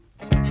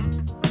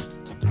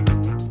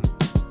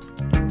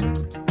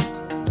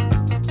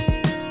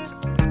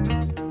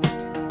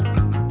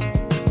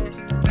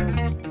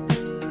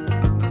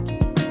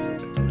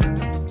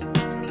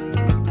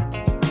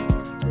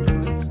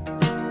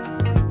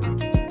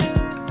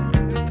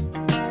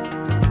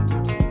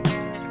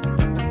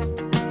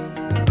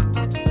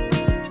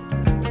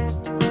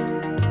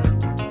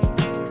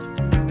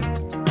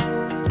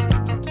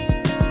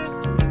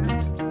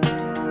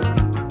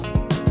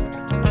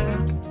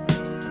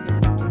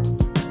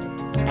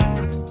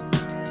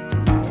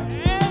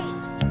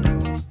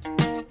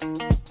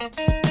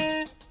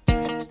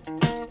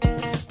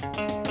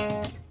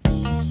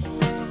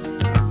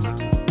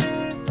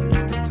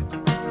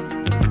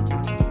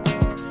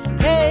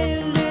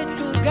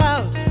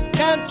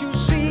can't you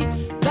see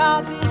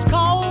that it's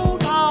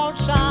cold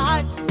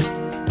outside?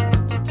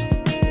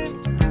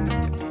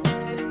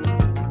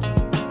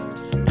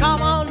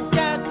 Come on,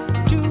 get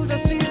to the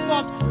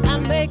seaport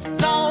and make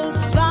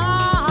those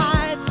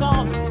lights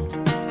on.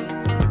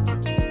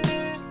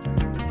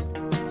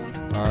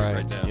 All right.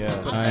 Right now. Yeah.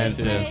 That's what I am happens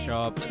when too. you show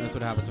up. That's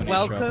what happens when you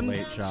Welcome show up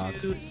late, Jock.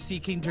 to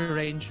Seeking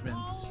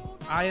Derangements.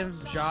 I am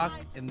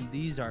Jacques, and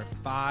these are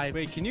 5.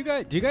 Wait, do you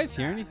guys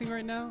hear anything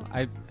right now?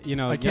 I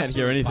can't yesterday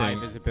hear was anything. my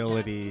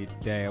visibility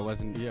day. I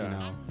wasn't,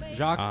 Yeah.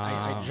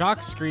 Jacques.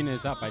 Jacques' screen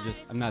is up.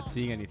 I'm not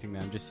seeing anything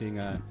there. I'm just seeing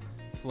a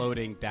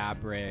floating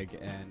dab rig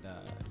and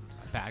a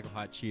bag of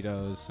hot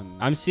Cheetos. Some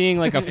I'm seeing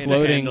like a And a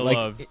floating, handle like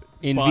of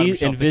bottom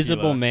shelf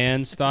Invisible tequila.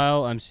 Man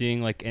style. I'm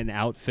seeing like an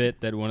outfit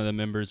that one of the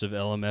members of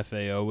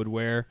LMFAO would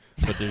wear,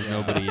 but there's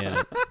nobody in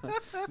it.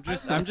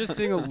 I'm just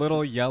seeing a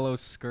little yellow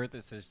skirt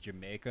that says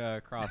Jamaica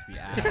across the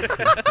ass.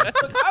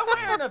 I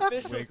wear an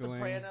official Wiggling.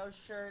 Sopranos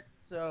shirt,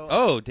 so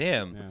Oh,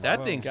 damn. Yeah. That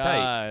Oh, thing's tight.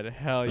 God,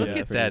 hell yeah. Look at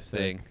pretty that sick.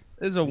 thing.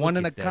 this is a one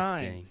in a Look at that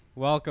kind. thing.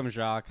 Welcome,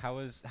 Jacques. How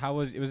was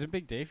it was a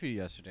big day for you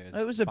yesterday.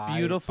 It was a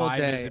beautiful Bi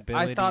day.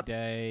 Visibility I thought-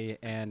 day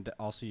and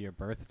also your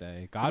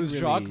birthday. It God was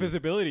really, Jacques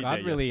Visibility God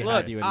Day really yesterday. had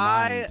Look, you in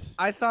I mind.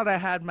 I thought I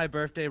had my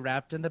birthday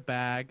wrapped in the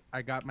bag.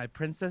 I got my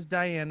Princess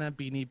Diana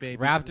beanie baby.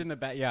 Wrapped in the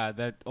bag. Yeah,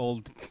 that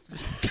old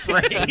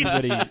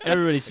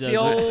Everybody says the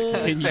old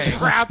that. Continue. saying.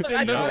 wrapped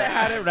I in the thought I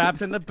had it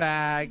wrapped in the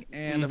bag,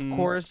 and Mhm. of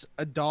course,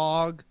 a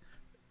dog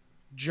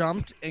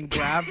jumped and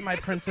grabbed my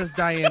Princess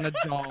Diana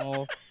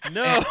doll.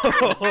 No.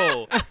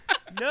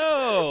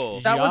 No.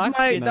 That was Jacques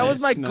my gets that was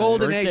his my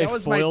golden birthday egg. That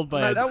was my, foiled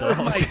by a that was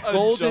dog. my A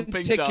golden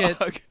jumping ticket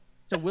dog.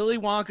 to Willy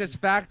Wonka's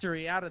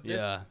factory out of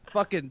this Yeah.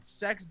 fucking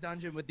sex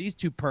dungeon with these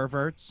two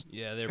perverts.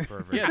 Yeah, they're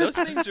perfect. Yeah, those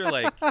things are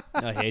like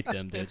I hate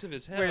them, dude. expensive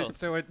as hell. Wait,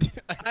 so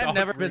I've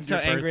never been so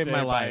angry in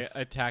my life.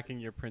 Attacking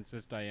your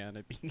Princess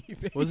Diana beanie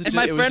baby. Was it And just,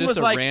 my it was friend just was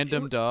a like-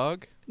 random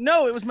dog?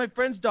 No, it was my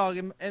friend's dog,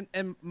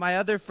 and my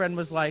other friend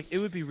was like, it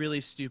would be really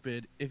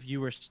stupid if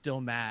you were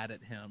still mad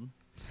at him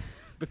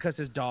because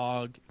his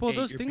dog. Well, ate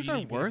those your things are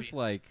beanie worth baby.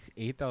 like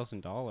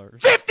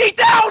 $8,000.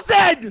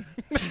 50,000.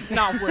 It's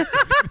not worth.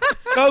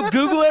 Go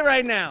Google it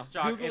right now.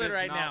 Jacques, Google it it is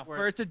right not now. worth-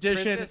 First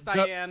edition. Princess Go-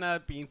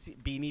 Diana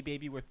beanie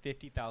baby worth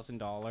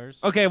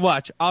 $50,000. Okay,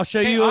 watch. I'll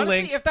show Hey, you a honestly,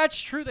 link. if that's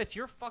true, that's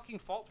your fucking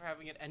fault for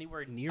having it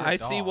anywhere near. I a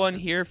see dog. one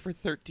here for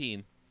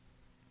 13.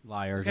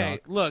 Liar, Okay,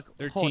 Jacques. look.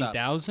 Hold up.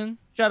 13,000?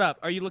 Shut up.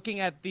 Are you looking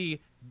at the?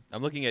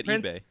 I'm looking at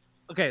Prince- eBay.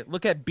 Okay,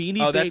 look at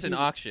Beanie Oh, that's Baby. an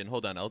auction.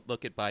 Hold on. I'll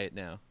look at buy it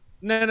now.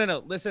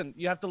 No. Listen,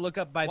 you have to look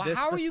up by Well, this.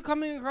 how are you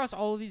coming across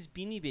all of these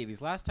beanie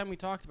babies? Last time we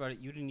talked about it,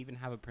 you didn't even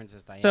have a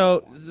Princess Diana.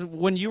 So one.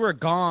 when you were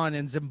gone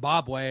in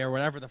Zimbabwe or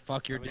whatever the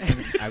fuck you're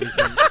doing I was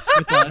in,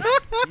 with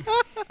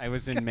us, I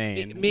was in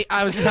Maine.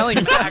 I was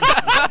telling Mac.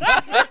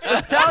 I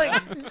was telling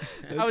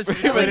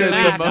Literally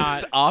Mac. the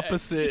most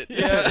opposite two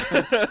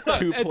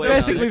It's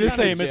places. basically the you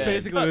same. could It's get.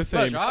 basically the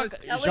same. Jacques,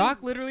 telling-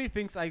 Jacques literally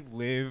thinks I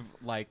live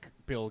like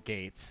Bill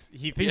Gates.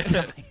 He thinks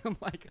that I am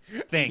like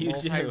Thanks.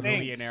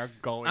 multi-millionaire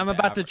going. I'm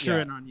about to Africa. chew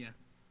in on you.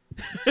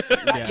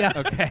 Yeah.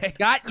 Okay.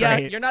 Got ya.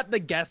 Great. You're not the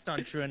guest on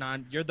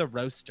TrueAnon. You're the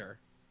roaster.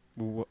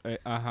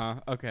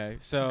 Okay.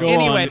 So Go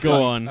Anyway, on, go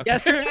look. on.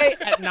 Yesterday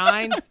at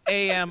 9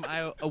 a.m.,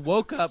 I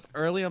woke up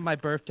early on my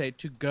birthday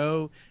to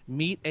go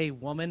meet a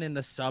woman in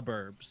the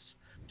suburbs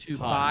to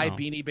buy no.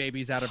 Beanie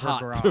Babies out of her hot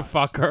garage. to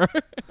fuck her.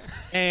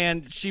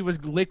 And she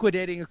was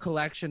liquidating a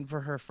collection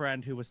for her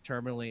friend who was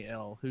terminally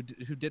ill, who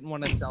didn't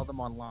want to sell them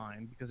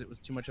online because it was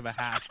too much of a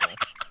hassle.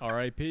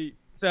 R.I.P.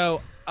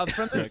 So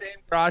from the same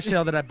garage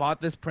sale that I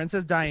bought this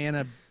Princess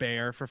Diana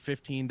bear for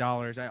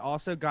 $15, I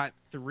also got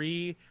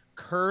 3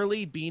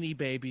 curly Beanie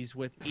Babies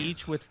with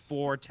each with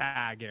 4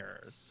 tag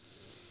errors.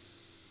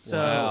 So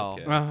Wow.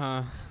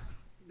 Okay.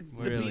 it's the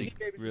Really- Beanie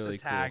Babies really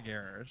with the tag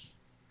errors.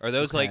 Are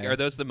those Okay. are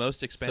those the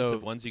most expensive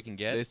So, ones you can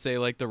They get? say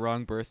like the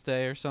wrong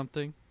birthday or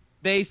something.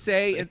 They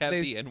say They it, have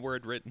they, the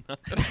N-word written on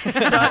them.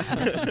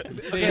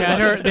 They had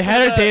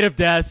her date of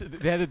death.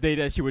 They had the date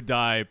that she would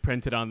die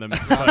printed on them.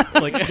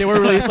 But, like they were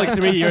released like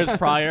 3 years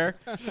prior.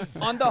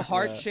 on the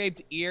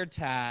heart-shaped ear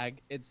tag,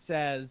 it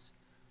says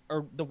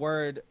the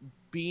word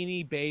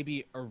Beanie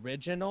Baby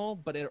Original,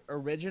 but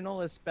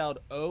original is spelled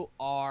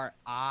ORIINJAL.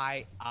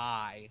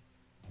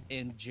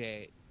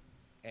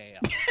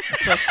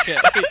 Okay.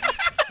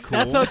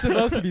 That's how it's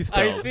supposed to be I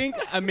spelled. think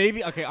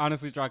maybe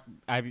honestly, Jacques,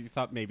 I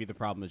thought maybe the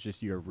problem is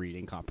just your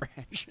reading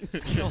comprehension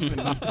skills and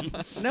not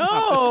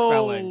No,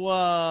 spelling.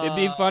 It'd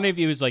be funny if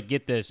he was like,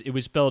 get this. It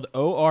was spelled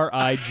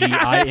ORIGINAL.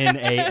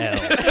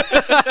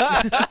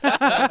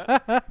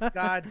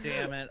 God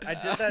damn it! I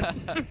did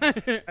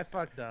that. I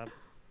fucked up.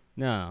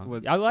 No.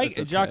 Well, I like,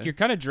 that's Jock, okay. you're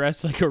kind of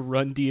dressed like a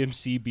Run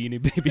DMC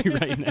Beanie Baby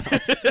right now.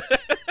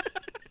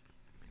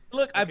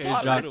 Look, I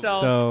bought Jacques,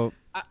 myself. So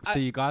I-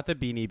 you got the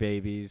Beanie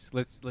Babies.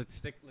 Let's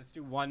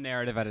do one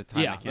narrative at a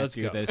time. Yeah, I can't let's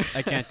do go. this.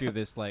 I can't do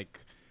this like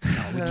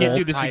We can't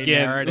do this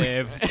again.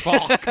 narrative.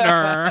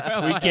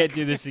 Faulkner. We can't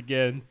do this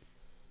again.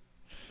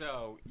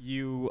 So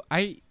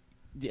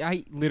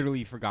I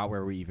literally forgot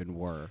where we even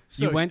were.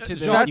 So, you went to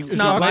the. Jacques- you That's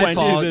not my went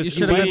to fault. this You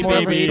should have been Beanie more of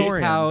a Babies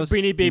historian. house.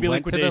 Beanie Baby you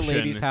went to the liquidation.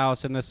 lady's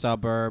house in the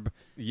suburb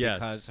Yes.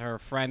 because her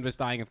friend was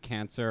dying of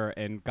cancer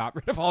and got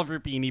rid of all of her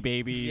Beanie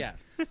Babies.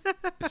 Yes.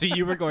 So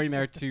you were going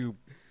there to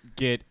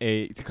get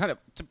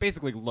to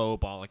basically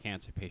lowball a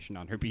cancer patient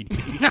on her Beanie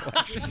Baby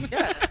collection.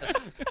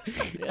 Yes.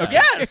 Yeah.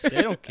 Yes.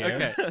 They don't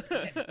care.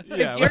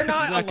 If you're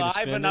not gonna alive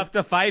spend enough it.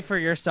 to fight for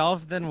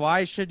yourself, then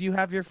why should you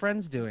have your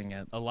friends doing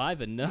it?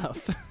 Alive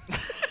enough.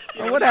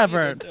 Or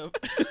whatever.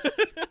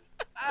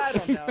 I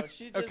don't know.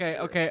 She just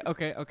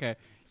Okay.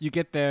 You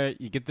get there.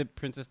 You get the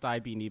Princess Di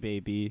Beanie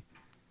Baby.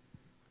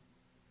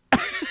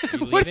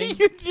 You What are leaving?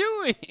 you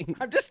doing?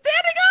 I'm just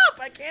standing up.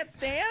 I can't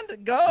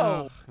stand. Go.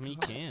 Oh. I mean, you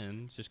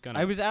can. It's just kind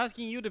I of. was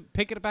asking you to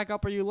pick it back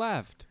up where you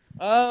left.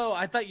 Oh,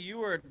 I thought you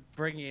were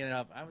bringing it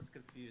up. I was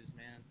confused,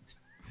 man.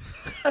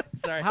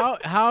 Sorry.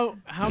 How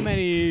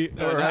many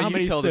No, or now how you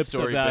many tell the sips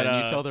story, of that?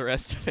 Ben. You tell the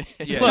rest of it.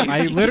 Yeah. Look, I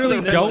you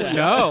literally tell don't them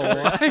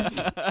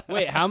know.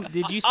 Wait, how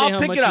did you say I'll how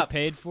pick much it you up.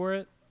 paid for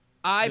it?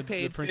 I The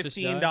paid Princess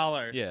Di?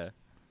 $15. Yeah.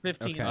 $15.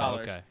 Okay.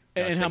 Okay. Gotcha.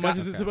 And how much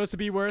is it Okay. supposed to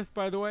be worth,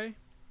 by the way?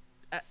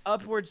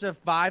 Upwards of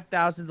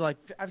 5,000. Like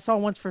I saw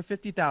once for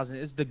 50,000.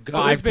 Is the So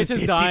go? this bitch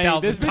is dying.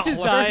 This bitch is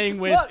 $50,000. dying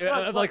with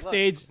Look, like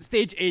look.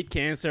 stage 8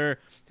 cancer.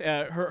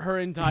 Her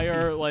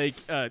entire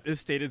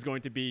estate is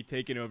going to be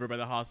taken over by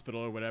the hospital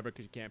or whatever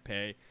because you can't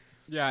pay.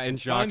 Yeah,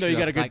 and fine, Josh though, you is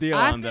got a good like, deal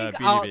I on the think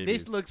Beanie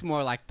this Babies. looks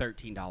more like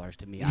 $13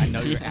 to me. I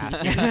know you're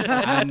asking.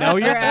 I know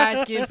you're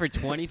asking for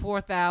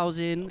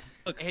 $24,000.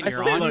 Look, And I you're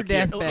spent- on your Look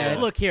here, deathbed.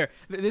 Look here.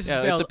 This Yeah, is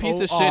spelled it's a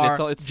piece of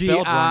shit. It's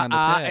spelled wrong on the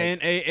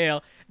tag.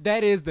 O-R-G-I-I-N-A-L.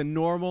 That is the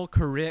normal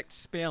correct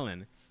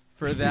spelling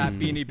for that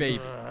Beanie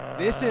Baby.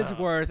 This is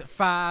worth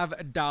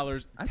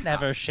 $5. I'm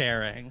never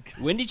sharing.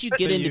 When did you So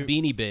get into you-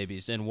 Beanie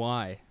Babies and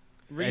why?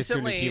 As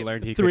soon as he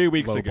learned he 3 could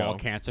weeks lowball ago.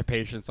 cancer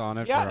patients on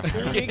it. Yeah, for a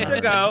 3 higher weeks return.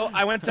 ago,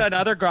 I went to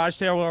another garage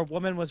sale where a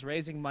woman was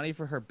raising money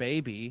for her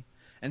baby,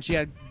 and she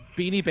had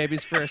Beanie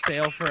Babies for a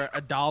sale for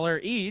 $1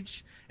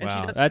 each. And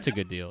Wow, she does, that's a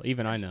good deal.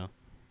 Even I know.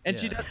 and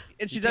she Yeah. does,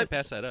 and she You does. can't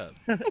pass that up.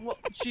 Well,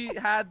 she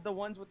had the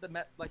ones with the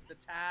like the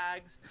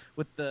tags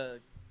with the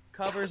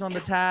covers on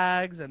the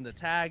tags and the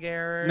tag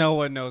errors. No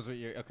one knows what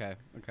you're. Okay,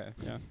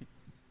 yeah.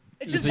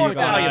 it's just So more you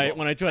got- valuable.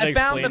 When I try to I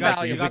found explain the like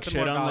value. music Got the shit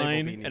more valuable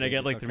online Beanie and I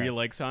get like Babies, 3 okay.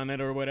 likes on it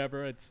or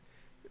whatever, it's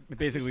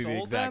basically the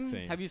Sold exact them?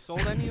 same. Have you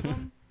sold any of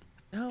them?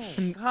 No,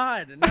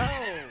 God, no.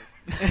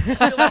 I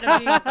feel like I'm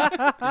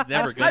being-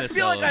 Never I gonna feel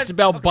sell like them. It's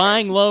about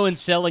buying low and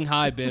selling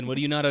high, Ben. What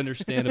do you not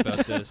understand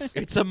about this?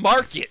 It's a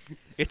market.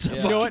 It's a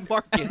Yeah. fucking You know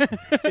market.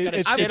 Gotta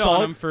It's sit all-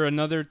 on them for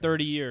another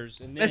 30 years.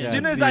 And then As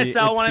soon it's as I the-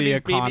 sell it's one of the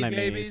these Beanie economy,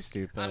 Babies,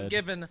 stupid. I'm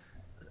giving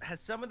has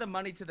some of the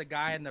money to the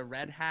guy in the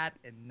red hat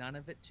and none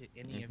of it to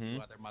any of you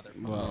other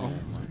motherfuckers. Well,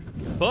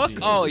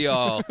 Fuck all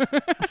y'all.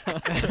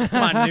 It's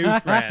my new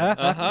friend.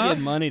 you have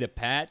money to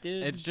Pat,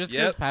 dude. it's just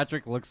because Yep.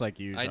 Patrick looks like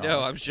you. I John.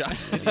 know. I'm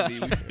shocked.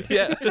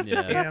 Yeah.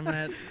 yeah. Damn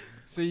it.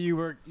 So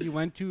you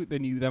went to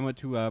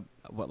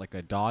like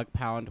a dog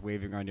pound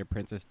waving on your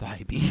Princess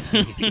Di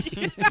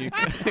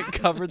Beanie.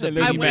 Covered the And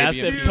this I Beanie went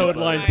massive to- toad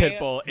line I- pit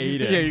bull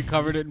ate it. Yeah, you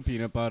covered it in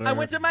peanut butter. I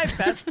went to my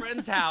best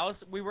friend's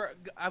house.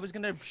 I was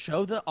gonna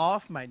show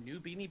off my new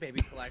Beanie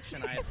Baby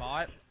collection I had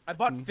bought. I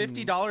bought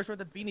 $50 worth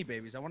of Beanie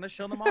Babies. I want to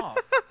show them off.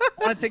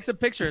 I want to take some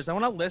pictures. I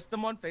want to list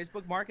them on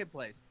Facebook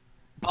Marketplace.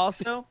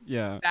 Also,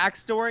 Yeah.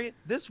 backstory: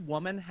 this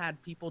woman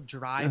had people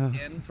drive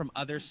in from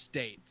other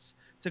states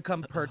to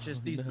come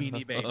purchase these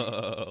Beanie Babies.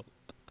 Oh.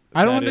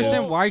 I don't That is-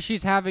 understand why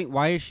she's having.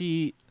 Why is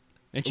she?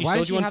 And she why sold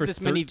does you she one have for this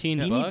many 13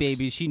 Beanie bucks?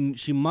 Babies?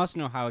 She must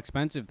know how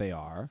expensive they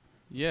are.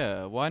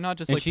 Yeah, why not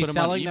just And like she's put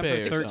them on selling them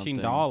eBay for or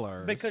 $13.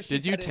 something? Because she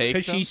Did you said it- take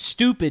Because them? she's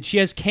stupid. She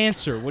has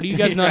cancer. What are you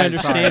guys not Yeah,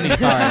 understanding?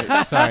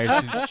 Sorry.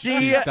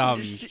 She's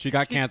dumb. she- She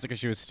got she- cancer because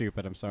she was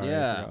stupid. I'm sorry. I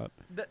Yeah. forgot.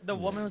 the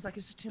woman was like,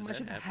 "This is too Does much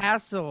that of a happen?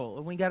 hassle,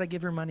 and we got to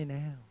give her money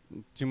now."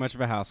 Too much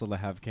of a hassle to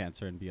have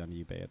cancer and be on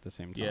eBay at the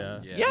same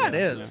time. Yeah. Yeah, it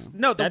is.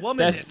 No, the That-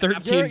 woman. that did.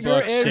 13 You're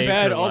bucks in saved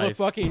bed her all the life.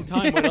 fucking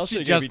time. What else she are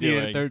you gonna just be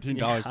needed doing?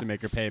 $13 to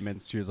make her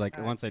payments. She was like,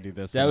 once I do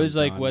this, That I'm was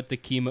like done. what the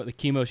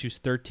chemo. She was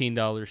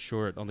 $13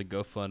 short on the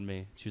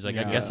GoFundMe. She was like,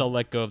 I Yeah. guess I'll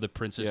let go of the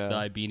Princess Yeah.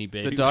 Di Beanie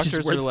Baby. which is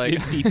doctors worth are like-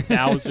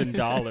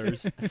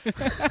 $50,000.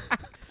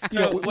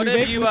 So what we if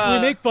make, you? we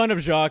make fun of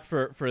Jacques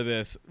for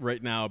this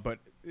right now, but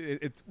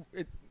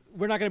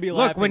we're not going to be Look,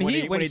 laughing when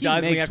when he he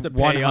dies. We makes have to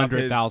pay off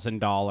his.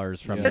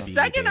 $100,000 from Yeah. the The Beanie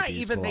second I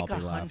Babies, even we'll make all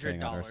be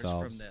laughing at $100 from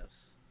ourselves.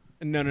 this.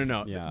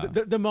 No. Yeah.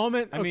 The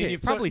moment. I mean, okay,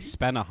 you've so probably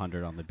spent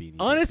 $100 on the Beanie.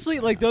 honestly,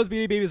 Babies. like those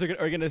Beanie Babies are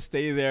going to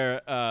stay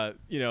there,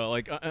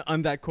 like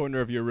on that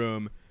corner of your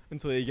room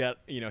until you get,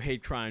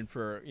 hate crime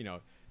for,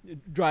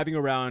 driving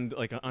around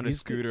like on a He's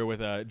scooter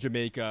with a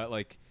Jamaica,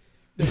 like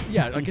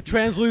a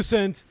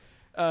translucent,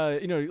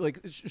 like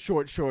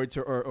short shorts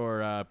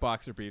or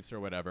boxer briefs or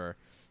whatever.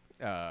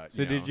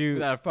 So did you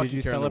without a fucking did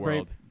you care in the celebrate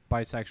world.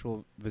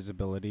 Bisexual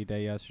Visibility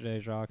Day yesterday,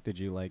 Jacques? Did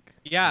you like?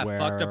 Yeah, wear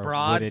fucked a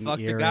broad, wooden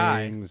fucked a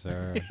guy. earrings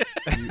or?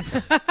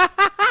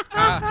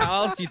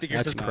 How else do you think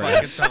you're That's supposed to nice.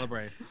 fucking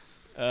celebrate?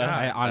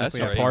 I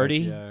honestly that's have right. Party?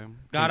 Yeah.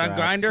 Got on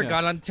Congrats. Grindr, Yeah.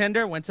 got on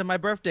Tinder, went to my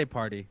birthday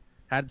party.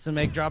 Had some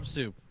egg drop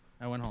soup.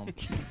 I went home.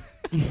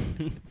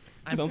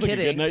 I'm Sounds kidding.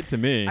 like a good night to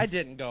me. I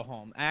didn't go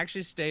home. I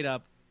actually stayed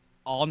up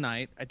all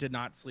night. I did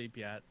not sleep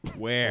yet.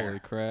 Where? Holy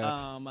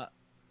crap.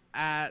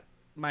 At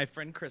my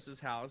friend Chris's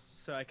house,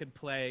 so I could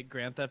play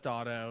Grand Theft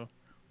Auto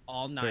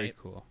all night Very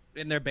cool.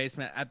 in their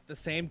basement at the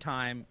same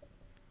time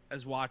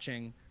as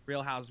watching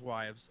Real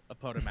Housewives of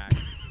Potomac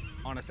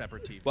on a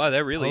separate TV. Wow,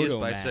 that really is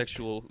Potomac.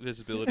 bisexual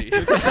visibility.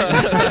 It's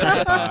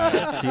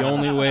the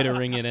only way to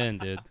ring it in,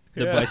 dude.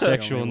 The Yeah.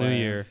 bisexual Only New way.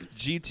 Year.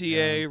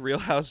 GTA, Real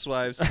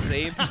Housewives,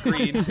 same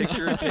screen,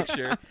 picture in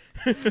picture.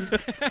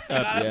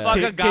 Gotta fuck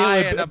a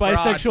guy Caleb, and a broad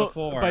bisexual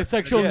before.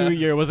 bisexual Yeah. New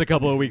Year was a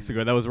couple of weeks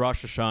ago. That was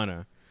Rosh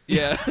Hashanah.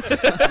 Yeah.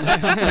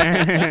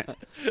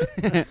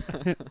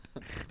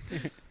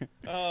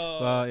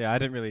 Well, yeah, I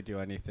didn't really do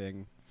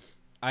anything.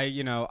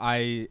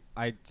 I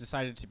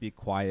decided to be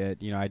quiet.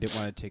 I didn't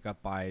want to take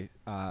up by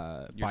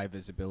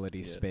visibility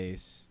yeah.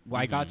 space.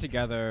 Well, I got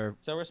together.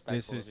 So respectful.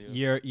 This is of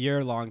you.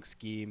 year long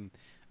scheme.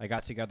 I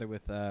got together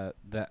with the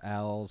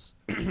L's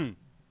and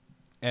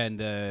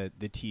the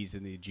T's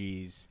and the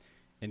G's,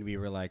 and we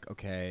were like,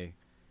 okay,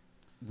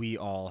 we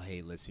all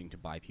hate listening to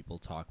bi people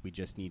talk. We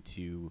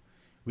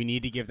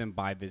need to give them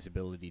bi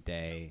visibility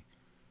day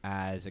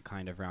as a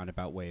kind of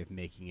roundabout way of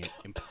making it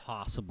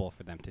impossible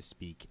for them to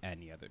speak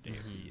any other day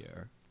of the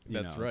year.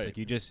 That's It's right. like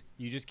you just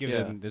give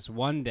Yeah. them this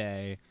one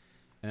day,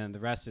 and then the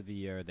rest of the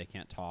year they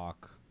can't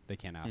talk, they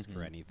can't ask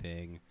for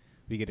anything.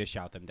 We get to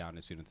shout them down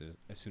as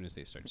soon as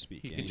they start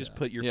speaking. You can just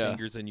put your Yeah.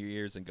 fingers in your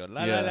ears and go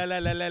la Yeah. la la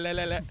la la la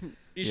la la.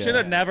 You Yeah. should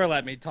have never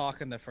let me talk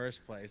in the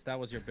first place. That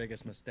was your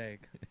biggest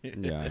mistake.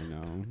 Yeah, I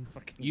know.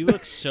 You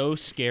look so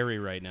scary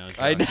right now.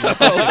 I Josh. know.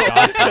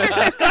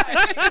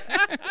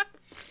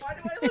 Why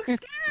do I look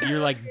scared? You're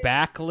like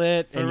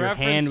backlit, and your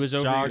hand was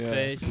over your Jacques-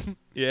 face.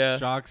 Yeah.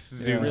 Jacques'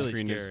 Zoom really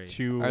screen scary. is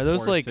two Are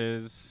those, like,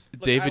 horses.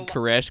 David I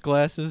Koresh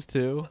glasses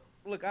too.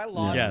 Look, I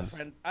lost.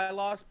 Yes. I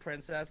lost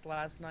Princess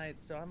last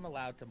night, so I'm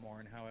allowed to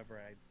mourn. However,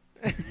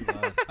 You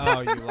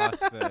lost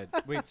the.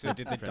 Wait, so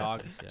did the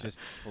dog Yeah. just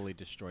fully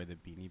destroy the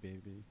Beanie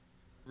Baby?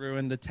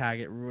 ruined the tag.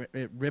 It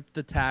ripped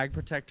the tag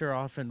protector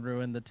off and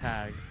ruined the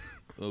tag.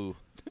 Ooh.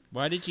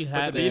 Why did you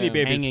But have the it Beanie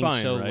Baby's hanging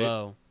fine, so right?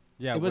 low?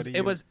 Yeah,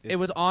 It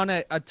was on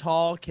a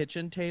tall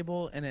kitchen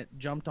table, and it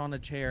jumped on a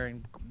chair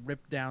and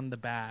ripped down the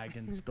bag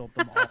and spilt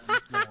them all on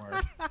the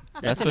floor.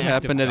 That's an what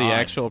act of happened to the God.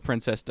 actual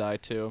Princess Di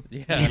too.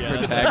 Yeah.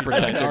 Her tag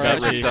protector got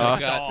R.I.P. ripped off.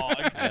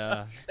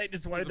 Yeah. They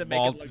just wanted to make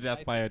mauled it to look death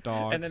nice. by a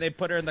dog. And then they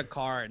put her in the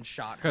car and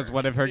shot her. Because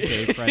one of her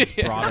gay friends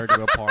brought her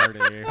to a party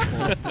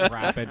full of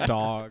rabid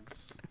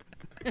dogs.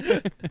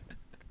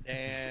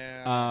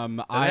 Damn.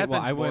 That I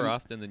happens more went.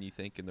 often than you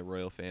think in the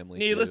royal family.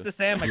 Needless too. to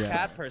say, I'm a Yeah.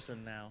 cat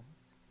person now.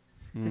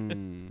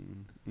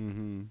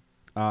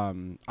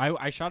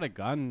 I shot a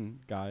gun,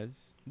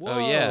 guys. Whoa. Oh,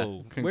 yeah. Where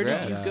did you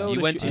Congrats. go? You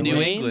to went to shoot New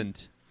Maine?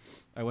 England.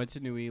 I went to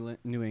New England.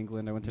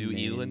 I went to New Maine.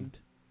 England.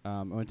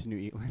 I went to New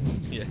England.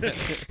 Yeah.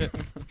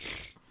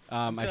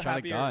 I so shot a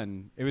happy you're-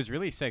 gun. It was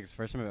really sick. It's the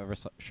first time I've ever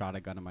shot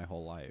a gun in my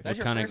whole life. That's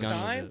What your kind of first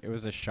gun time? was It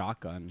was a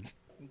shotgun.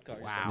 Wow.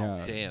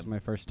 Yeah, it was Damn. my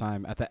first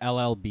time at the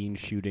LL Bean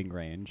shooting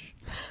range.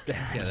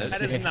 Yeah, that's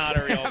That is not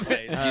a real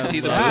place. You see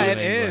the yeah, boot? it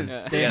is.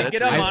 Yeah, They- that's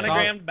Get a real. I saw-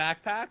 monogrammed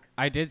backpack?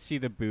 I did see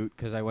the boot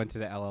because I went to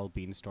the LL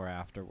Bean store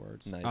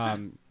afterwards. Nice.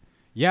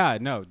 Yeah,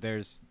 no,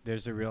 there's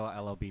a real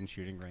LL Bean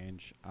shooting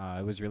range.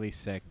 It was really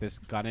sick. This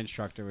gun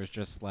instructor was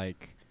just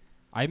like,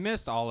 I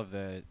missed all of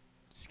the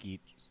skeet.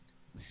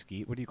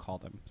 What do you call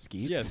them?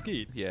 Skeets? Yeah,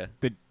 skeet. Yeah.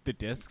 The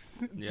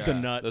discs. Yeah. The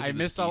nut. Those are I the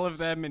missed all of skeets.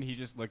 them, and he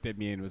just looked at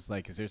me and was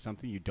like, "Is there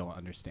something you don't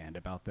understand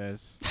about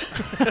this?"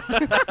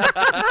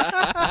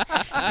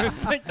 It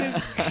was like this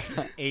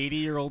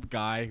 80-year-old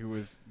guy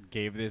who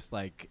gave this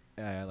like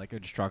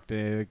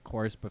instructive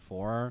course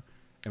before,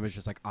 and was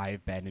just like,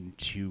 "I've been in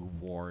 2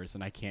 wars,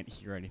 and I can't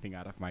hear anything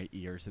out of my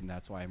ears, and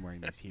that's why I'm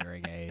wearing these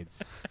hearing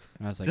aids."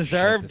 And I was like,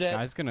 Deserved "Shit, this it."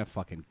 guy's gonna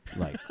fucking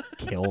like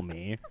kill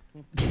me."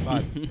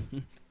 But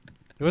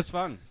it was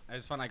fun. It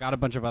was fun. I got a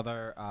bunch of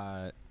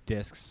other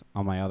discs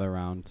on my other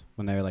round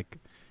when they were like,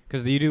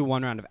 because you do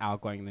one round of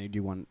outgoing and then you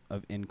do one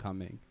of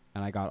incoming,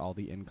 and I got all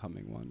the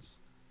incoming ones.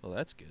 Well,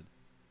 that's good.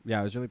 Yeah,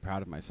 I was really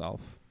proud of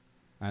myself.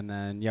 And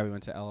then we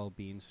went to LL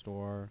Bean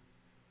store.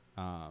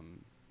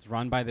 It's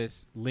run by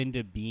this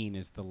Linda Bean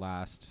is the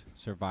last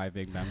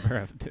surviving member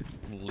of the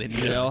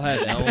They all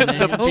had L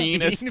The names.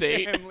 Bean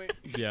estate. family.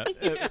 Yeah.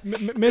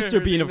 Mr. Her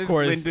Bean, name of is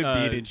course. Linda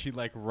Bean, and she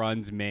like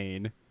runs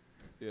Maine.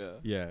 Yeah.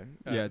 Yeah.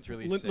 Yeah, it's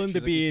really sick. Linda She's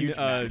like a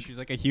Bean. huge she's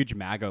like a huge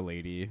MAGA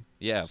lady.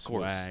 Yeah, of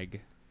course.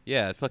 Swag.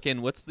 Yeah,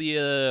 fucking what's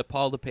the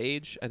Paul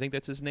LePage? I think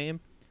that's his name.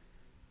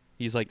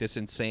 He's like this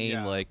insane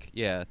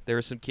there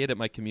was some kid at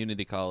my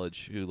community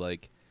college who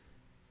like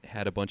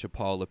had a bunch of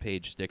Paul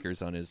LePage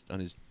stickers on his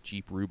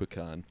Jeep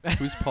Rubicon.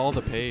 Who's Paul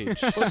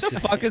DePage? What the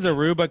fuck is a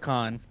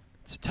Rubicon?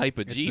 It's a type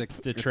of Jeep.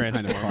 It's a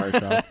kind of car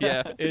shop.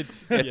 Yeah.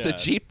 It's It's yeah. a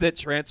Jeep that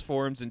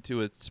transforms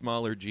into a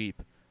smaller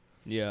Jeep.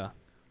 Yeah.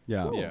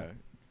 Yeah. Yeah.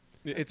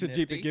 It's a That's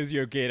Jeep that nifty. gives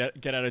you a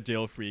get out of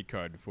jail free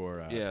card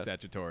for Yeah.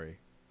 statutory.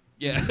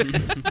 Yeah.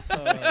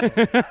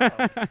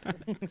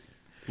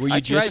 Were you I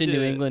just tried in New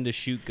to- England to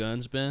shoot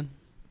guns, Ben?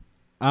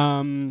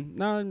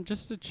 No,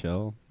 just to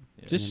chill.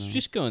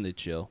 Just going to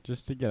chill.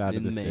 Just to get out of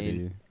In the Maine.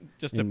 city.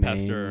 Just to In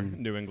pester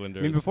Maine. New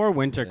Englanders. I mean, before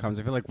winter Yeah. comes,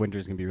 I feel like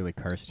winter's gonna be really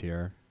cursed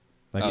here.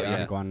 Like, Oh, we're gonna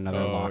yeah. go on another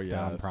Oh,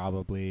 lockdown yes.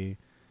 probably.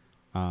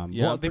 Yeah, Well, I'm they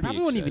pretty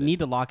probably won't even excited. need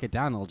to lock it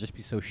down. It'll just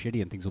be so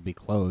shitty and things will be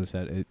closed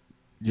that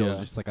you'll Yeah.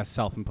 just like a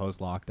self-imposed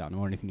lockdown. It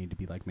won't even need to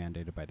be like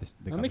mandated by this. The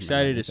I'm government or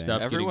excited to anything.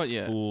 stop Everyone-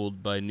 getting yeah.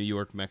 fooled by New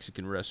York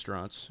Mexican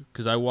restaurants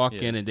because I walk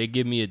Yeah. in and they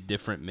give me a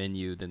different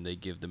menu than they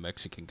give the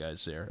Mexican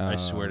guys there. I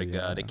swear to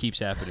God, yeah. it keeps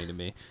happening to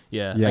me.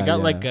 Yeah, Yeah, I got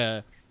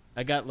yeah.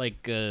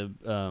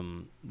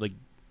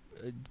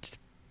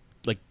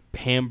 like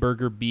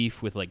hamburger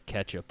beef with like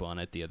ketchup on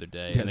it the other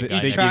day. Yeah, and they, a guy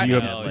they next give to you me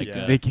a, had, like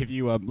yes. they give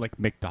you like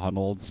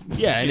McDonald's.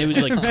 yeah, and it was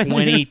like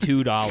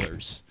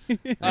 $22. I'm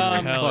like,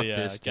 Hell fuck yeah,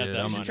 this, get dude. that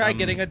I'm, You should money. try I'm-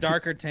 getting a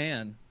darker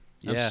tan.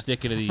 I'm Yeah.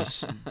 sticking to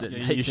these. you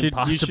It's should- you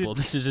impossible. should-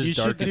 This is you as should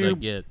dark as I do-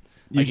 get.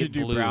 You I should get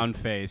do blue. brown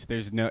face.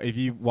 There's no if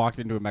you walked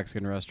into a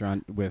Mexican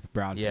restaurant with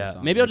brown face Yeah,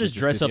 on. maybe I'll you just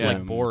could dress up like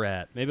assume-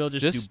 Borat. Maybe I'll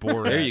just, Just- do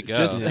Borat. there you go.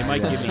 Just, it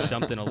might Yeah. give me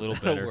something a little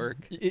That'll better. work.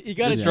 You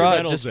got to Just Yeah.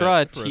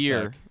 draw a for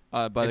tear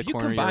by If the you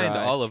corner of your combined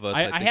eye. all of us,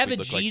 I think have a we'd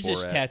look like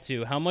Jesus Borat.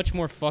 tattoo. How much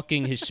more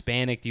fucking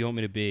Hispanic do you want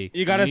me to be?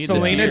 You got a need the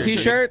Selena tear.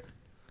 T-shirt?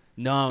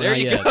 No, There not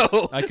you yet.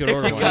 go. I could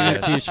order one. Selena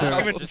yet. t-shirt.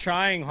 Not even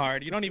trying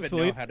hard. You don't even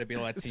know how to be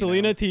Latino.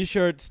 Selena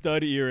T-shirt,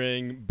 stud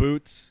earring,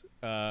 boots.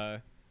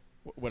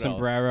 What else?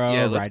 sombrero.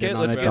 Yeah, let's riding get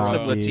on let's a get some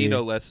donkey.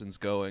 Latino lessons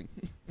going.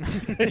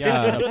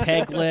 Yeah. A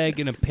peg leg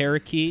and a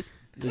parakeet.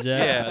 Is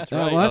that? Yeah, That's Oh,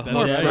 right. well, that's Is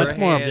more- that, that's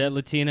more- is that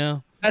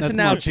Latino? That's an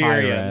more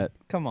Algerian. pirate.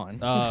 Come on.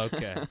 Oh,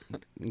 okay.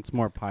 It's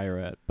more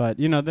pirate, but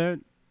they're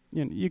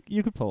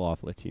you could pull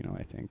off Latino.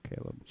 I think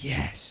Caleb.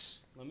 Yes.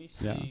 Let me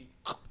see. Yeah.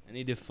 I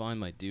need to find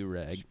my do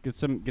rag. Get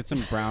some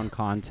brown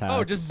contacts.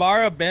 Oh, just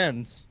borrow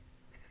Ben's.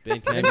 Ben,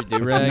 can I have your do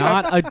It's rag?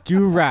 not a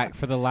do-rag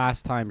for the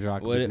last time,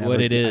 Jacques. What It's it- never,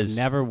 what it I've is.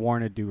 never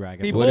worn a do-rag.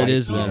 It's People what it always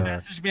is still then. clear.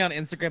 message me on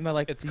Instagram. They're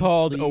like, It's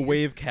called a "Please."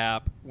 wave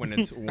cap when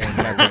it's worn.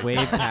 That's a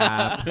wave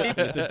cap.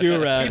 It's a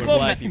do-rag when People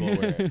black people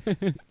wear it.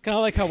 It's kind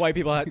of like how white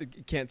people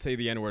can't say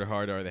the N-word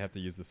hard or they have to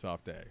use the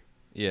soft A.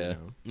 Yeah,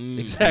 Mm.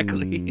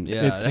 exactly.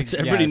 Yeah, It's that's, ex-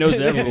 everybody yes, knows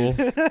it that rule. is.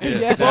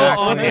 People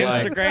on Exactly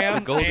like-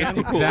 Instagram golden and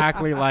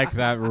Exactly like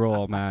that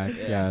rule, Max.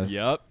 Yes.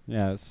 Yep.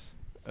 Yes.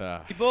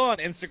 people on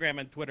Instagram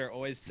and Twitter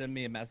always send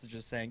me a message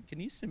just saying, "Can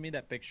you send me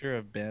that picture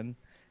of Ben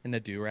in a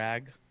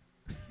do-rag?"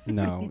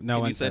 No, no Can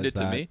one you send says it to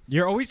that. me?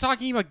 You're always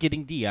talking about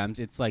getting DMs.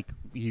 It's like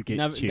you get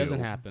Never, two. it doesn't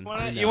happen.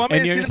 You want me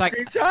And to you're see the just like,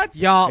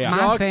 screenshots? Y'all,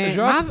 Yeah.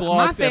 Jacques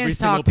blocks every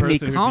single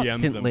person who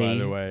DMs them, by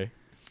the way.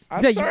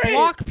 I'm Yeah, sorry. you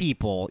block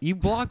people. You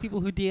block people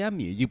who DM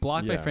you. You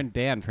block my Yeah. friend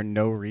Dan for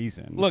no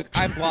reason. Look,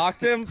 I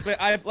blocked him, but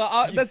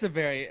that's a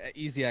very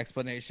easy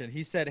explanation.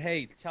 He said,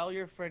 "Hey, tell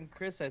your friend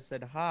Chris I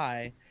said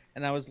hi,"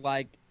 and I was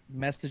like,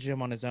 "Message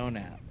him on his own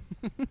app."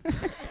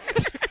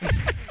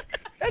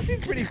 That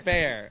seems pretty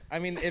fair. I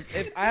mean,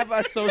 if I have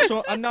a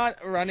social, I'm not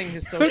running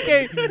his social.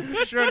 Okay,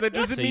 sure. That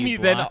doesn't So mean you you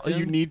then blocked you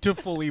him? need to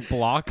fully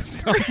block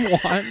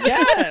someone.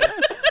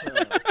 Yes.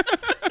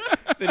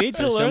 They need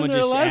to So learn someone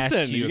their just asked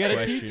lesson. you You a gotta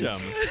question. teach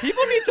them.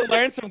 People need to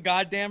learn some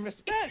goddamn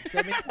respect.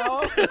 I mean,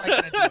 how else am I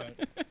gonna do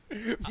it?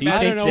 Do you I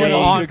think don't know what Jay-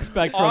 else on- to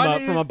expect from a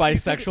honest-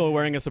 bisexual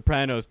wearing a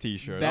Sopranos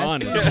T-shirt.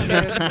 Honestly,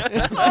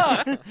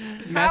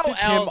 Message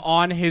him else?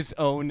 on his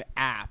own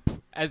app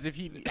as if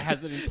he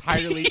has an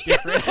entirely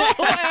different.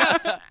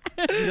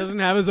 he doesn't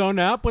have his own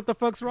app. What the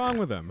fuck's wrong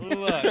with him?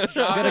 Look,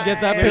 Gotta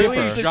get that At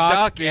least paper. The Jacques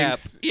Shock app.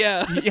 thinks-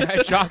 Yeah.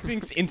 Yeah, Jacques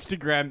thinks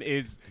Instagram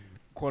is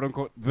quote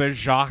unquote the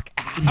Jacques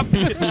app.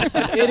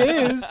 It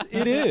is.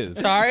 It is.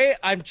 sorry,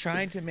 I'm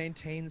trying to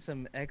maintain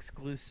some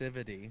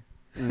exclusivity.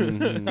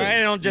 Mhm.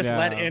 I don't just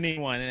let Yeah.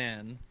 anyone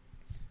in.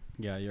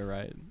 Yeah, you're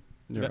right.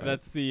 You're right.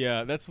 That's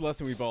the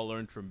lesson we've all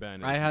learned from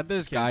Ben. I It's had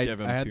this can't guy. give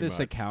him I had too this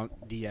much.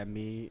 account DM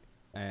me,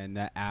 and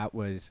that app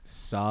was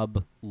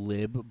sub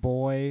lib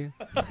boy,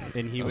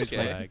 and he was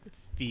Okay. like,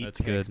 "Feet That's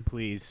pics, good.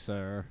 please,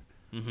 sir."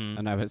 Mhm.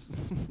 And I was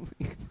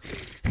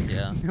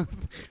Yeah. I'm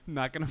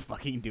not gonna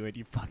fucking do it,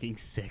 you fucking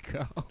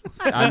sicko.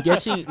 I'm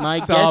guessing my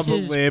guess sub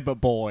is lib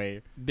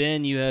boy.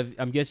 Ben.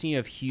 I'm guessing you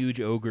have huge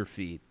ogre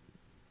feet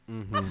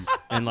Mm-hmm.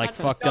 and like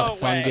fucked No up way.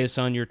 fungus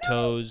on your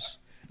toes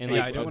and Yeah, I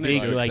like don't wanna big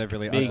do it 'cause I like have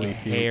really big ugly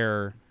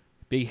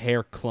feet.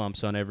 hair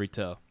clumps on every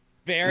toe.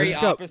 Very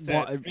just got opposite.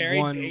 one- very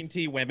one-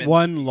 dainty women.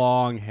 One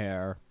long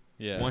hair.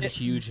 Yeah. One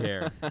huge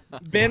hair.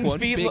 Ben's One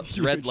feet big look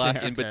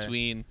dreadlock in Okay.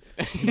 between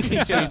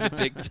the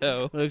big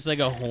toe. Looks like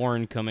a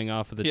horn coming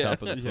off of the Yeah.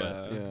 top of the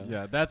foot.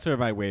 Yeah. That's where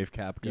my wave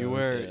cap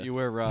goes. You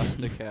wear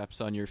Rasta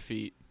caps on your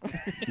feet.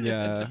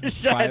 Yeah,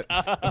 Shut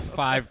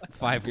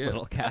five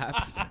little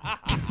caps,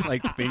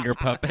 like finger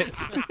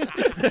puppets.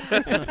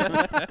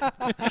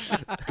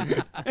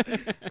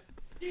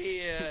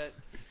 Yeah.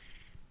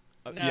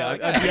 No, yeah, I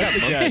I've yet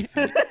to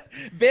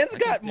get. Ben's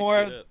got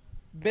more.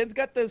 Ben's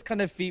got those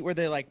kind of feet where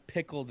they like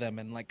pickle them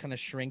and like kind of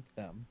shrink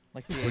them.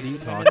 Like What are you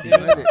talking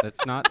about?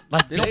 That's not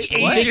like What? Asian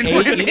Asian-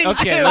 women.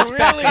 okay, do. let's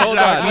back Really, hold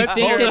on. Jacques? You Let's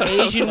think hear that it.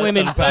 Asian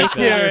women Let's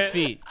pickle hear their it.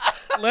 feet?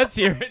 Let's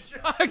hear it,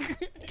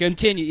 Jacques.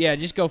 Continue. Yeah,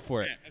 just go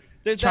for it.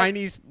 There's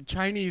that-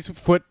 Chinese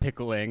foot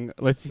pickling.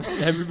 Let's.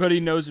 Everybody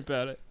knows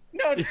about it.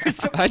 No, there's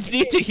some. I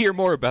need to hear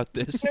more about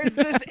this. There's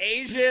this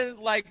Asian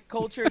like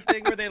culture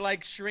thing where they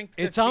like shrink.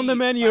 It's the on the feet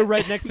menu by-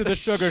 right next to the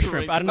sugar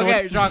shrimp. I don't know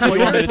Okay, what, Jacques, what you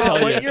want me to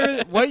tell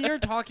you. what you're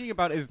talking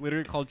about is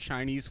literally called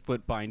Chinese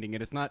foot binding,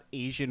 and it's not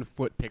Asian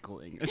foot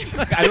pickling. It's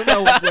like,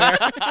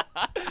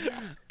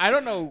 I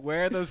don't know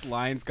where those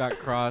lines got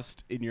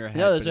crossed in your head.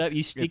 No, but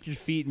you stick your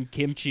it's- feet in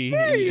kimchi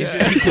and you just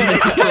keep them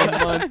for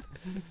a month.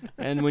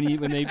 And when you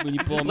pull Just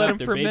them let out, 'em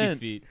they're ferment.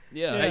 baby feet.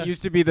 Yeah. That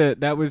used to be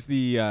that was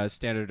the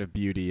standard of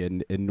beauty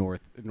in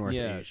North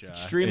Yeah, Asia.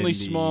 extremely in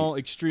the- small,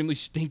 extremely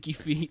stinky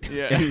feet.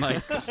 in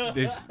like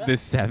the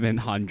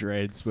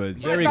 700s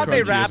was I thought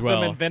they wrapped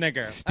them in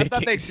vinegar. I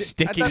thought they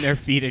sticking their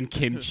feet in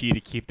kimchi to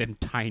keep them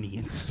tiny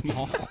and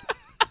small.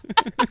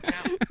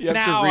 You have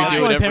Now to I- redo That's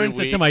it what my every parents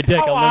said week. to my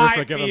dick. Oh, I'll never I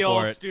forgive them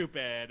feel for it.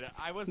 stupid.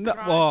 I was No,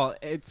 trying. well,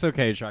 it's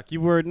okay, Jacques.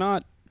 You were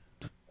not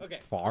okay.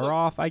 far Look,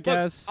 off, I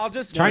guess. I'll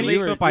just- Chinese you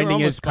were- foot binding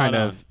you were is kind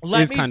almost of spot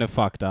on. is Let kind me- of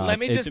fucked up. let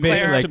me It just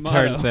basically clarify- like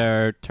turns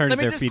their Let me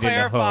their just feet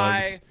clarify.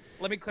 into hooves.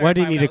 Let me clarify. What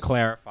do you need to what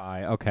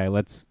clarify? Okay,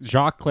 let's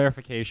Jacques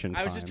clarification.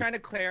 I was just time. trying to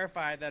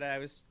clarify that I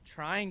was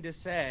trying to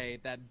say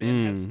that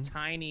Ben has Mm.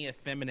 tiny,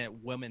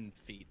 effeminate woman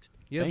feet.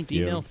 You have Thank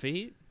you. female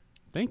feet?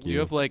 Thank Do you. you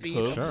have like Feet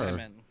hooves? of Sure.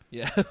 women.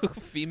 Yeah,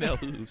 female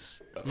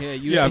hooves. Yeah,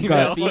 you Yeah, have I've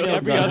got- female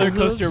Every hooves? other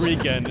Costa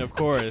Rican, of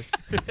course.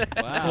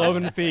 Wow.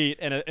 Cloven feet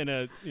and a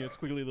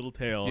squiggly little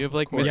tail. You have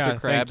like course. Yeah,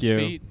 Mr. thank Krabs you.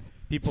 feet.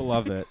 People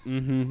love it.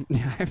 Mm-hmm.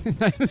 Yeah, I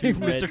think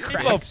red Mr. feet.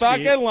 People Krabs.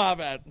 fucking love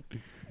it.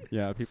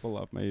 Yeah, people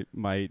love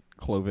my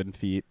cloven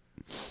feet.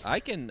 I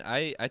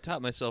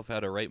taught myself how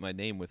to write my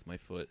name with my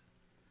foot.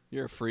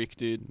 You're a freak,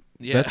 dude.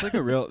 Yeah.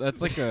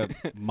 That's like a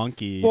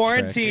monkey.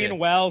 Quarantine trick.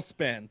 well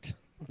spent.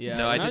 Yeah,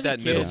 No, I when did was that a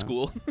in middle kid-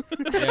 school.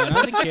 Yeah, when I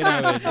was a kid,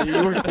 I would.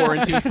 You were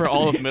quarantined for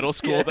all of middle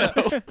school,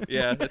 though.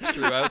 Yeah, that's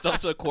true. I was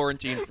also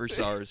quarantined for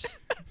SARS.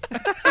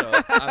 So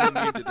I'm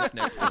immune to this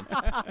next one.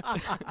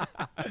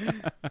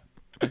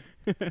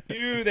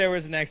 Knew there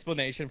was an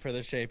explanation for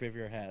the shape of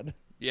your head.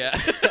 Yeah.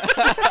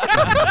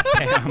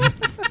 Damn.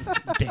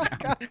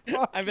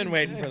 I've been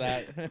waiting for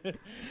that.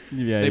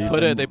 Yeah, They you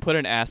put can- they put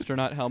an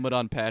astronaut helmet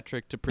on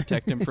Patrick to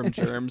protect him from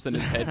germs, and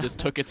his head just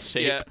took its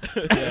shape.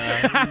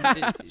 Yeah.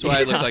 That's why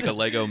I look like a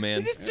Lego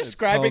man. You're just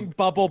describing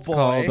Bubble It's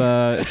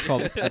Boy.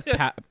 called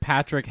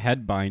Patrick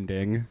head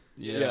binding.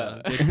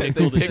 Yeah, They they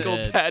pickled his pickled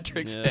head.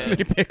 Patrick's Yeah.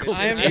 head.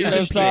 I am Asian so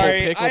people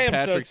sorry. pickle I am so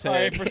Patrick's sorry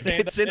head. for saying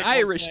It's the an pickle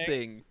Irish thing.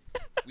 thing.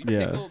 We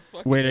Yeah. pickled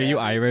fucking Wait, are you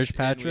cabbage Irish, and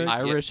Patrick?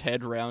 Irish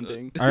head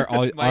rounding. Are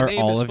all My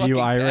name is of you fucking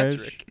Irish?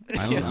 Patrick. I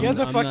don't know. He has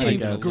a I'm not fucking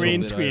even a green little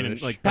bit screen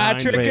Irish. like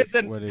Patrick Wait, is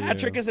what are you?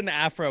 Patrick is an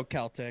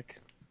Afro-Celtic.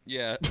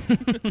 Yeah.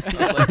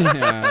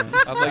 Yeah.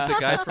 I'm like the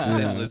guy from Yeah.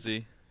 Thin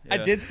Lizzy. I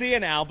Yeah. did see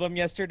an album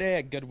yesterday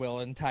at Goodwill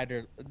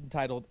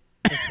entitled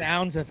 "The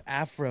Sounds of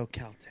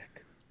Afro-Celtic."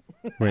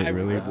 Wait, I-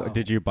 really? Wow.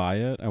 Did you buy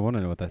it? I want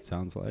to know what that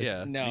sounds like.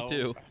 Yeah, No. me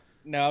too.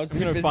 No, I was I'm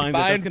too gonna busy find that.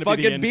 buying That's gonna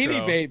be the fucking Beanie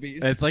intro.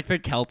 Babies. It's like the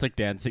Celtic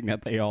dancing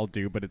that they all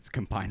do, but it's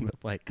combined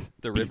with like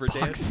The river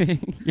dance?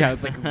 beatboxing. Yeah,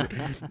 it's like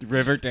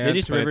river dance. They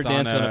just but river it's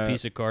dance on a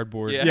piece of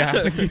cardboard. Yeah. yeah,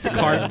 a piece of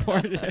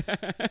cardboard.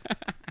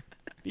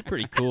 Be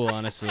pretty cool,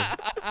 honestly.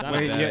 It's not a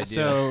Wait, bad yeah. idea.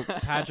 So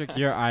Patrick,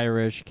 you're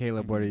Irish.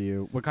 Caleb, what are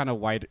you? What kind of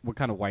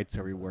whites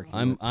are we working?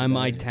 I'm with I'm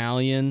today?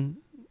 Italian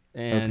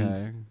and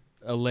Okay.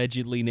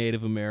 allegedly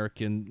Native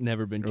American.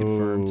 Never been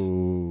confirmed.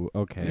 Ooh,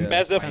 okay.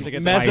 Yeah. Sounds like a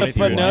Spicy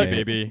spicy white.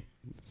 baby.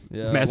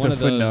 Yeah, Mess one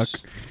of of Fanook.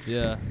 those.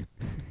 Yeah,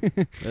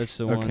 that's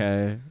the one.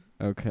 Okay.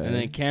 Okay. And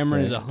then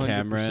Cameron is Sick. 100%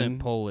 Cameron.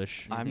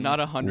 Polish. I'm not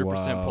 100% Wow.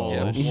 Yeah,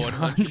 Polish.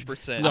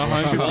 100%.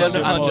 100% Just-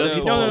 I'm Polish. just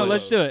No, Polish.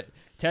 let's do it.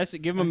 Test it.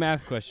 Give him a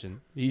math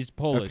question. He's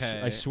Polish.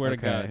 Okay. I swear to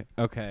God.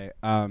 Okay.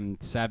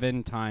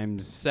 7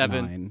 times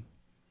 7.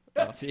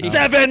 9. See?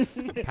 Seven.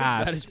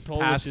 Pass. About as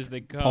Polish Pass as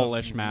they come.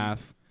 Polish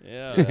math.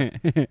 Yeah.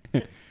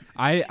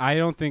 I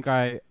don't think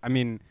I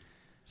mean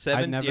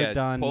 7, I've never yeah,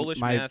 done Polish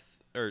my- math.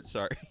 Or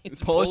sorry,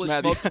 Polish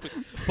math.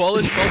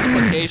 Polish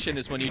multiplication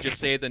is when you just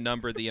say the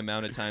number the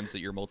amount of times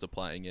that you're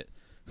multiplying it.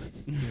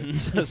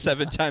 So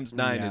 7 times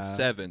 9 Yeah. is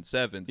 7.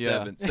 7,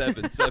 Yeah. 7,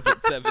 7, 7,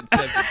 7,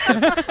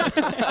 7,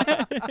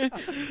 7.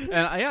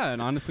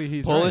 and honestly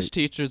he's Polish right.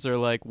 teachers are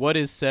like, "What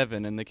is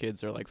 7?" And the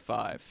kids are like,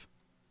 5.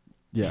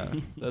 Yeah.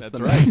 That's That's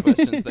the right. math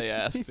questions they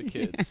ask the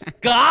kids.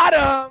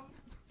 Got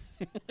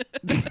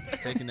him.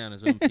 Taking down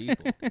his own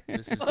people.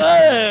 This is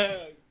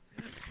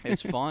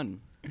It's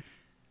fun.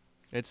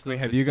 It's the, Wait,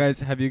 have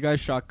it's- you guys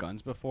shot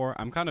guns before?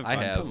 I'm kind of I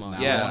gun have. pulled now.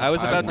 Yeah, I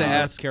was about to wanna-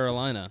 ask.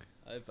 Carolina.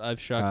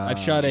 I've shot. Uh, I've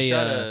shot a.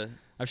 Shot a-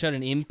 I've shot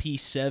an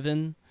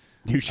MP7.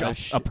 You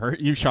shot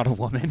you shot a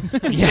woman.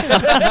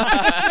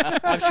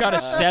 I've shot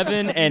a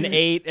 7, an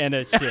 8, and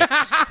a 6. And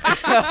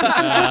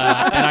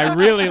I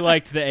really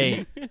liked the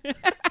 8.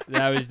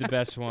 That was the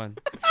best one.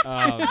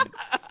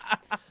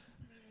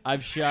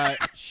 I've shot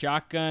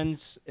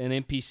shotguns, an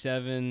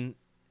MP7,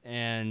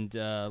 and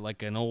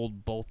like an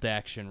old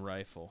bolt-action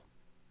rifle.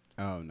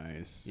 Oh,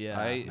 nice. Yeah.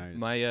 I Nice.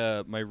 my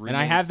roommates, And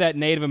I have that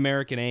Native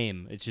American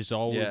aim. It's just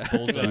all Yeah.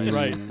 bullseye. That's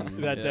right. Mm.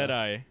 That Yeah. dead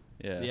eye.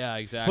 Yeah. Yeah,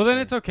 exactly. Well, then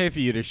it's okay for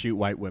you to shoot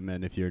white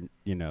women if you're,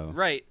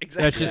 Right.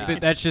 Exactly. That's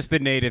just that's just the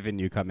native in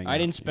you coming. I out,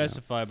 didn't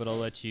specify, but I'll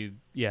let you.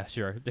 Yeah,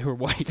 sure. They were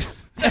white.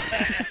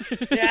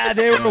 Yeah,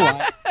 they were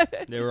white.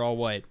 They were all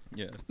white.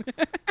 Yeah.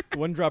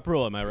 One drop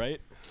rule, am I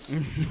right?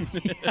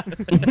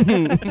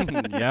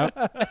 Yep.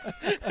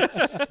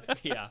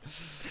 Yeah.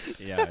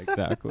 Yeah.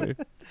 Exactly.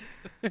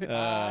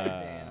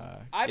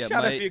 I've Yeah,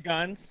 shot my- a few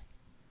guns.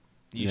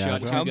 You Yeah, shot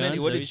sure. two How guns. many?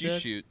 What is did that you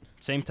said? shoot?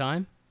 Same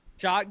time?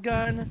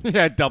 Shotgun,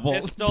 Yeah. Double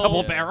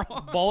Pistol.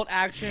 barrel. bolt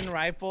action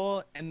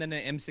rifle, and then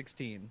an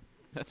M16.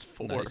 That's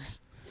 4. Nice.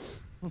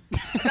 Not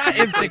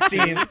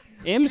M16.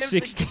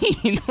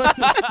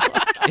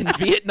 M16. In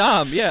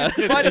Vietnam, yeah.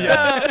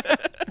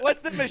 What's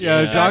the machine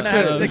Yeah, gun Jacques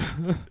that has said-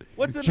 six?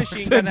 What's the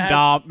machine gun that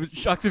has?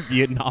 Shucks a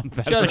Vietnam Shot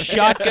veteran. a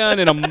shotgun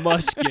and a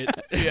musket.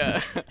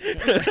 Yeah.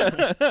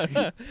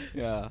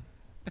 Yeah.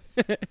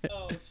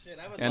 Oh shit!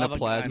 I would And a love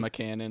plasma gun.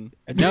 cannon.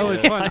 No,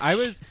 it's fun. I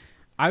was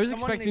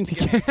Someone expecting needs to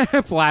to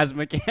get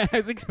plasma. I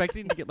was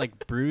expecting to get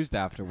like bruised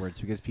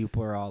afterwards because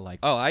people are all like,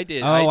 Oh, I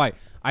did.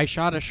 I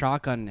shot a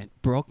shotgun and it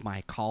broke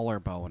my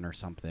collarbone or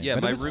something." Yeah,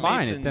 but my it was roommates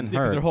fine. It in- didn't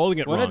Because hurt. they're holding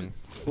it One wrong.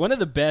 One of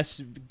the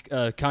best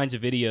kinds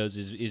of videos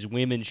is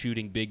women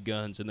shooting big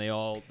guns, and they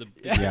all they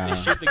Yeah.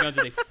 shoot the guns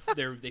and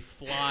they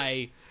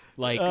fly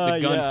like the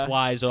gun yeah.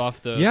 flies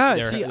off the. Yeah,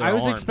 their- see, their I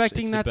was arms.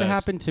 expecting It's the that to best.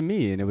 happen to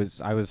me, and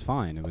I was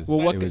fine. It was.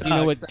 Well, what it was, do you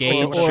know? What sucks.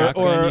 game Or-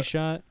 shotgun or- you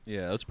shot?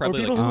 Yeah, it was Or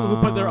probably people like.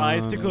 who put their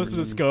eyes too close to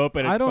the scope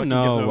and it I don't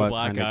fucking gives know them a what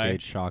black kind of eye.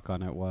 gauge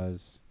shotgun it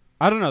was.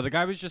 I don't know. The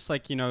guy was just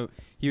like,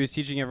 he was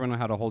teaching everyone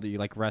how to hold it. You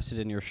like rest it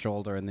in your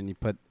shoulder, and then you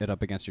put it up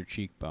agast your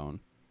cheekbone.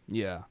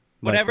 Yeah.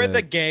 Whatever Like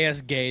the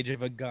gayest gauge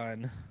of a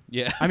gun.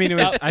 Yeah. I mean, it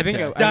was. I think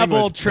it, I think it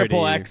Double, was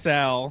triple pretty- XL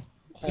whole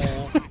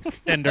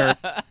extender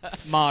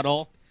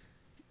model.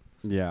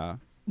 Yeah.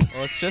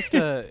 Well, it's just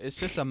a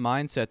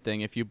mindset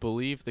thing. If you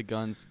believe the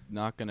gun's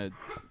not gonna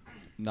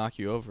knock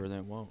you over, then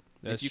it won't.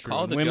 That's if you true.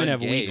 call the Women gun have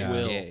gay, weak it's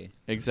will. gay.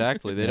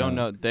 Exactly. They don't Yeah.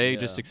 know. They Yeah.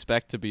 just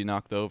expect to be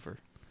knocked over.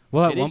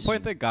 Well, at It one is-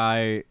 point, the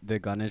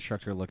gun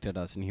instructor looked at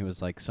us and he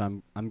was like,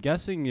 "So I'm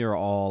guessing you're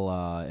all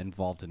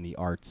involved in the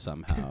arts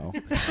somehow."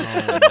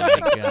 Oh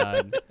my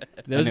god,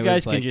 those it was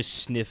guys can like- just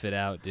sniff it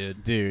out,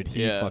 dude. Dude,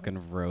 he Yeah.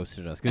 fucking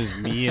roasted us because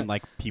me and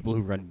like people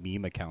who run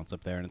meme accounts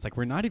up there, and it's like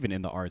we're not even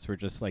in the arts. We're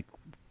just like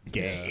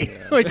gay.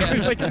 Like, we're,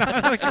 like,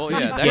 not, like, Well,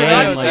 yeah, that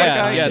Yeah, guy- like- that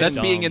guy yeah, can- that's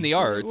being in the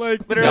arts.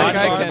 like Literally, not, that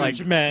guy even, can- like,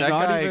 that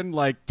not guy- even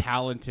like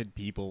talented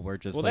people. We're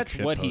just Well, like that's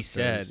shit what he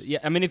said. posters. Yeah,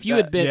 I mean, if you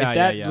That- had been, yeah, if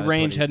that yeah, that's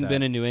range what he hadn't been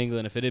said. in New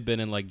England, if it had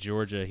been in like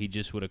Georgia, he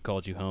just would have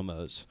called you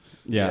homos.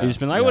 Yeah, He'd just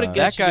been like, I would have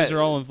yeah. guessed That you guys guy-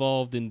 are all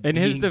involved in. In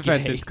his being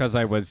defense, gay. it's because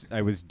I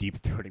was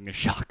deep throating the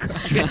shotgun.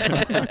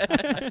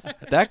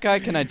 That guy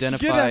can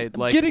identify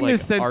getting like to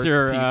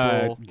censor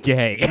arts people.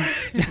 gay.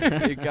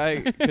 The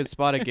guy could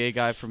spot a gay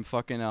guy from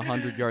fucking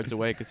 100 yards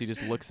away because he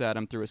just looks at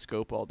him through a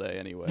scope all day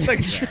anyway.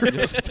 That's what he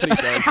does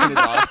in his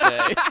off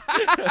day.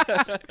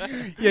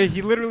 Yeah,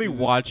 he literally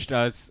watched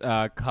us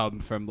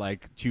come from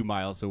like 2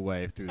 miles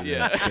away through the,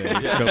 Yeah.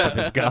 the scope of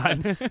his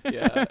gun.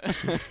 Yeah.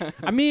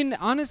 I mean,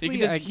 honestly, You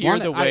can just I hear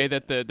wanna- the way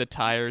that the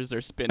tires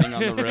are spinning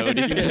on the road.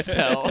 You can just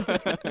tell.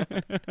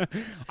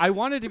 I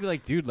wanted to be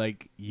like, dude,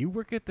 like you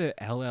work at the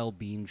LL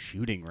Bean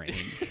shooting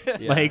range.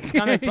 Yeah. Like, It's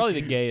kind of probably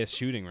the gayest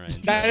shooting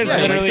range. That is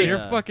Right, like, literally.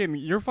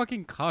 you're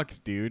fucking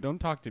cucked, dude. Don't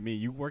talk to me.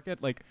 You work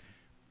at like,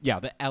 yeah,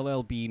 the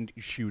LL Bean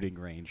shooting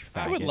range.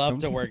 I would faggot. love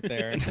Don't- to work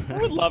there. I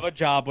would love a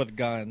job with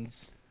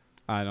guns.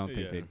 I don't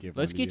think Yeah. they'd give.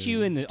 Let's one to get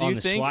you in the Do on you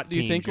the think- SWAT do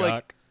you team, think, like-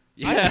 Jock.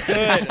 Yeah.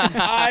 Good.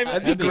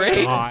 That'd be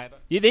great. God.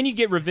 Yeah, then you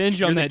get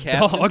revenge on You're that the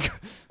captain. dog.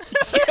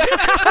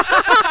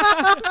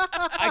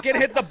 I can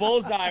hit the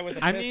bullseye with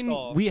a I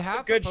pistol. mean, we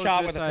have good proposed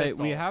shot this with a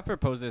pistol. we have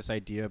proposed this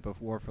idea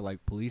before for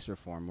like police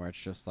reform, where it's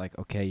just like,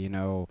 okay,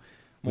 More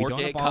we don't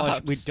gay abolish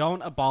cops. we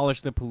don't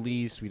abolish the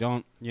police. We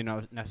don't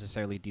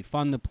necessarily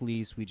defund the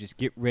police. We just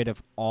get rid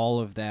of all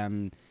of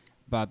them.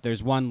 But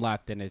there's one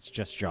left, and it's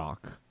just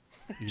Jock.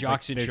 He's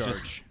Jock's in there's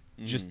charge.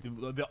 Just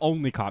the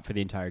only cop for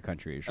the entire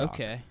country is Jock.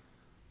 Okay.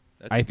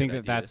 That's a I good think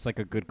idea. that's like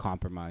a good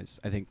compromise.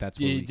 I think that's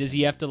what we Does can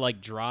he have do. to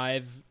like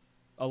drive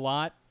a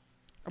lot?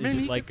 I mean, Is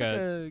it he like gets,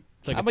 a?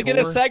 It's like I'm a gonna get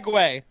a tour?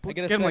 Segway. I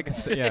get a Get him like a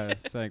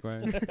Segway.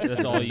 segue.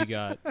 That's all you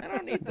got. I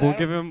don't need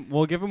that.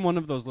 We'll give him one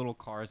of those little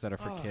cars that are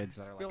for Oh, kids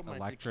that are spilled my like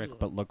electric tequila.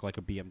 but look like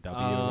a BMW or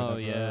Oh whatever.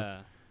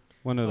 yeah.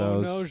 One of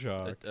Oh, those. no,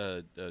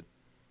 Jacques.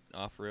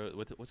 Off-road.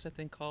 What's that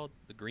thing called?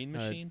 The green Uh,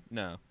 machine?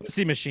 No.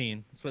 Pussy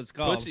machine. That's what it's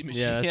called. Pussy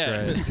machine.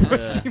 Yeah,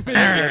 that's right.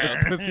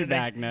 Yeah, pussy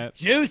magnet.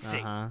 Juicy.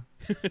 Uh-huh.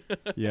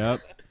 Yep.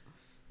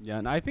 Yeah,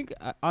 and I think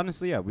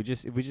honestly, yeah, if we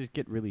just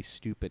get really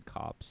stupid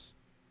cops.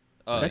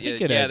 That's a yeah,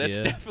 good yeah, idea. that's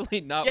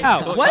definitely not. Yeah,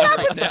 what's going what on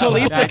happened right to now.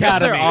 police I guess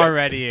they're academy?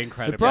 already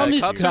incredible. The problem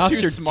is Cops cops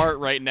are too are smart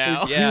right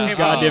now. Yeah. Too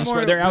goddamn more-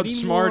 smart. They're we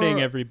need outsmarting more-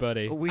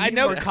 everybody. I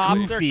know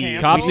cops are goofy.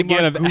 canceled. Cops We need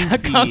again, more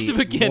goofy, cops have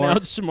again more-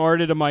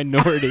 outsmarted a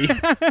minority.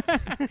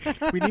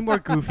 We need more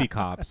goofy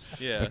cops.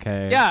 Yeah.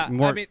 Okay. Yeah,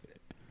 More, I mean,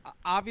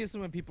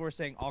 obviously when people were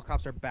saying all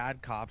cops are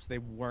bad cops, they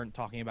weren't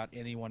talking about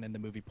anyone in the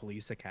movie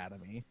Police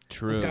Academy.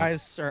 True. These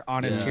guys are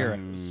honest Yeah.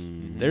 heroes.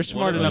 They're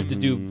smart enough to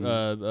do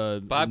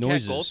Bobcat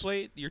noises.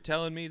 Goldthwait, you're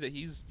telling me that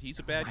he's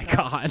a bad My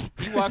cop? God.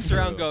 He walks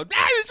around going,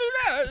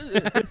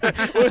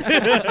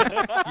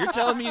 you're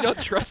telling me you don't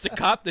trust a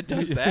cop that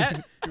does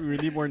that? We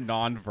need more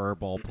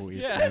non-verbal Yeah.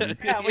 policemen.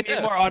 Yeah, we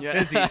need more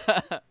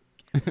autism.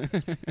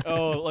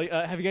 Oh, like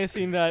have you guys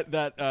seen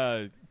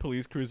that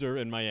police cruiser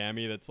in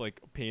Miami that's like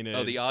painted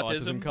Oh, the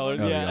autism?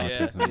 colors? Oh, the yeah.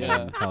 autism.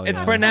 Yeah. Hell It's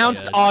yeah.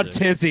 pronounced Yeah, that's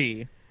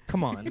autism.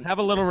 Come on, have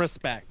a little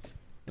respect.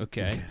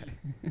 Okay.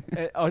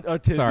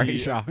 Autism. Sorry,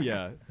 Shock.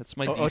 Yeah. That's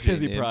my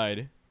Autism name.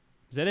 Pride.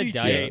 Is that a DJ.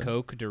 Diet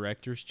Coke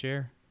director's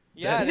chair?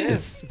 Yeah, it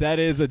is. That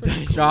is a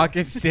Jock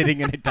is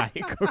sitting in a Diet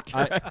Coke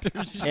I-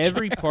 director's chair.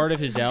 Every part of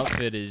his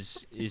outfit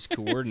is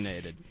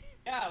coordinated.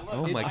 Yeah, look,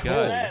 Oh my it's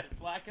God. red,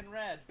 black and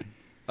red.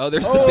 Oh,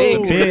 there's Oh, the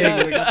Bing. Bing.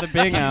 Yeah. We got the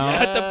Bing He's out.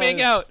 got the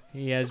Bing out.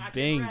 He has Black and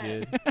Bing,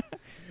 red. dude.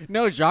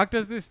 No, Jock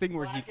does this thing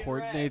where he Black and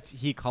coordinates,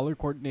 he color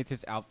coordinates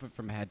his outfit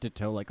from head to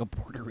toe like a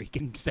Puerto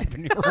Rican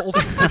 7-year-old.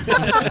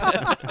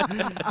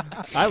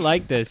 I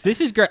like this.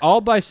 This is great.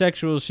 All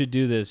bisexuals should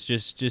do this.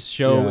 Just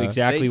show Yeah.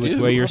 exactly They which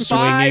do. way you're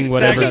swinging,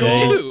 whatever it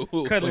Bisexuals is.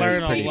 Ooh. Could It's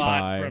learn a pretty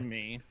lot bi. from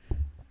me.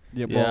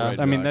 Yeah, Yeah.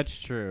 well, I mean, that's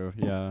true.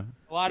 Yeah.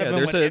 A lot Yeah, of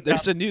them would end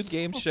there's up- a new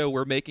game show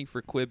we're making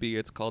for Quibi.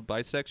 It's called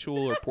Bisexual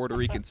or Puerto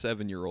Rican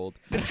 7-year-old.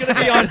 It's gonna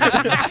be on.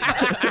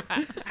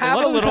 Have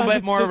lot a of the little times bit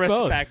it's more just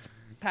both. respect,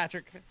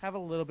 Patrick. Have a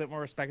little bit more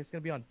respect. It's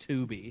gonna be on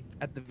Tubi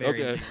at the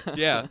very. Okay,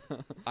 yeah,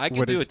 I can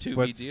What do is- a Tubi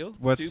what's- deal.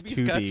 What's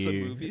Tubi's got some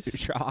Tubi? movies.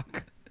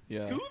 Jock.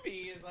 Yeah.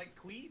 Tubi is like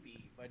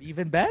Queeby, but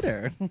even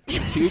better.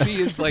 Tubi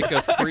is like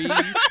a free.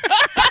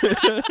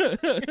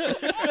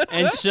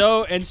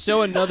 And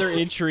so another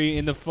entry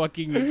in the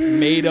fucking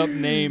made up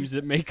names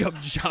that make up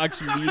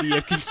Jock's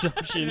media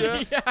consumption.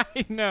 Yeah,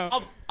 I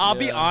know. I'll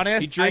be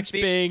honest. He drinks I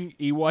think- Bing.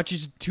 He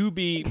watches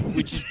Tubi,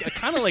 which is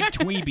kind of like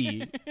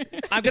Tweeby.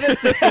 I'm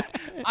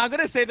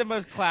gonna say the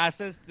most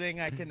classist thing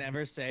I can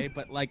ever say,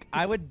 but like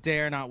I would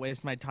dare not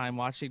waste my time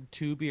watching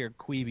Tubi or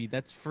Queeby.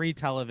 That's free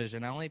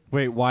television. I only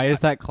Wait, why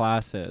is that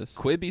classist?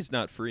 Quibi's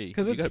not free.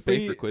 'Cause you it's gotta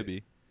pay for free-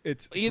 Quibi.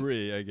 It's You-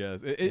 free, I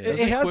guess. It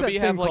Doesn't has that Quibi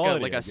same have like quality,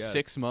 a like I a guess.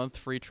 6-month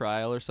free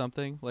trial or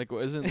something? Like,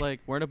 isn't like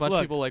weren't a bunch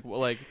Look. of people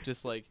like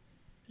just like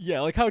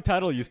Yeah, like how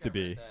Tidal used to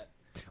be.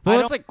 Well,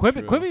 I it's like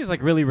Quibi. Quibi is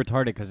like really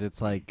retarded because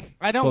it's like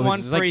I don't what was want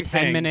it? It was like free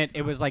 10-minute. things.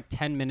 It was like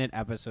 10-minute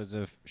episodes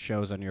of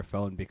shows on your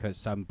phone because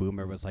some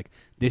boomer was like,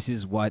 "This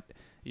is what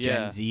Yeah.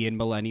 Gen Z and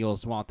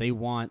millennials want. They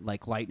want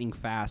like lightning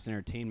fast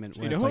entertainment."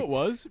 You where know it's who like, it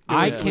was?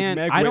 I It was can't.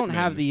 Meg I don't Whitman.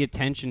 have the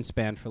attention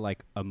span for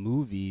like a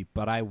movie,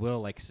 but I will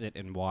like sit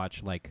and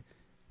watch like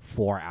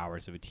 4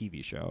 hours of a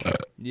TV show.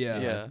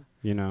 yeah.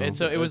 You know. And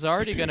so it was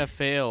already gonna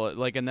fail,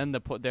 like, and then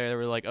they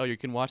were like, "Oh, you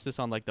can watch this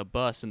on like the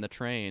bus and the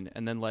train,"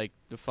 and then like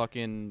the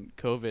fucking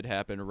COVID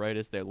happened right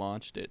as they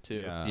launched it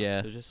too. Yeah. Yeah.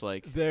 It was just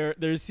like, Their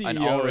CEO An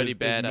already is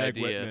bad Meg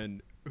idea.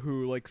 Whitman,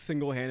 who like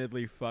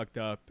single-handedly fucked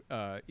up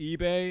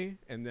eBay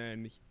and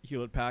then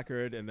Hewlett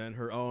Packard and then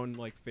her own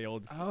like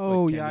failed.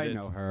 Oh like, yeah, I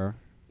candidates. know her.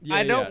 Yeah,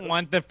 I don't yeah.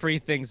 want the free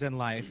things in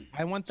life.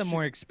 I want the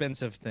more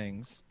expensive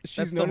things. She's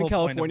That's the known in whole point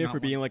of California not for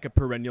being wanting- like a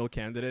perennial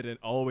candidate and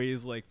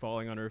always like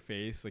falling on her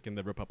face, like in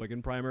the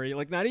Republican primary.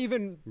 Like not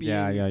even being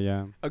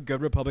Yeah. a good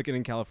Republican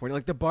in California.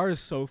 Like the bar is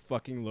so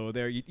fucking low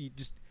there. You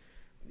just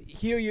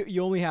here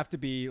you only have to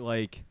be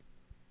like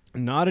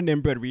not an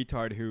inbred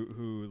retard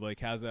who like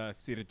has a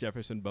Seat at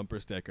Jefferson bumper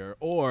sticker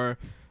or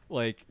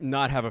like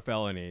not have a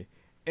felony.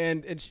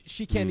 And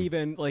she can't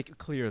even like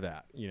clear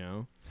that, you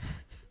know?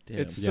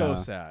 It's so Yeah.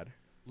 sad.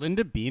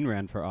 Linda Bean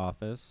ran for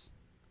office,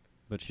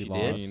 but she She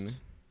lost. did?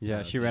 Yeah,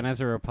 Oh, she ran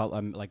as a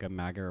like a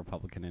MAGA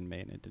Republican in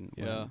Maine. It didn't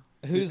yeah.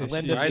 win. Who's Is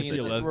Linda she Bean?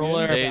 a The lesbian?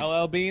 ruler They- of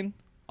LL Bean?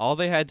 All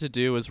they had to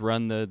do was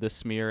run the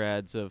smear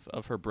ads of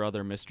her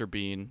brother, Mr.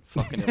 Bean,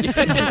 fucking him.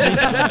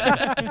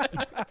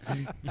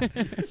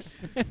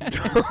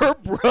 Her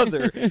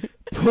brother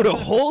put a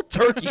whole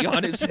turkey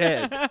on his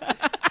head.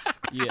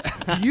 Yeah.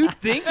 Do you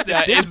think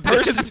that this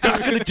person's not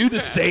going to do the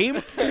same?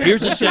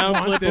 Here's a sound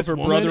clip of this her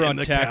woman brother in on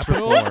the tax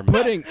Capitol reform.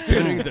 putting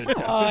the deficit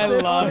I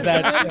on love its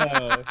that head.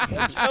 show.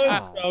 That show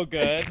is so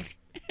good.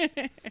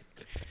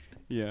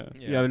 Yeah,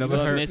 Yeah, no, Love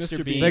but her,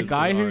 Mr. Bean. the is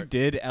guy who art.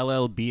 did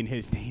LL Bean,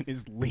 his name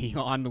is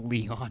Leon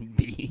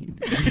Bean.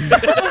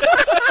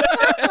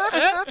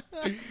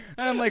 And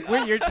I'm like,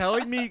 wait, you're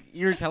telling me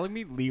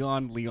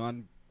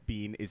Leon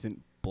Bean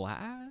isn't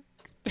black?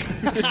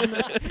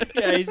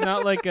 Yeah, he's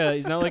not like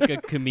a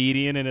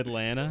comedian in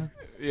Atlanta.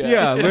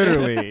 Yeah,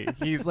 literally.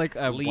 He's like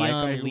a white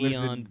guy who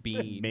lives Leon in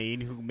Bean.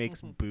 Maine who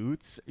makes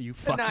boots. Are you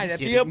fucking Tonight at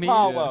the kidding me?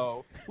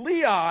 Apollo.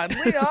 Leon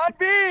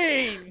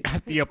Bean.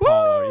 At the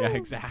Apollo, yeah,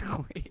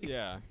 exactly.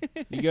 Yeah.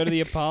 You go to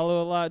the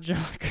Apollo a lot,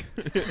 Jock?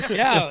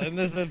 Yeah, and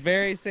this is the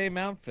very same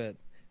outfit.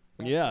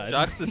 Yeah.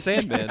 Jock's the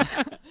Sandman.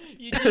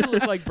 You do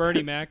look like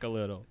Bernie Mac a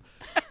little.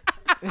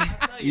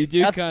 You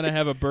do kind of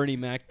have a Bernie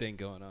Mac thing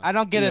going on. I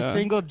don't get a Yeah.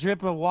 single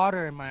drip of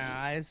water in my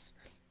eyes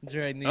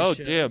during these Oh,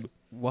 shows. damn.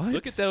 What?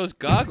 Look at those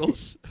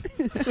goggles.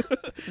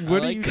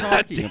 What I are you like-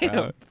 talking Goddamn.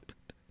 about?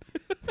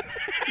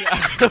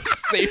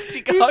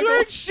 Safety He's wearing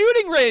goggles.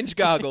 shooting range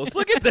goggles.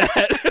 Look at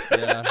that.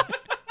 Yeah.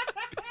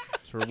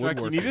 It's for Chuck, you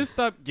woodworking. need to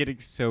stop getting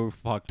so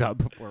fucked up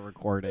before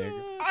recording.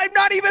 I'm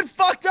not even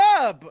fucked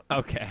up.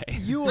 Okay.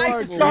 You I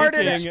are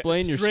started- drinking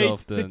Explain straight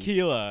yourself, then.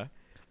 tequila.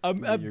 A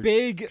You're-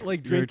 big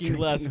like You're drinking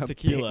less a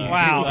tequila. big-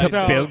 Wow, a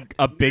so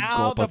big Now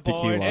gulp the of boys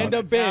tequila. And a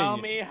have to tell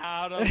bing. me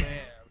how to live.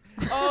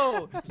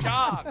 Oh,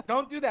 Jock,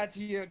 don't do that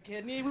to your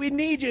kidney. We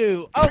need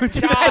you. Oh,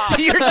 Jock.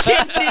 your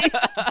kidney.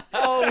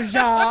 Oh,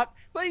 Jock.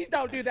 Please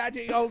don't do that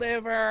to your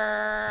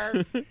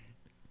liver.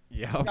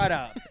 Yeah. Shut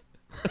up.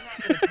 You're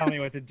not gonna tell me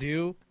what to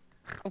do.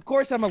 Of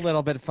course, I'm a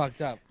little bit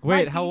fucked up.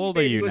 Wait, My how beanie old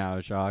are baby you was now,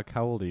 Jacques?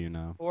 How old are you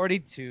now?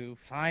 42.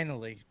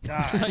 Finally. I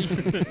God.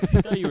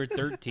 thought you were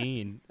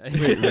 13. Wait,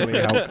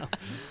 really?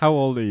 How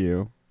old are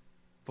you?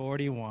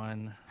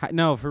 41.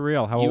 No, for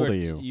real. How old are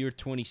you? You're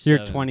 27.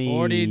 You're 20.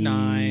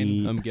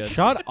 49. I'm guessing.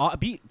 Shut up.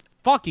 Be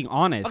fucking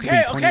honest. Okay,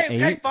 Wait, okay,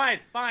 28? fine.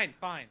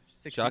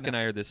 69. Jock and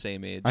I are the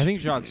same age. I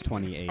think Jacques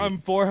 28 I'm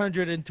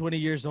 420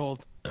 years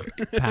old.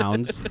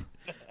 pounds.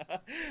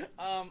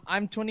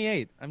 I'm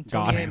 28. I'm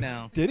Got 28 him.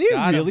 now. Did he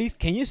Got him. really?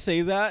 Can you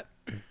say that?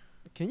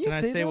 Can you Can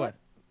I say that? what?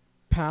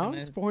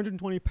 Pounds? Can I-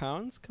 420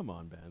 pounds? Come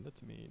on, man.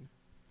 That's mean.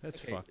 That's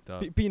Okay. fucked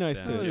up. Be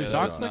nice Yeah. to Yeah, Jacques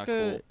that's like not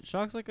a cool.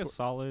 Jacques like a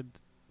solid.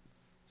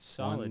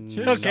 Solid. One-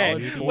 You're Okay,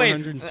 solid wait.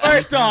 420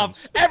 First off,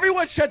 pounds.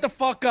 everyone shut the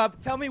fuck up.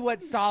 Tell me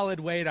what solid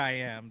weight I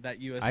am that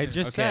you assume. I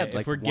just Okay, said if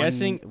like we're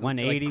guessing, like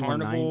 180,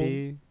 carnival-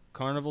 190.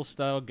 Carnival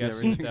style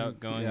guessing really- without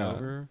going yeah.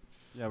 over.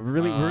 Yeah, we're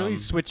really Um,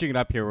 switching it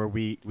up here where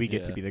we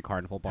get to yeah. be the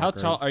carnival bonkers. How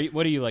tall are you?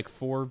 What are you, like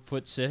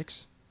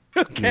 4'6"?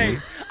 Okay,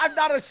 I'm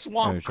not a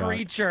swamp Oh, Jacques.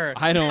 creature.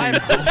 I don't I'm,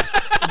 know.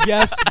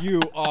 Yes,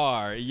 you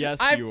are. Yes,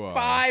 I'm you are.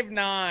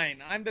 5'9".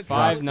 I'm the 5'9".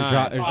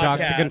 tallest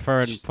Jacques podcast.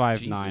 confirmed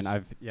 5'9".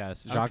 Jesus.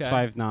 Yes, Jacques Okay.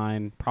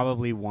 5'9",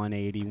 probably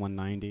 180,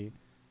 190.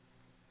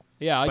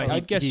 Yeah, But I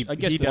he- guess he- I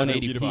guess he doesn't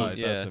 185.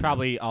 Yeah. specimen.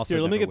 Probably also.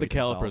 Here, let me never get the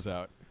weighed calipers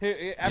himself. out.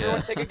 Here,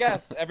 everyone take a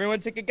guess. Everyone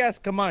take a guess.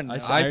 Come on. I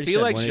I already feel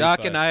said like Jacques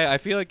 185. and I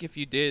feel like if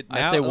you did now,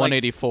 I say like,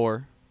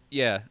 184.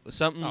 yeah,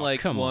 something Oh, like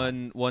come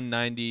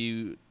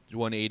 190,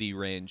 180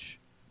 range.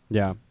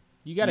 Yeah.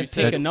 You got to You pick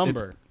said a it's-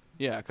 number.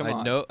 Yeah, come I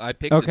on. know I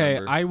picked a Okay,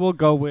 number. I will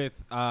go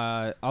with.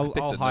 I'll picked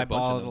a bunch highball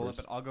of it a little numbers.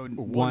 bit. I'll go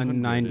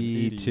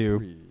 192.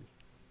 182.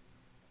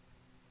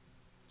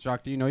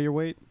 Jacques, do you know your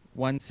weight?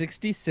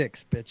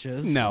 166,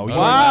 bitches. No. Oh,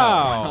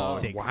 Wow.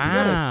 Six. We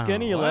got a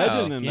skinny Wow.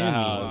 legend in the Skinny.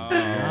 house.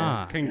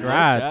 Wow.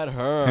 Congrats. Look at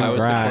her. I was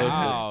the Congrats.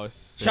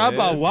 closest. Wow,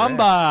 Chubba sis.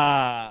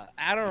 Wumba.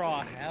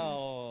 Adderall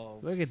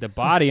helps. Look at the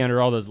body under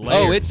all those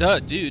layers. Oh, it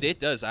does, dude. It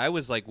does. I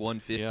was like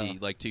 150 Yeah.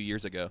 like 2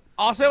 years ago.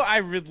 Also, I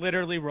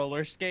literally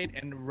roller skate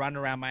and run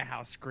around my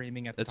house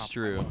screaming at the That's top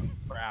of my true.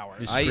 lungs for hours.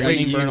 Does I screaming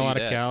usually burn a do lot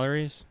of that.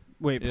 calories?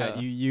 Wait, Pat,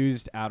 Yeah. you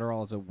used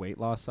Adderall as a weight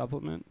loss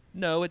supplement?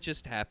 No, it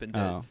just happened. To,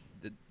 Oh.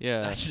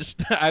 Yeah. I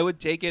just I would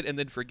take it and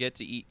then forget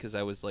to eat because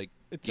I was like,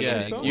 It's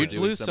Yeah, a you You'd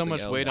doing lose so something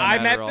much else. weight on I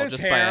met Adderall this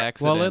just by hair-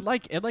 accident.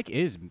 Well, it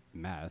is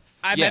meth.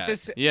 I Yeah. met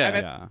this. Yeah.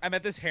 Yeah. I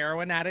met this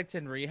heroin addict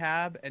in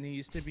rehab, and he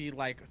used to be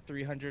like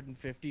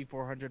 350,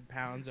 400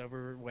 pounds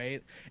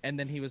overweight. And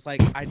then he was like,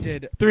 I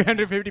did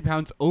 350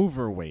 pounds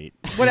overweight.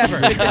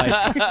 whatever, It's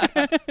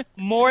like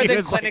more he than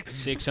was like clinic.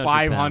 600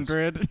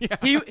 500. Yeah.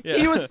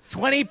 He was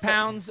 20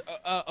 pounds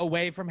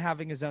away from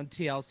having his own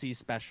TLC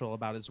special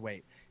about his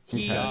weight.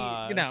 He, you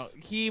know,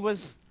 he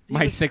was.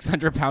 My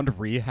 600-pound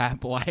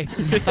rehab life.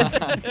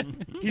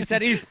 He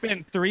said he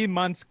spent 3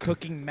 months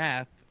cooking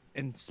meth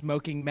and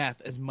smoking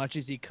meth as much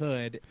as he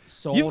could.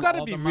 Sold You've got to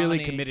all be the really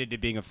money. committed to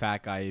being a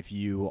fat guy if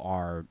you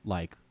are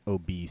like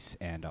obese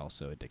and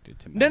also addicted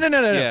to meth.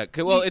 No. yeah.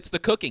 Well, it's the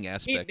cooking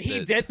aspect. He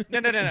that-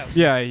 did. No.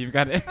 Yeah, you've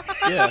got it.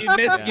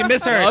 You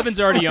misheard. The oven's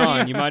already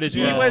on. You might as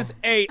He well. was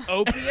a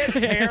opiate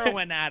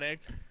heroin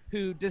addict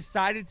who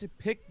decided to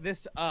pick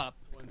this up,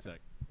 1 sec.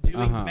 doing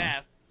Uh-huh.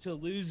 meth to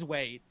lose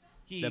weight.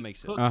 He That makes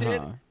sense. cooked it,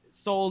 Uh-huh.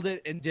 sold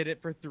it, and did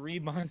it for 3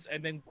 months,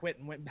 and then quit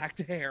and went back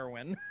to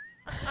heroin.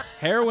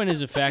 Heroin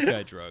is a fat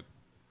guy drug.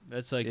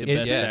 That's like the It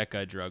best is. Yeah. fat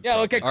guy drug. Yeah,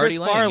 look at Artie Chris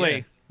Lang,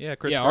 Farley. Yeah,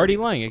 Chris. yeah, Farley. Artie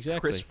Lang, exactly.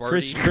 Chris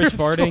Chris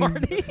Farty.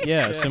 Farting.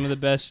 Yeah, some of the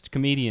best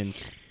comedians.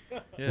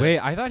 Yeah. Wait,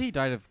 I thought he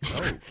died of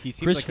coke. He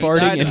seemed Chris like Farting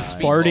died and of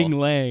Farting speedball.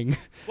 Lang.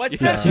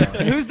 What's Yeah.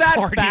 that? Who's that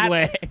Party fat?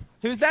 Lang.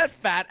 Who's that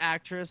fat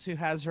actress who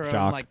has her own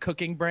Jacques. like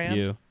cooking brand?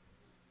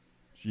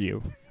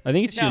 You. I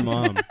think it's your No.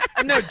 mom.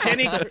 No,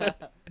 Jenny Craig.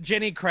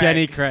 Jenny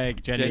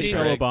Craig. Jenny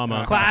Michelle Craig.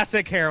 Obama.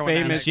 Classic heroin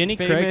Famous. addict. Jenny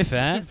Craig famous,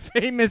 fat?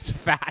 Famous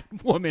fat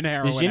woman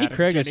heroin Is Jenny addict,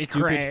 Craig a Jenny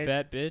stupid Craig.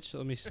 fat bitch?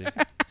 Let me see.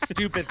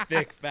 Stupid,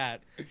 thick,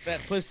 fat.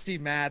 That pussy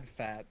mad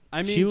fat.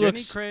 I mean, She Jenny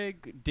looks-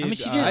 Craig did. mean,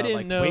 she did- I didn't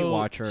like, know- Weight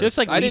Watchers. She looks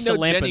like I didn't Lisa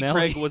know Jenny Lampanelli.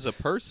 Craig was a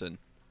person.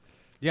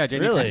 yeah,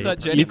 Jenny Really? Craig. I thought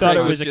Jenny You thought Craig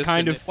it was was a just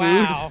kind an- of food?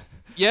 Wow.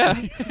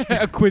 Yeah.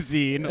 a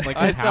cuisine, like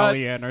I thought-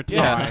 Italian or Thai.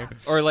 Yeah.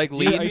 Or like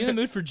lean. Are you in the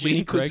mood for Jenny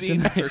lean Craig cuisine.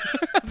 tonight?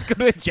 Let's go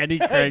to a Jenny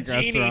Craig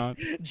restaurant.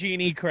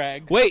 Jeannie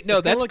Craig. Wait, no,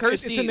 It's kinda that's like-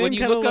 Kirsty. It's a name when you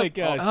kinda look like,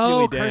 up,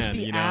 Oh, Steely Dan,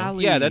 Kirstie you know?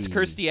 Alley. yeah, that's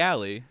Kirstie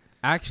Alley.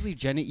 Actually,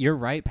 Jenny, you're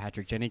right,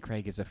 Patrick. Jenny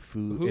Craig is a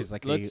food Who- is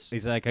like let's-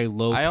 a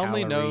low I calorie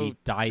only know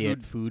diet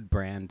who food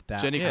brand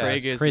that Jenny has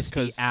Craig is Kirstie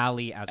 'cause-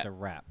 Alley as a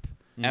rep.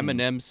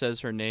 Eminem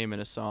says her name in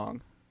a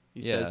song. He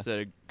Yeah. says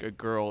that a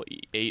girl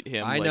ate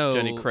him I like know.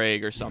 Jenny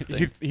Craig or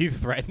something. He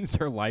threatens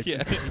her life in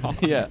Yeah. the song.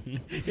 Yeah.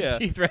 Yeah.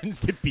 He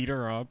threatens to beat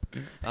her up.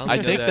 I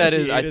know think that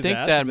is. She I ate his think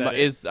ass? that Is that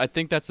is. I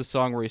think that's the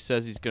song where he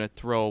says he's gonna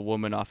throw a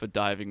woman off a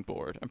diving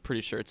board. I'm pretty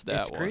sure it's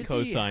that It's one. crazy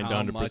Co-signed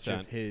how 100%. much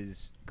of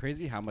his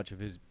how much of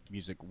his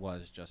music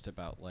was just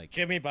about like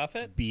Jimmy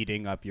Buffett.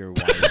 beating up your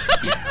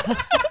wife.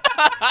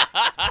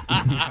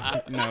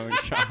 No,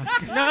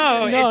 Jacques.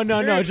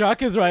 No, No.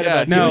 Jacques is right Yeah,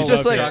 about no, Jimmy it's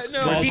just Buffett. like-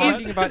 no, We're he's-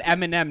 talking about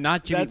Eminem,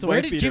 not Jimmy. That's Where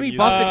white did beater Jimmy music.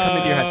 Buffett come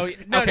into your Oh,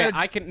 head? no, Okay, no,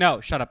 I can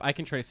no. Shut up. I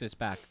can trace this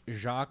back.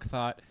 Jacques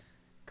thought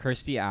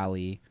Kirstie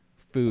Alley,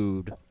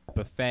 food,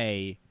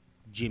 buffet,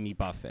 Jimmy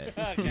Buffett.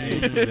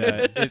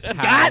 Is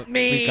how Got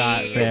me. we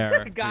got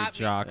there. Got with me.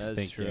 Jacques That's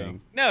thinking. true.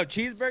 No,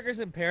 Cheeseburgers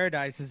in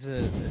Paradise is an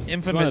It's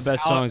infamous. one of the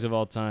best al- songs of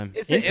all time.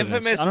 It's an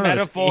infamous I don't know, it's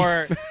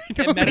metaphor.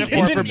 a metaphor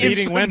It's for an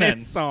beating women.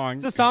 infamous song.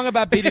 It's a song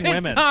about beating It's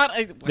women. not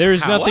There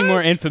is how? nothing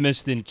more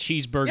infamous than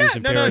Cheeseburgers Yeah,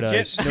 in no,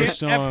 Paradise. Jim- No Jim-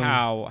 song.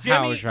 How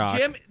Jimmy,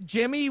 Jacques?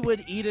 Jimmy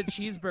would eat a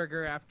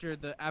cheeseburger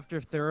after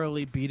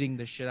thoroughly beating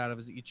the shit out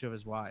of each of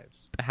his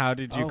wives. How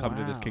did you Oh, come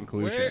to this wow.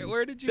 conclusion?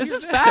 Where did you? This hear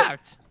is that?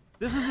 fact.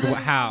 This is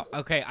How?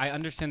 Okay, I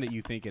understand that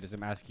you think it is.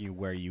 I'm asking you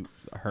where you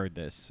heard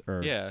this,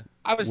 or Yeah.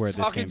 I was where this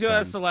talking came to a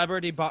from.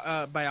 celebrity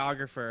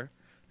biographer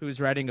who was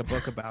writing a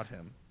book about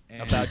him.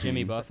 And About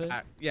Jimmy Buffett?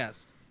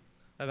 yes,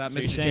 about So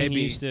you're Mr. saying JB.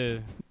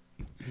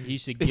 he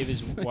used to give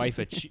his wife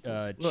a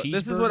cheeseburger? Look,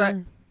 this is what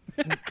I-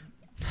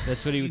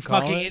 That's what he You would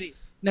call fucking it. idiot.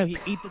 No, he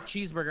eat the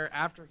cheeseburger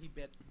after he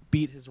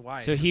beat his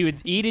wife. So he would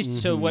eat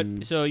his. So what?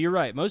 Mhm. So you're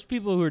right. Most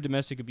people who are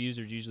domestic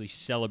abusers usually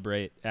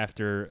celebrate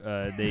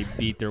after they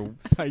beat their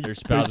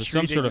spouse with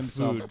some sort of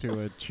food. to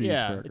a cheeseburger.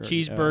 Yeah, a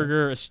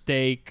cheeseburger, a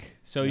steak.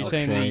 So you're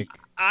saying that Milkshake.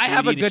 I you'd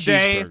have a eat good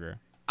day. cheeseburger.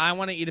 I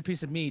want to eat a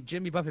piece of meat.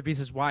 Jimmy Buffett beats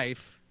his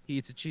wife. He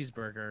eats a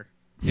cheeseburger.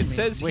 It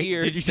says Wait,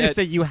 here. did you that- just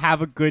say you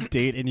have a good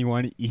date and you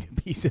want to eat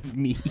a piece of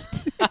meat?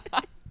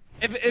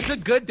 If it's a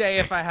good day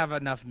if I have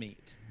enough meat.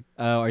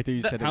 Oh, I thought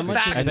you said How it much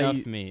was- is I thought enough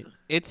you- meat?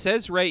 It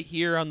says right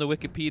here on the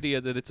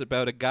Wikipedia that it's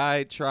about a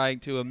guy trying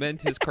to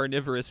amend his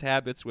carnivorous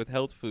habits with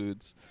health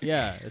foods.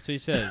 Yeah, that's what he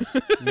says.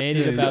 Made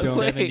it Yeah, about don't-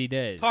 70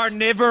 days.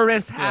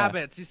 Carnivorous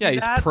habits. You see Yeah,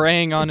 he's that?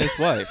 preying on his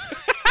wife.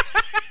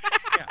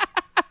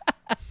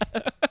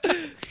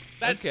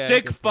 That Okay.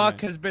 sick Good fuck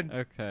point. has been.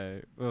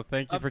 Okay. Well,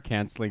 thank you for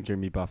canceling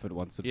Jimmy Buffett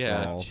once and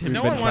Yeah. for all. No We've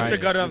No been one wants to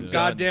trying go to do that.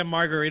 goddamn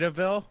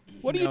Margaritaville.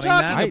 What are you knowing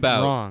talking that?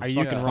 about? Wrong. Are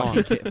you Fucking fucking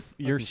wrong. kid-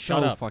 You're Fucking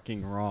shut so up.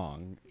 fucking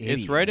wrong.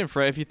 It's right in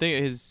front. If you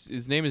think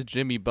his name is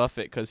Jimmy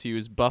Buffett because he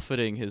was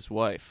buffeting his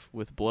wife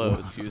with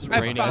blows. He was I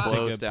raining thought- blows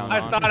That's a good down point. I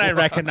on thought him. I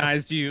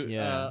recognized you,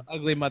 Yeah.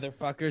 ugly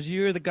motherfuckers.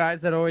 You're the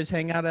guys that always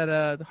hang out at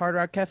a Hard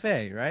Rock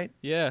Cafe, right?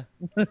 Yeah.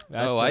 That's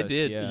Oh, I us,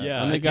 did. Yeah,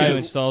 Yeah, I'm I the guy do. who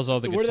installs all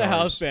the We're the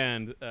house guitars.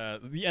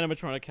 band, the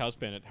animatronic house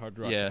band at Hard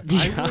Rock. Yeah.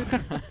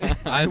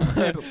 I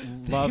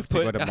would love to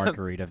go put- to I'm-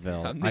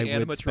 Margaritaville. I'm the I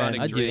would animatronic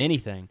spend. I'd do drink.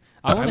 anything.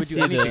 I I want would to do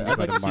see anything the. to go I'd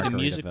like to to see the Margaritaville.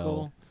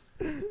 musical.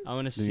 I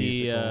want to The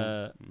see.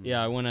 musical.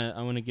 Yeah, I want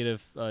to get a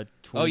Oh,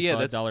 $25 yeah,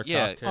 that's-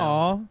 yeah. cocktail.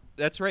 Aw.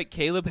 That's right.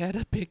 Caleb had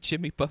a big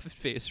Jimmy Buffett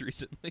face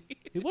recently.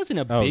 It wasn't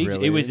a Oh, big.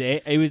 really?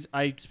 It was.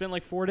 I spent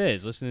like 4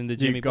 days listening to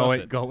Jimmy You go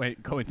Buffett. and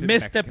go into Mr. the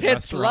Mexican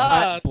Pitt's restaurant,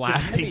 love to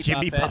blasting Jimmy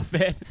Jimmy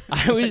Buffett.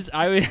 I was.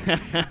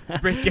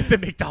 Get the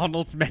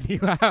McDonald's menu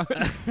out.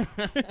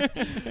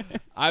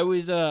 I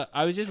was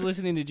just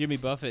listening to Jimmy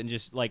Buffett and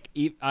just like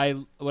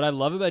what I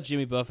love about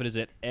Jimmy Buffett is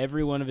that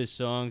every one of his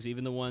songs,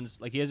 even the ones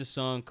like he has a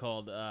song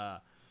called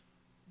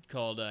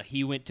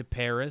He Went to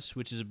Paris,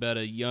 which is about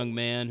a young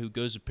man who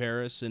goes to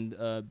Paris and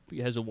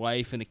has a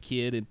wife and a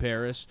kid in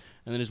Paris,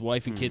 and then his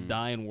wife and kid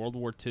die in World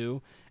War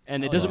II.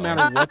 And it doesn't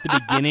matter what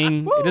the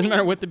beginning. It doesn't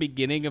matter what the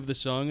beginning of the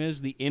song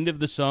is. The end of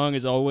the song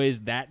is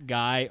always that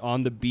guy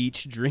on the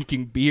beach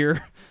drinking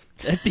beer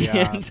at the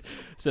Yeah. end.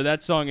 So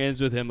that song ends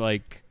with him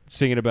like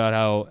singing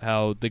about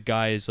how the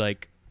guy is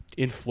like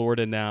in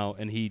Florida now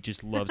and he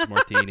just loves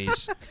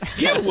martinis.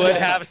 You would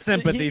have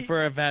sympathy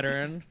for a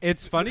veteran.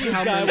 It's funny This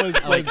how guy many-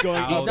 was like,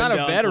 going how- He's up not and a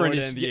down veteran.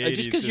 Florida in the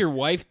Just 80s, because your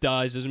wife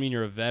dies doesn't mean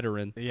you're a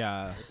veteran.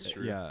 Yeah,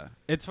 true. yeah.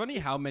 It's funny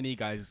how many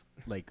guys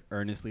like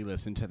earnestly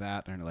listen to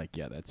that and are like,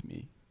 "Yeah, that's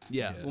me."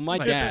 Yeah. Yeah. Well, my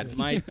Like- dad.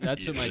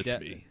 That's what my that's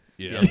dad. me.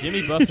 Yeah.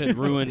 Jimmy Buffett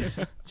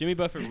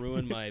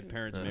ruined my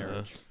parents'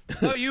 marriage.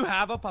 Oh, you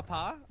have a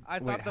papa? I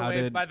Wait, thought the how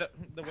way did- by the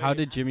way How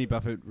did Jimmy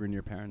Buffett ruin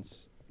your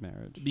parents'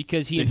 marriage?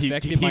 Because he Did he-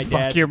 infected did he my fuck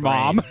dad's your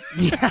brain. mom?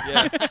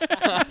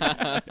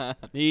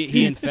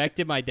 He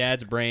infected my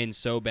dad's brain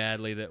so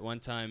badly that one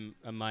time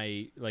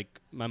my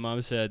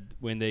mom said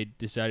when they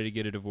decided to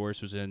get a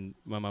divorce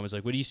my mom was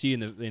like, what do you see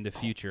in the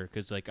future?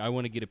 Because like I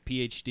want to get a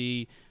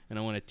PhD and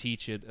I want to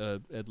teach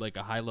at like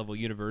a high level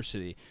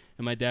university.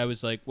 And my dad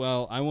was like,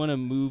 well, I want to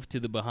move to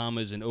the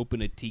Bahamas and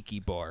open a tiki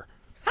bar.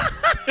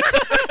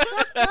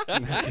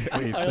 That's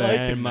what he I said. like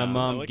And him my now.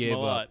 mom I like gave him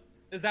a lot. up.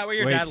 Is that where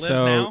your Wait, dad lives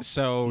so now?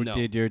 so No.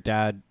 did your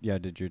dad? Yeah,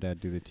 did your dad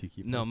do the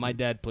tiki? No, bar my thing?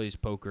 dad plays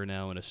poker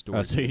now in a store.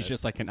 Oh, so he's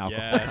just like an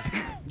alcoholic.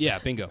 Yes. yeah,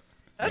 bingo.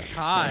 That's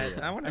hot.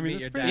 I want to I mean, meet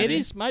that's your pretty- dad. It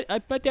is my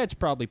dad's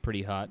probably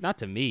pretty hot. Not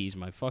to me, he's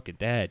my fucking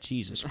dad.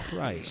 Jesus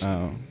Christ.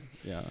 Oh,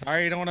 Yeah.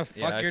 Sorry, you don't want to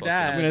Yeah, fuck I your fucked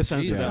dad. I'm gonna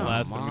censor Jesus. that Come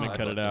last one. I'm on. gonna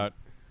cut it I out.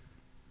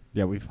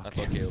 Yeah, we I fuck.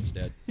 fucked Caleb's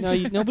dad. No,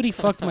 nobody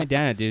fucked my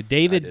dad, dude.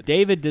 did.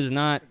 David does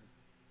not.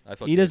 I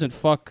fucked He doesn't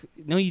fuck.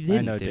 No, you didn't.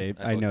 I know dude. Dave.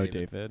 I I fucked know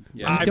David. David.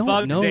 Yeah. I don't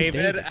fucked know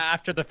David David.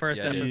 after the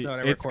first Yeah, episode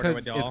I It's recorded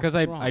with y'all. because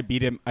What's wrong? I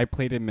beat him. I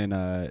played him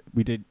in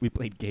we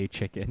played Gay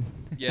Chicken.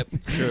 Yep.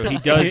 True. He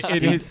does.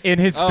 in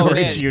he, his Oh,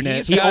 storage man, unit.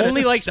 he's he gotta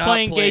only likes stop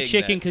playing Gay playing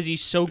Chicken that. because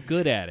he's so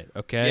good at it.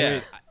 Okay.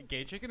 Yeah. Wait,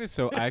 Gay Chicken is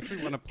so. I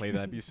actually want to play that.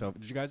 It'd be so.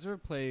 Did you guys ever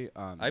play?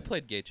 I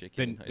played Gay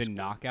Chicken. in high the school.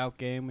 knockout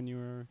game when you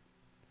were.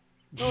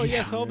 Oh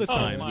yes, all the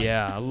time. my-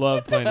 Yeah, I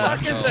love playing that.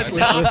 Fuck is Oh, the I With, With-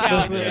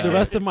 knockout with yeah. the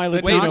rest of my The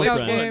Latino knockout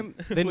friends. game.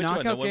 The Which one?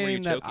 knockout The one where you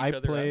game that choke I each other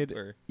out, played.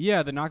 or-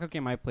 Yeah, the knockout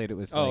game I played. It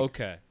was. Oh, like,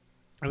 okay.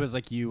 It was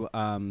like you. I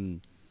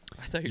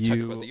thought you were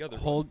talking about the You other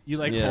hold. You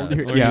like Yeah. hold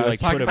your. Or Yeah, you, I was like,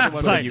 talking put a about the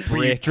one where you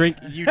brick drink.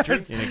 You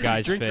drink in a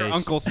guy's drink your face.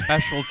 uncle's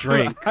special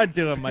drink. I'd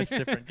do a much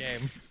different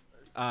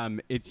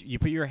game. It's you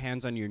put your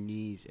hands on your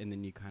knees and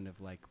then you kind of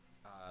like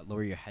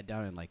lower your head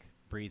down and like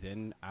breathe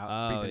in, out,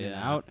 Oh, breathe in and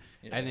yeah. out,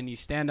 Yeah. and then you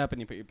stand up and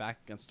you put your back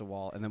against the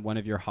wall, and then one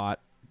of your hot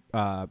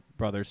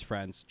brother's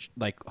friends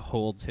like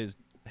holds his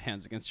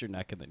hands against your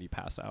neck, and then you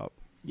pass out.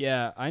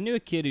 Yeah, I knew a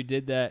kid who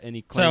did that, and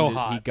he So claimed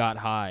that he hot. got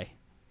high.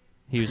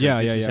 He was Yeah,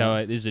 like, "This yeah, is yeah.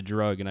 how this is a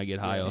drug, and I get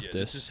high off Yeah,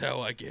 this." This is how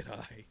I get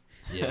high.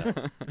 Yeah.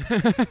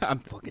 I'm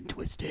fucking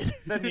twisted.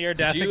 The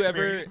near-death Did you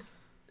ever? experience.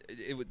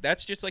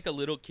 That's just like a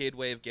little kid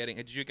way of getting.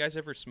 Did you guys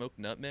ever smoke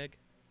nutmeg?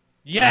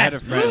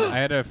 Yes. I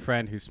had a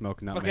friend who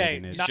smoked nutmeg Okay,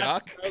 in his. not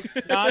Shock?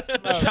 smoke. Not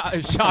smoke.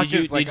 Shock Did you-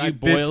 is like did you I-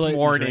 boil this it and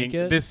morning. drink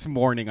it? This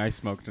morning I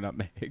smoked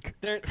nutmeg.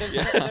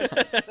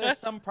 There's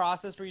some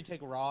process where you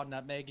take raw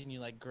nutmeg and you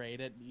like grate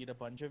it, and eat a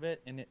bunch of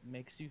it, and it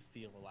makes you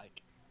feel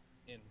like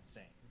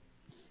insane.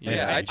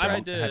 Yeah, I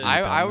tried to.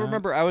 I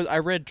remember I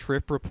read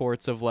trip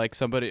reports of like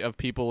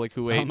people like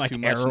who ate like too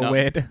much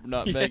Arrowhead.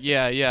 nutmeg.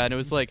 Yeah, and it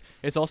was like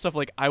it's all stuff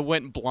like I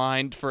went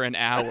blind for an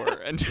hour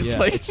and just Yeah,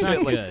 like it's not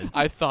shit like good.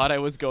 I thought I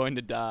was going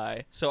to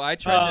die. So I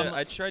tried Um,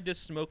 I tried to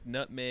smoke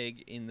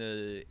nutmeg in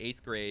the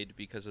 8th grade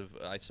because of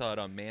I saw it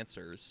on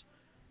Mansers.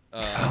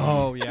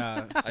 Oh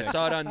yeah. I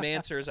saw it on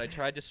Mansers. I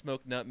tried to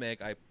smoke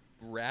nutmeg. I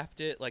wrapped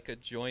it like a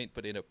joint,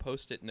 but in a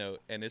Post-it note.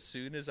 And as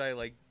soon as I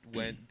like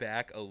went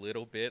back a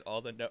little bit,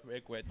 all the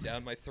nutmeg went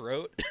down my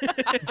throat.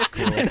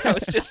 And I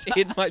was just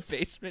in my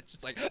basement,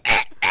 just like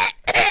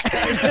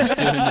Just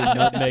doing the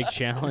nutmeg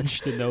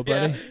challenge to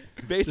nobody.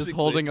 basically Just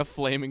holding a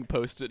flaming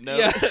post-it note.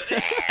 Yeah.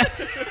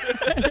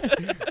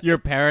 Your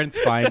parents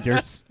find your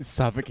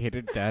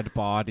suffocated dead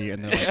body,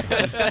 and they're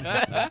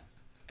like,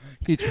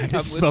 "You tried to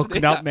I'm smoke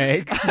listening-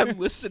 nutmeg." I'm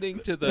listening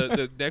to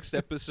the next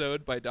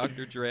episode by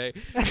Dr. Dre,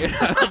 and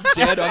I'm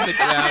dead on the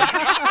ground,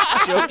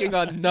 choking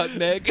on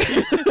nutmeg.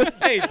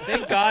 Hey,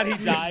 thank God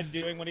he died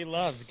doing what he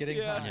loves, getting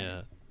high.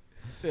 Yeah.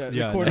 Yeah,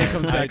 Yeah, the corner no.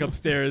 comes back I-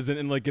 upstairs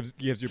and like gives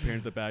your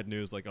parents the bad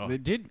news, like, oh,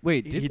 Did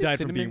he the died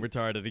from being cinnamon-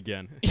 retarded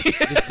again.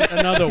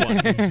 Another one.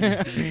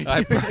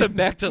 I brought him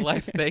back to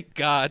life, thank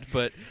God,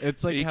 but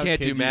It's like you how can't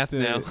do kids math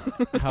used now.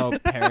 to, how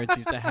parents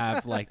used to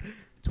have like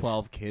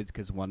 12 kids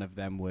because one of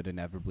them would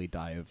inevitably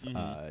die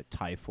of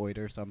typhoid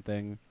or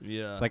something.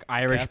 Yeah. It's like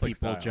Irish Catholic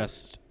people style.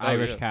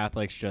 Irish yeah.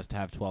 Catholics just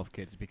have 12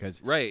 kids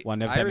because Right.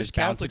 one of them Irish is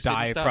bound Catholics to didn't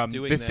die stop from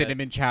doing the that.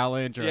 cinnamon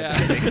challenge or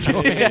Yeah. the big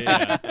joint.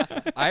 Yeah.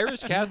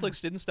 Irish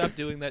Catholics didn't stop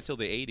doing that till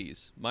the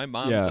 80s. My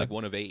mom's Yeah. like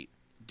one of 8.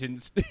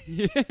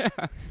 Yeah.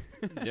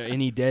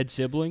 Any dead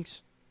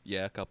siblings?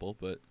 Yeah, a couple,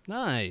 but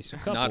Nice. A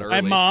couple. Not My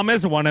early. mom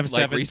is one of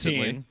Like 17.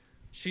 recently.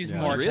 She's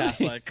Yeah. more Really?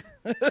 Catholic.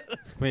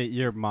 Wait,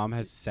 your mom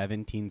has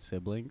 17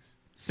 siblings?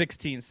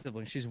 16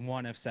 siblings. She's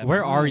one of 17.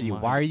 Where are Oh you? my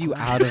Why are you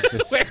out of the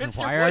Where's screen? your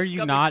Why are voice you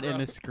coming not from? in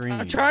the screen?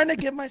 I'm trying to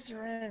get my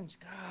syringe.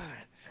 God.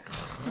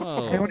 I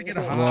Whoa. want to get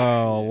a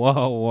hot.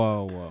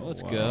 Whoa.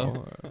 Let's whoa.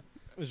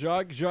 go.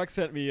 Jacques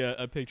sent me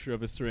a picture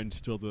of a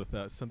syringe filled with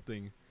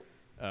something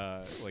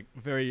like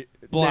very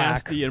Black.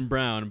 nasty and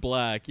brown,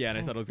 black. Yeah, and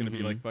I thought it was gonna be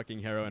Mhm. like fucking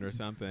heroin or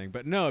something,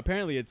 but no.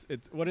 Apparently, it's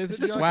what is It's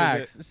it? just Jacques? Is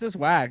wax. it- It's just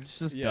wax. It's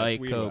just yeah, it's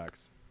Diet weed Coke.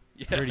 wax.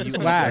 yeah. It's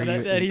wax.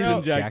 That he's So-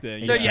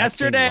 injecting. So Yeah.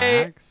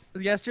 yesterday- wax?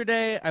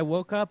 Yesterday, I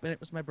woke up and it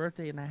was my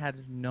birthday, and I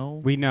had no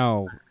We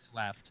know. wax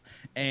left.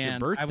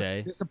 And your I birthday?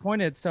 was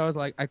disappointed, so I was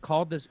like, I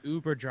called this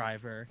Uber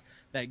driver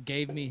that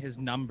gave me his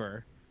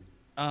number,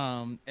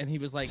 and he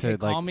was like, To, hey,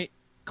 like,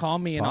 call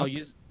me, and I'll fuck?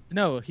 use.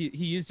 No, he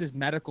used his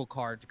medical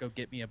card to go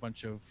get me a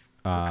bunch of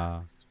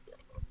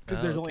because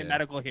there's only Okay.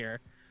 medical here,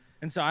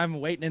 and so I'm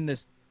waiting in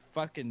this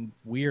fucking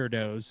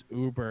weirdo's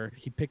Uber.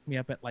 He picked me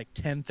up at like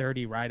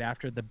 10:30 right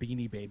after the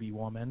Beanie Baby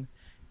woman,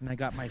 and I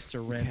got my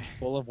syringe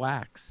full of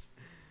wax.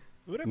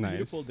 What a Nice.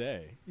 beautiful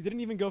day. You didn't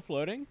even go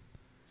floating.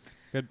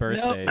 Good No,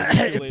 birthday.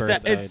 it's,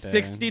 Birthday it's day.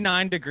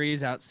 69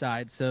 degrees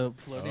outside, so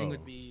floating Oh.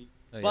 would be.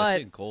 Oh, yeah, But- it's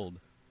getting cold.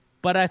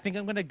 But I think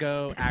I'm gonna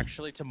go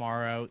actually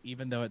tomorrow,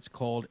 even though it's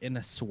cold, in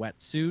a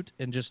sweatsuit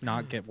and just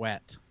not get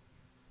wet.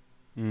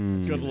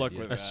 Mm. Good luck idea.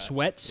 with A that.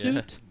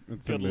 sweatsuit?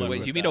 That's Good a luck move. Wait,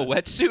 with you mean that. a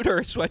wetsuit or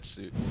a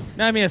sweatsuit?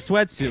 No, I mean a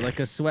sweatsuit, like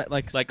a sweat,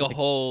 like Like a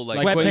whole like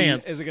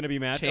sweatpants. Is it gonna be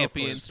matching?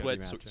 champion Of course it's gonna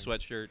be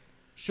matching. sweatshirt.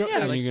 Sure, Yeah,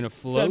 And like you're gonna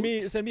Send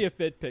float? me a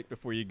fit pic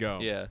before you go.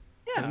 Yeah.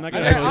 Yeah. I'm not I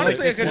gonna mean, post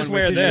honestly, I this could just one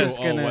wear with you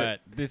this. all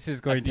wet. This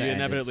is going After to you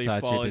end in inevitably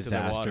such fall a into the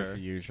disaster water. for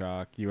you,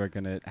 Jacques. You are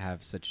going to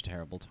have such a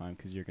terrible time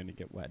because you're going to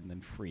get wet and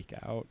then freak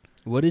out.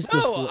 What is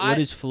No, what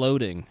is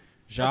floating?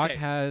 Jacques Okay.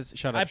 has.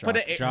 Shut I up, put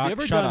Jacques. it- Jacques, Have you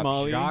ever shut done up.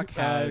 Molly, Jacques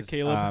has.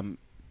 Caleb? Jacques has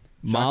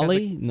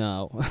Molly?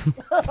 No.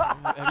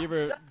 Have you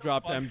ever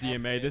dropped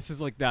MDMA? This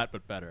is like that,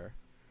 but better.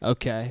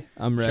 Okay,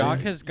 I'm ready.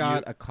 Jacques has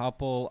got a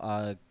couple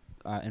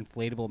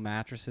inflatable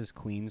mattresses,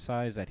 queen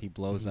size, that he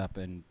blows up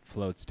and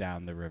floats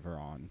down the river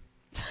on.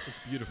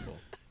 It's beautiful.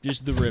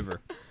 Just the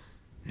river.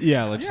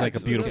 Yeah, like, just like a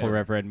just the beautiful river.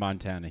 river in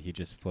Montana. He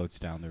just floats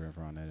down the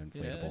river on an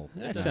inflatable.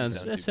 That Yeah, sounds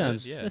sounds that too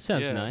sounds bad, yeah. that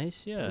sounds Yeah.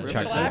 nice. Yeah. Really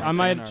Checks relaxing out. I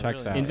might are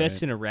checks really out. invest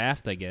right? in a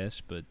raft, I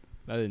guess, but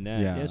other than that,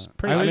 Yeah. it's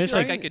pretty. I I mean, was it's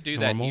like like I could do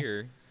normal. that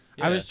here.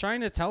 I was trying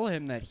to tell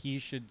him that he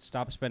should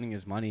stop spending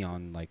his money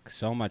on like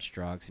so much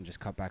drugs and just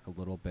cut back a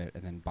little bit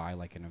and then buy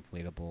like an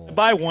inflatable. I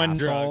buy one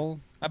drug. castle,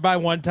 I buy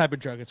one type of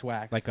drug. It's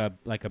wax. like a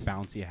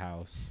bouncy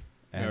house,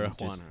 and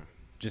Marijuana.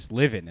 just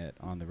live in it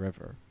on the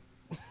river.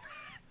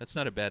 That's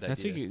not a bad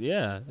That's a idea. good,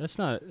 yeah.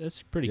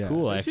 That's pretty Yeah.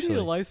 cool Don't actually. you need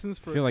a license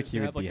for feel like to he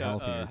would have like be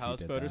healthier if a he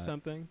houseboat did or that.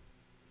 something?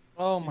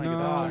 oh my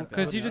god. Jack,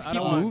 because I you don't just know.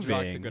 keep I don't want Jack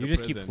to moving. go You to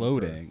just keep prison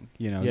floating.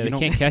 You know, Yeah, you they don't-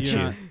 can't catch you're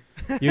you.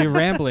 not- You're a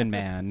rambling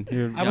man.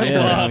 You're, I would Yeah.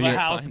 love Yeah. a Yeah.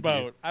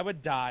 houseboat. I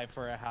would die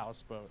for a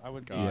houseboat. I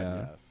would. God,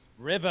 Yeah. yes.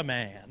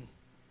 Riverman.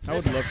 I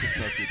would love to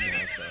smoke weed in a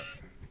houseboat.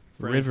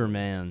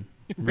 Riverman.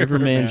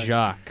 Riverman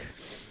Jacques.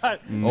 Now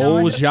I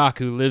Old just- Jacques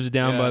who lives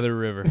down by Yeah. the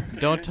river.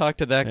 Don't talk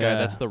to that guy. Yeah.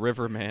 That's the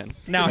river man.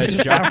 Now That's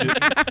his Jacques.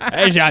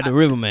 That's Jacques the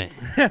Riverman.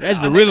 That's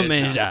the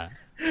Riverman Jacques.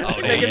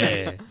 Oh,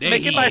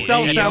 making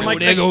myself sound like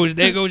there goes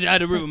Jacques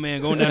the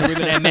Riverman going down the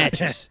river that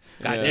matches.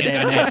 God That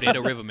damn, damn I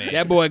the riverman.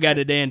 That boy got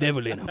the damn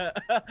devil in him.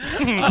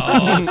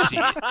 Oh shit!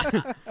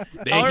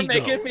 There Or he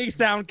making go. me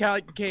sound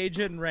like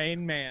Cajun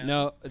Rain Man.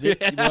 No,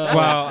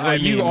 I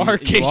you mean, are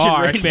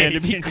Cajun Rain Man, to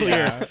be Cajun,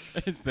 clear. yeah.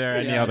 Is there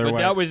any Yeah, other but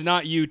way? that was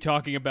not you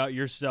talking about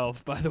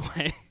yourself, by the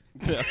way.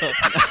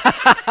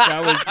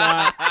 That was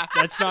not.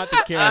 That's not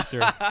the character.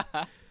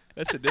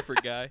 That's a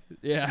different guy.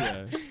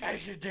 Yeah.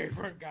 That's a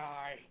different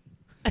guy.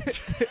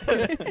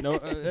 No,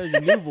 there's a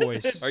new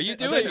voice. Are you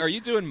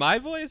doing my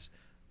voice?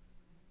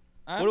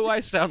 What do I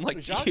sound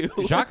like to you?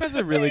 Jacques has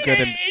a really good.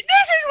 This is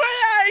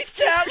what I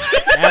sound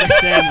Adam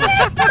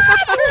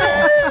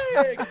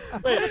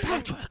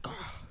Sandler.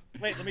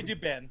 Wait, let me do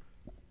Ben.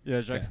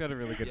 Yeah, Jacques got a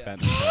really good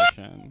band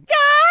impression.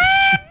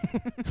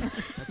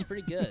 That's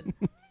pretty good.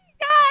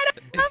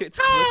 It's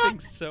clipping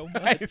so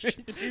much.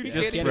 You just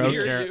can't even broke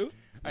hear your- you.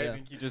 I Yeah.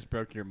 think you just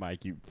broke your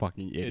mic, you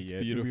fucking idiot. It's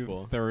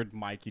beautiful. Third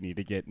mic you need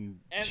to get in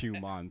And- 2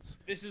 months.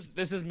 This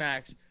is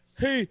Max.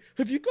 Hey,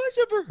 have you guys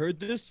ever heard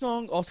this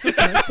song? Also,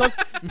 can I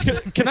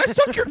suck, can I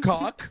suck your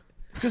cock?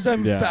 Because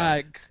I'm Yeah.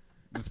 fag.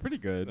 That's pretty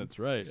good. That's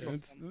right.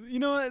 It's, you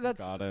know what?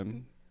 That's Got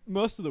him.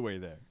 most of the way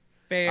there.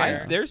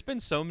 Fair. There's been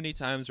so many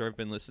times where I've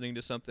been listening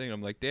to something.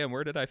 I'm like, damn,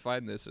 where did I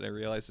find this? And I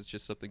realize it's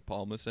just something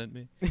Palma sent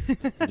me.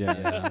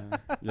 Yeah.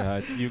 Yeah,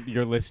 it's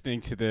you're listening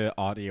to the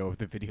audio of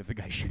the video of the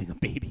guy shooting a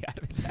baby out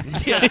of his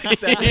ass. Yeah,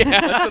 exactly.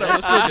 That's what I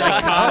was listening The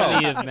to.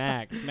 comedy of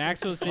Max.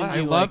 Max will send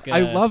you I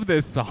love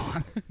this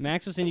song.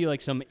 Max will send you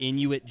like some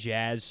Inuit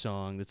jazz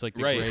song that's like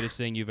the Right. greatest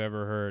thing you've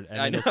ever heard,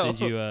 and I then he'll send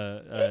know. you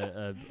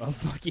a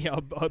fucking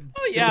a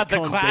yeah, the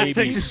silicone classic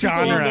baby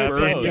genre.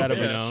 bird out of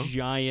Yeah. a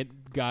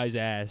giant guy's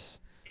ass.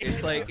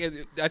 It's like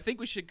I think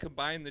we should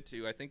combine the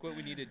two. I think what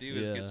we need to do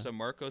is Yeah. get some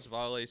Marcos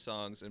Valle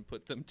songs and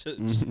put them to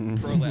just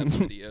prolapse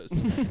videos.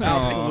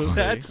 Absolutely.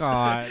 That's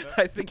God.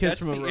 I think Kiss that's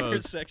from a the rose.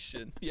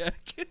 intersection. Yeah.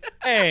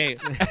 Hey,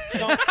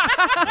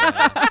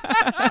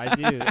 I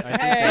do. I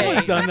think Hey.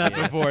 Someone's done that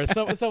Yeah. before.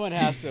 Someone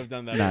has to have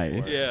done that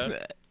Nice. before.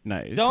 Yeah.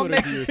 Nice. don't Put it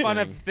make to your fun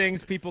of thing.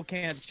 things people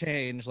can't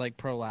change, like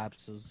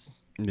prolapses.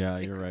 Yeah,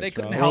 you're right. They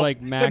couldn't Joe. Or help. like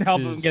couldn't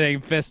help them Max's-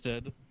 getting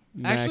fisted.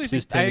 Actually,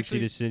 Max's I tendency actually-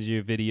 to send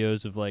you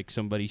videos of like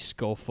somebody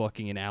skull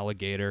fucking an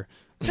alligator.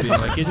 And being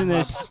like, isn't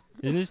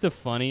this the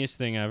funniest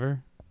thing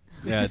ever?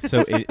 Yeah, it's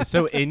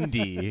so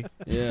indie.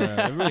 Yeah,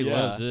 everybody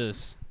Yeah. loves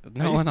this.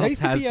 No one I else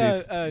used to has be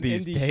these an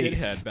these indie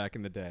days. shithead back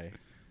in the day.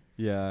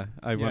 Yeah,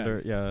 I wonder.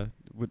 Yes. Yeah,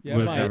 would Yeah,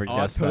 have my never odd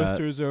guessed that.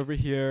 posters over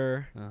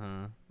here. Uh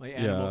huh. My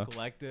Animal Yeah.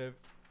 Collective.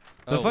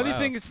 The Oh, funny wow.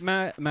 thing is,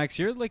 Max,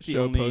 you're like the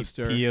Show only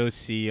poster.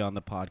 POC on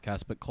the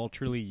podcast, but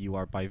culturally, you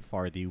are by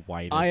far the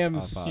whitest. I am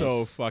of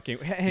so us. fucking.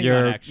 Hang on,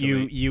 You're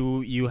actually.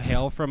 you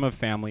hail from a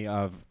family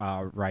of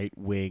right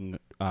wing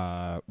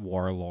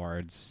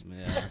warlords.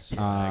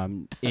 Yeah.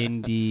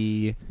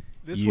 Indie.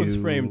 This one's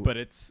you- framed, but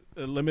it's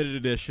a limited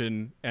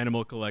edition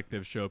Animal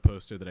Collective show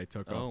poster that I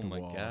took Oh off the my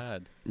wall.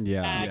 god.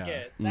 Yeah.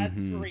 Faggot. That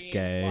Mhm. screams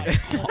Gay. like,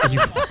 You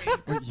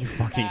fucking You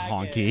fucking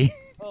faggot. honky.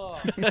 Oh,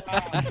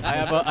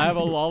 I have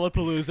a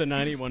Lollapalooza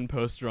 91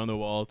 poster on the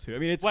wall too. I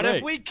mean, it's what great.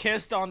 if we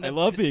kissed on the I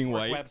love being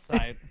Pitchfork white.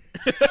 website?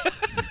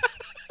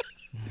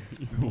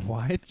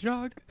 What,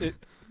 Jog?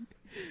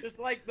 Just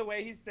like the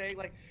way he's saying,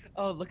 like,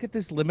 oh, look at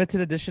this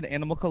limited edition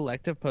Animal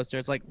Collective poster.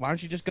 It's like, why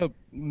don't you just go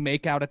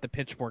make out at the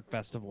Pitchfork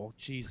Festival?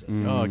 Jesus.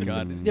 Oh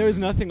god, there is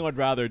nothing I'd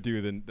rather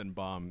do than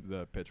bomb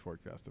the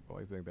Pitchfork Festival.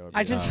 I think that would. Be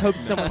I just hope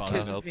someone impossible.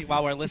 kisses me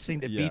while we're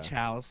listening to Yeah. Beach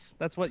House.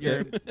 That's what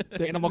your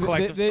Animal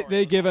Collective They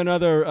story give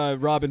another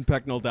Robin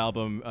Pecknold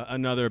album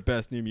another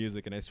best new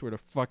music, and I swear to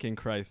fucking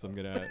Christ, I'm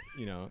gonna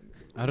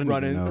I don't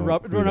run even in, know run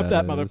who up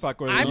that is.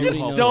 motherfucker. with I'm a just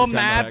U-Haul still full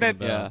mad syntax,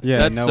 that- though. Yeah,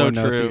 That's no so one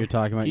knows true. what you're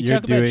talking about. Can you You're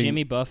talk doing, about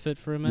Jimmy Buffett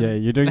for a minute? Yeah,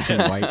 you're doing some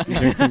white.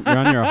 You're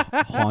on your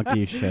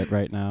honky shit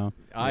right now.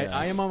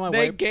 I am on my.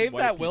 They white, gave white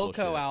that people Wilco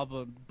shit.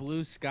 album,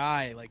 Blue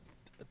Sky, like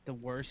the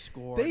worst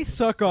score. They It's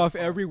suck so off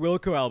fun. every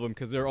Wilco album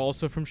because they're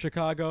also from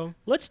Chicago.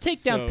 Let's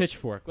take down So-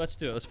 Pitchfork. Let's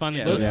do it. Let's finally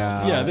Yeah, do it.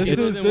 let's- Yeah, this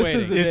It's-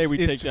 is the day we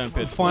it's take down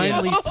Pitchfork.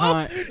 Finally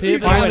time.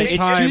 It's Finally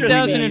time.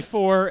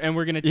 2004, and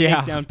we're gonna take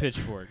Yeah. down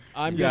Pitchfork.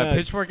 I'm Yeah, gonna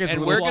Pitchfork is and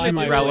a we're little gonna too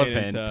do it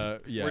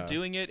relevant. yeah. We're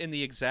doing it in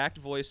the exact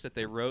voice that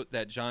they wrote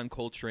that John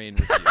Coltrane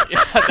review.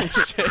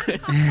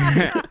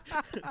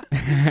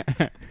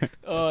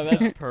 Oh,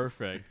 that's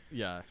perfect.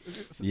 Yeah.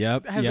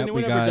 Yep. Has yep,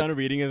 anyone we ever got, done a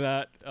reading of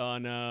that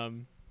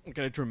on like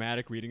a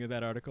dramatic reading of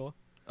that article?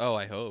 Oh,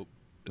 I hope.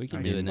 We can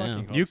I do mean, it now.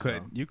 fucking You hope so.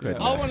 could. You could.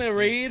 Yeah. I want to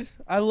read.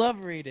 I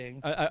love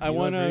reading. I You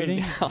want love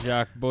reading? to.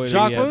 Jacques, boy,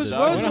 Jacques, we what have was- the-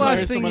 what I was want the to hire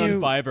last thing someone you-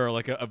 on Fiverr,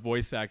 like a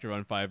voice actor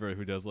on Fiverr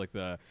who does like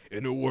the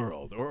in a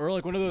world, or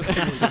like one of those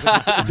people who does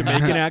like a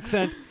Jamaican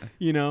accent,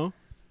 and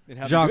have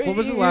them Jacques, go, what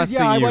was the "Hey, last yeah,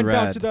 thing I you went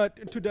down read?"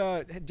 to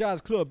the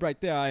jazz club right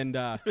there, and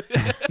I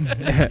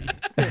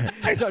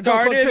John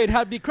started. Coltrane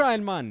had me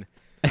crying, man.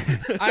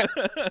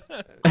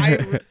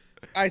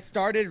 I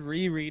started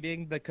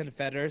rereading The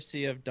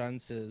Confederacy of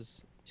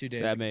Dunces 2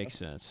 days That ago. makes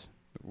sense.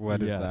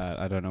 What is Yes.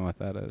 that? I don't know what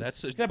that is.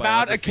 That's It's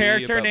about a biography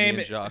character about me named-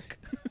 and Jacques.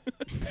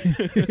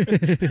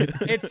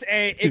 It's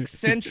a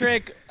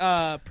eccentric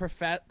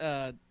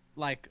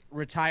like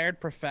retired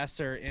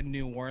professor in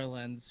New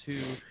Orleans who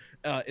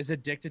is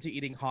addicted to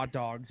eating hot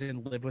dogs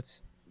and live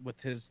with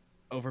his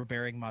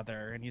overbearing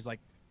mother, and he's like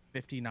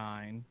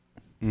 59,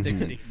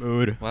 60.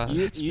 Mood. Wow,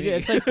 It's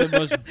like the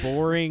most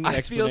boring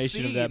I feel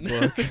explanation of that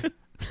seen. book.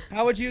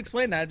 How would you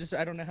explain that?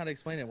 I don't know how to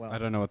explain it well. I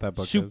don't know what that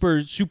book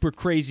is. super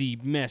crazy,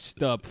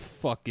 messed up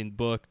fucking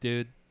book,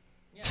 dude.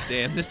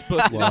 Damn, this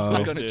book is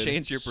Whoa. going to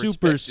change your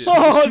Super, perspective.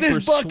 Oh, super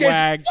this book is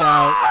swagged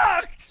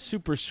out,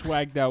 super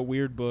swagged out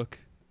weird book.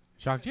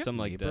 Jacques, do you have Something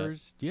like that.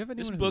 neighbors? Do you have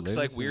anyone This who book's lives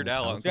like in Weird this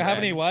Al house? on Do you have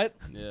any what?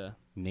 Yeah.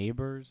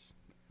 Neighbors,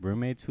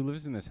 roommates, who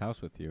lives in this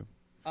house with you?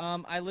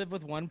 I live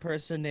with one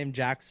person named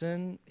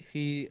Jackson.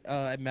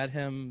 I met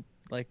him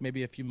like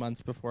maybe a few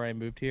months before I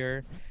moved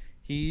here.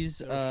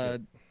 He's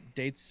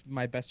dates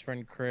my best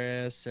friend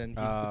Chris, and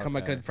he's Oh, become a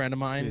okay. good friend of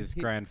mine. She's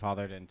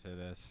grandfathered into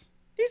this.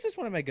 He's just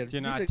one of my good.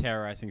 You're he's not a-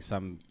 terrorizing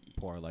some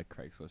poor like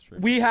Craigslist.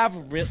 roommate. We have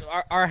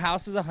our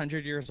house is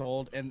 100 years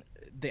old, and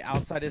the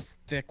outside is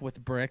thick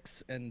with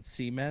bricks and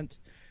cement,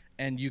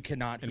 and you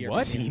cannot hear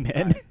what? me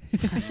Cement?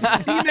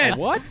 inside. Cement.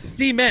 What?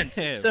 Cement.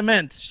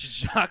 Cement.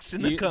 Jacques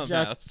in the You- cum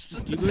Jacques- house.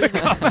 Do you believe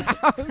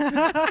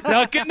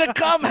Stuck in the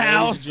cum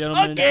house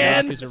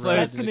again.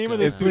 That's the name of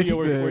the It's studio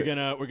like we're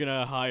the-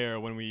 gonna hire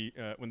when the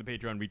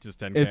Patreon reaches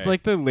 10K. It's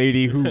like the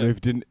lady who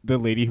lived in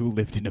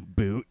a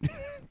boot.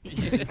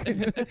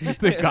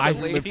 the guy the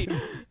who lived lady,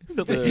 in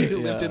the lady who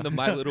lived yeah. in the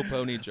My Little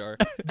Pony jar.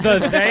 The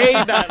they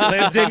that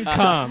lived in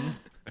cum.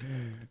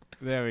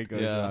 There we go,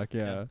 Yeah. Jacques.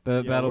 Yeah,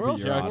 Yeah, that'll we're be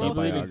also- your Jacques, do you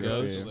believe in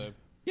autobiography. ghosts?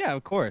 Yeah,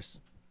 of course.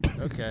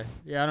 Okay.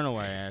 Yeah, I don't know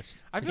why I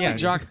asked. I feel Yeah.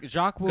 like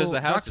Jacques will. 'Cause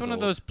the house Jacques is one of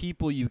old. those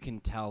people you can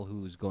tell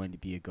who's going to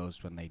be a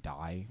ghost when they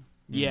die.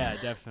 Yeah,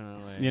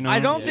 definitely. You know, I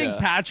don't Yeah. think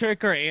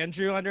Patrick or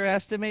Andrew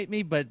underestimate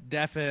me, but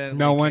definitely.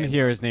 No one Caleb.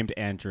 here is named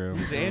Andrew.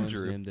 Who's No one's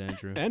Andrew? named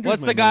Andrew. Andrew's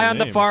What's my the guy middle on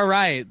the name. far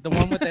right? The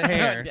one with the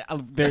hair.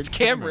 That's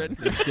Cameron.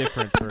 It's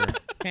different for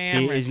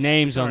Cameron. His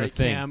name's on the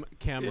Sorry, thing.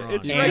 Cameron.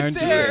 It's right Andrew.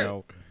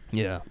 there.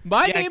 Yeah.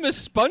 My Yeah. name is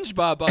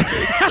SpongeBob on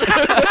this.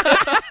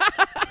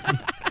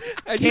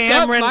 And you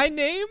got Cameron- my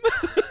name?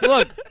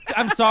 Look,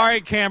 I'm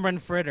sorry, Cameron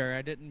Fritter.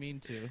 I didn't mean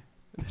to.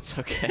 That's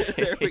okay.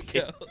 There we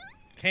go.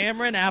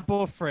 Cameron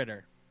Apple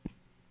Fritter.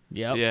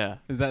 Yep. Yeah.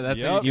 Is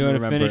that's Yep. how You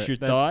want want to finish your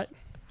thought?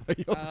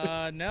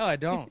 No, I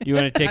don't. You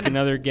want to take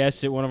another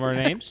guess at one of our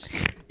names?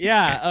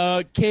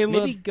 Yeah,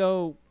 Caleb Maybe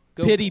go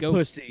Pity go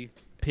Pussy.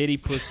 Pity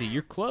Pussy.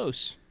 You're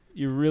close.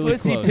 You're really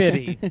Pussy close.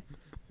 Pity.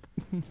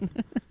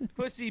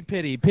 Pussy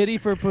Pity. Pity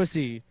for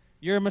pussy.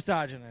 You're a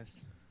misogynist.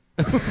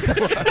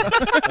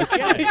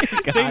 Okay.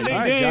 All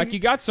right, Jock, you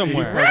got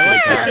somewhere. I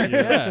like that.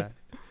 Yeah.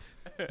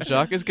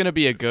 Jacques is gonna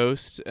be a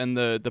ghost, and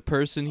the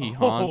person he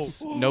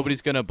haunts,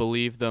 nobody's gonna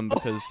believe them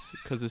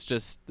because it's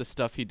just the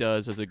stuff he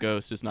does as a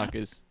ghost is not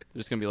as. They're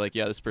just gonna be like,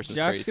 yeah, this person's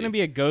Jock's crazy. gonna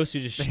be a ghost who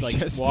just like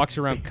just- walks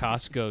around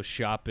Costco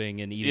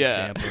shopping and eating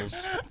Yeah. samples.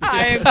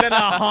 I am gonna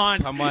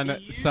haunt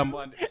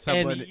someone.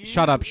 and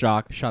Shut up,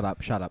 Jacques. Shut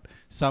up.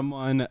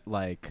 Someone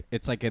like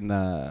it's like in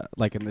the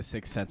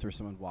Sixth Sense where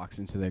someone walks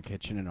into their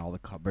kitchen and all the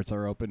cupboards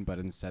are open, but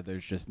instead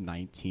there's just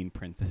 19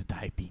 Princess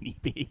Di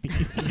Beanie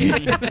Babies.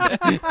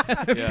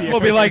 Yeah. We'll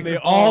be like They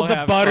all the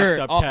have butter,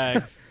 fucked up all,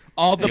 tags.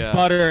 all the Yeah.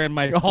 butter in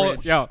my all,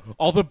 fridge.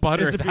 all the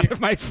butter is Disappeared. out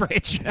of my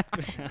fridge.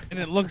 And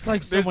it looks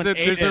like There's someone a,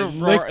 ate there's it a,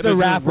 and roar, licked the there's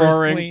a wrappers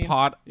roaring clean.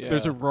 pot. Yeah.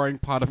 There's a roaring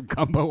pot of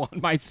gumbo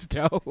on my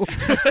stove.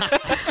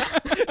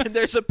 And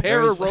there's a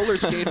pair of roller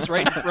skates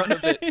right in front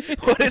of it.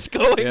 What is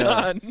going Yeah.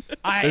 on?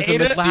 I There's a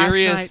ate it last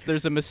mysterious night.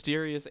 there's a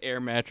mysterious air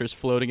mattress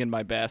floating in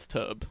my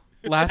bathtub.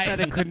 Last night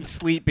I couldn't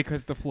sleep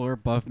because the floor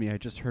above me, I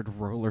just heard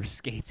roller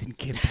skates and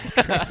Kim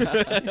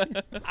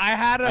Petras. I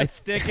had a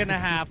stick and a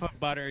half of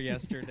butter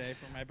yesterday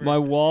for my birthday. My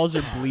walls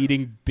are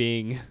bleeding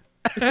Bing.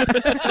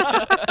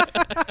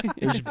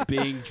 There's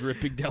Bing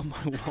dripping down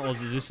my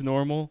walls. Is this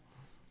normal?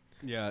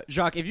 Yeah,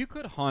 Jacques, if you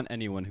could haunt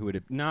anyone, who would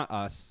it? Not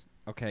us.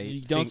 Okay.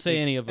 You don't say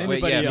any of us.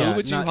 Wait, yeah, else. who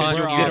would you Not- haunt?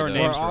 we're You off, get our we're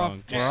names off.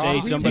 wrong. Just We're say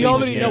off. somebody. We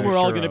already who's know never we're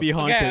all sure going to of. be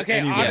haunted. Okay,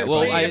 anyway. Yeah, well,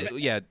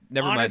 honestly,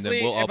 never mind Honestly,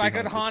 then. We'll all if be I could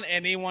haunted. haunt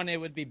anyone, it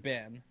would be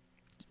Ben.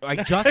 I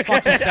just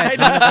fucking said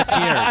none of us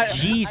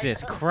here.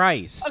 Jesus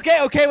Christ.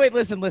 Okay, wait,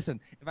 listen.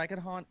 If I could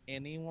haunt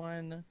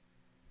anyone,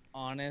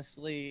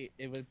 honestly,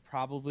 it would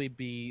probably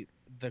be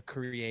the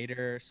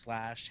creator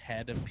 /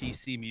 head of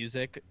PC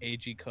Music,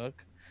 A.G.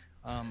 Cook.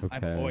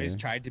 I've always Okay.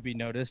 tried to be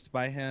noticed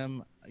by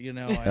him. You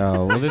know,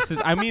 Oh well, this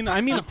is. I mean,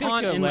 pick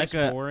haunt a in less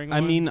like a. boring I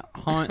one. mean,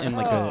 haunt in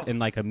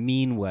like Oh. a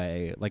mean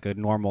way, like a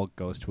normal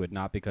ghost would,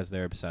 not because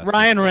they're obsessed. with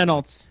Ryan it.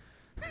 Reynolds.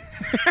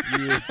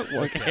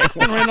 Okay.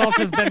 Ryan Reynolds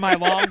has been my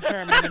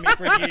long-term enemy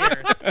for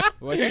years.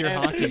 What's your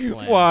haunted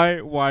plan?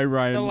 Why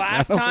Ryan? The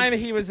last Reynolds? time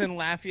he was in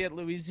Lafayette,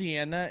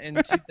 Louisiana in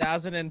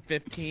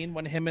 2015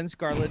 when him and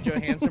Scarlett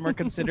Johansson were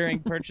considering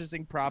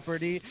purchasing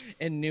property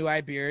in New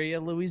Iberia,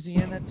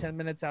 Louisiana, 10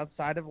 minutes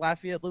outside of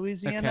Lafayette,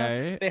 Louisiana.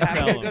 Okay. They happened,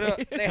 Tell to, go him.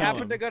 to, they Tell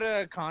happened him. to go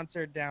to a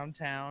concert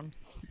downtown.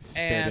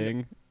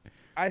 Spitting.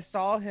 I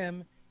saw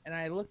him and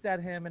I looked at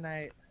him and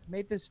I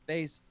made this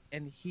face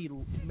and he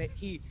looked at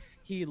me.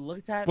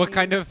 What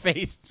kind of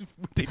face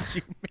did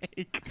you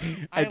make?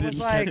 I didn't was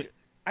get like, it.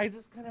 I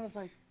just kind of was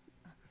like,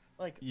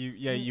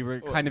 You were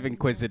kind of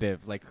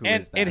inquisitive, like who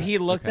and is that? and he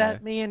looked Okay.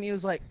 at me and he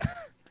was like,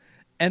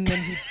 and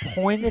then he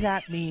pointed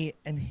at me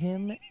and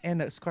him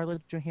and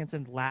Scarlett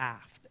Johansson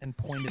laughed and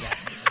pointed at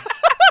me.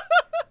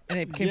 And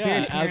it became very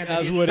Yeah, apparent that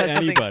as he would had said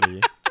something-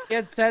 anybody. He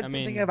had said I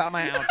something mean- about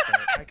my outfit.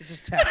 I could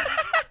just tell.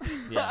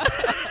 Yeah.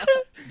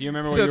 Do you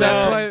remember when So you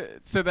that's were? why.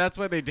 So that's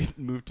why they didn't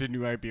move to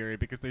New Iberia,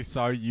 because they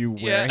saw you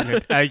Yeah.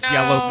 wearing a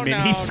yellow No,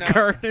 mini no.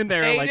 skirt, and they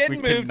were They like, didn't "We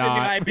move to New cannot,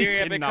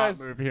 Iberia we cannot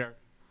because- move here."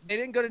 They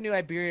didn't go to New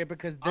Iberia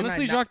because then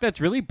Honestly, Jacques, that's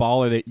really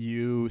baller that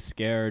you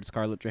scared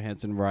Scarlett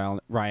Johansson,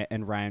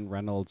 Ryan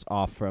Reynolds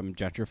off from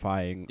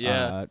gentrifying.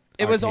 Yeah.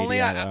 it was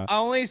only Arcadia.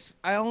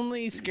 I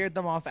only scared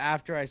them off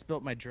after I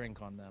spilt my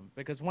drink on them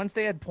because once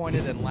they had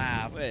pointed and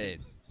laughed. Wait.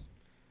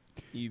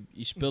 You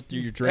spilt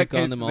your drink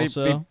Okay, on them so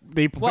also?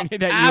 They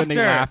pointed at you and they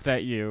after- laughed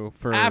at you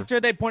for. After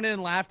they pointed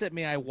and laughed at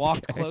me, I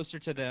walked closer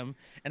to them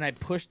and I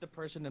pushed the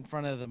person in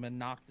front of them and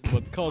knocked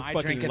What's called my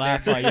fucking drink in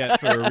Lafayette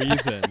for a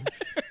reason.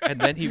 And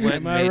then he went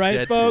Am and I made right,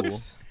 Deadpool.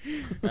 folks?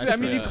 So, I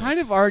mean, you Yeah. kind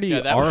of already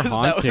Yeah, that are was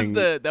haunting.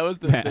 that was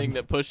the man. thing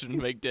that pushed him to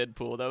make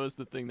Deadpool. That was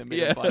the thing that made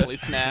Yeah. him finally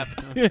snap.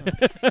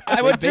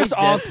 I would just Deadpool,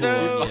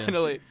 also. yeah.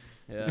 finally.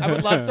 I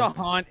would love to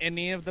haunt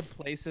any of the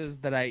places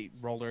that I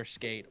roller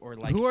skate or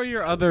like Who are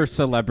your other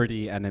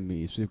celebrity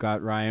enemies? We've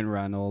got Ryan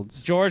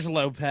Reynolds. George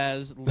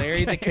Lopez,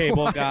 Larry the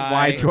Cable Guy.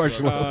 Why George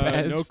Uh,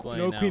 Lopez? no Explain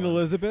no that Queen one.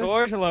 Elizabeth.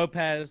 George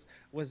Lopez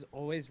was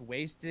always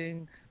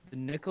wasting the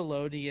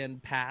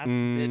Nickelodeon past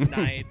Mm.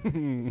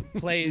 midnight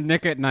play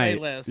Nick at Night.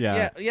 playlist.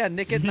 Yeah. yeah,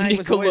 Nick at Night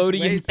was always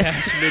Nickelodeon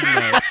past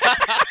midnight.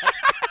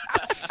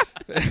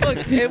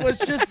 Look,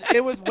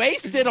 it was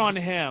wasted on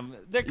him.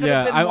 There could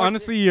Yeah, have been more-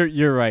 honestly,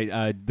 you're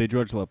right. The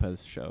George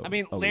Lopez show. I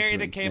mean, always Larry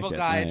the ruins Cable Nick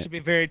at Guy. It Night. should be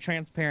very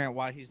transparent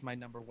why he's my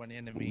number one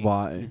enemy.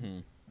 Why?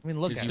 Mhm. I mean,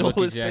 look Because at you him. look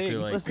his exactly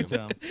thing. like Listen him. to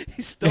him.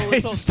 He stole He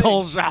his whole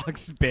stole thing.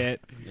 Jacques'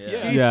 bit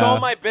Yeah. He stole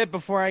my bit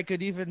before I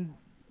could even.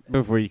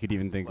 before you could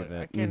even think of Look,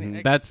 I it. can't- Mhm.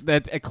 I-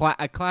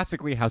 That's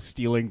classically how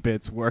stealing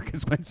bits work,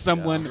 is when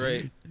someone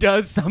Right.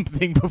 does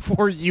something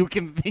before you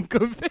can think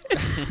of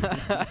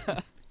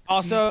it.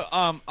 Also,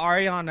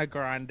 Ariana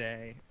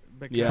Grande.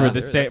 because- Yeah. for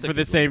the that's same a for good the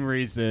one. same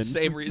reason.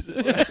 Same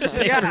reason.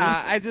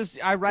 yeah,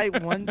 I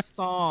write one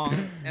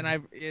song and I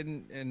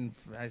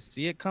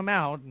see it come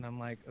out and I'm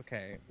like,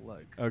 okay,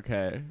 look.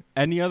 Okay.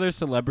 Any other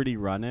celebrity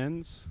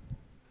run-ins?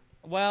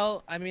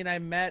 Well, I mean, I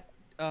met.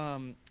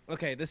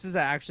 Okay, this is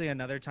actually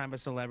another time a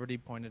celebrity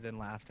pointed and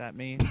laughed at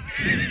me.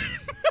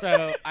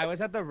 So I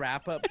was at the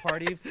wrap-up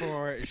party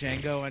for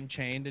Django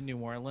Unchained in New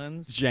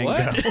Orleans.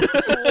 Django.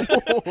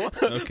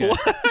 Okay.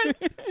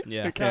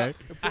 Yeah. So Okay.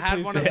 I had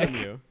Please one of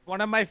continue.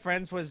 one of my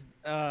friends was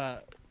a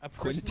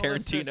Quentin personal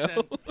Tarantino.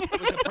 assistant.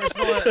 Was a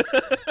personal.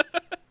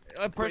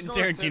 A Quentin personal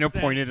Tarantino assistant.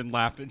 pointed and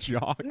laughed at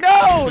Jacques.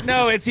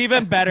 No, it's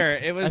even better.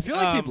 It was. I feel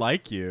like he'd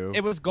like you.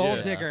 It was Gold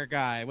Yeah. Digger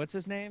guy. What's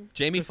his name?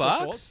 Jamie Christoph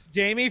Foxx? Waltz?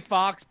 Jamie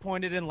Foxx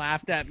pointed and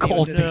laughed at me.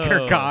 Gold with this- Digger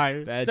No.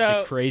 guy. That's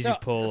So- a crazy so-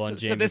 pull so- on so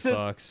Jamie this is-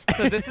 Foxx.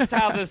 So this is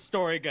how this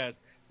story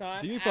goes. So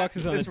I'm Jamie at Foxx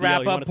is on this a deal. He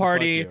wanted wrap-up to fuck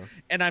party, you.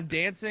 and I'm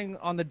dancing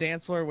on the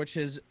dance floor, which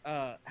is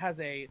has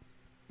a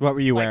What were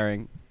you Like-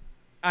 wearing?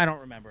 I don't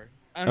remember.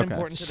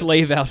 unimportant to the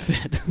Slave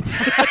outfit.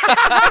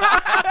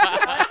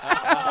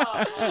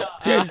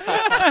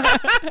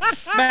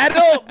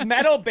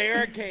 metal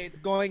barricades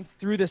going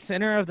through the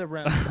center of the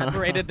room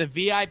separated the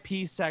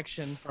VIP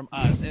section from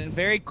us, and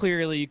very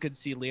clearly you could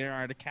see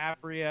Leonardo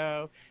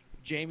DiCaprio,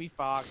 Jamie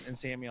Foxx, and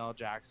Samuel L.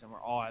 Jackson were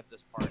all at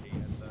this party,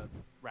 at the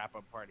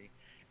wrap-up party,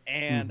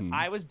 and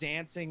I was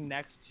dancing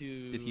next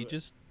to. Did he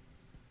just?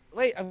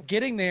 Wait, I'm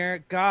getting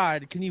there.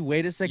 God, can you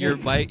wait a second?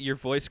 Your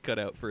voice cut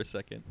out for a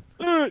second.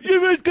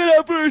 Your voice cut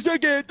out for a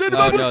second. Oh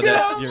no,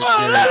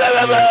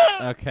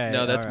 that's Okay.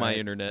 No, that's all my right.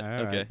 internet. All right,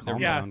 Okay, calm never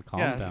down. mind. Calm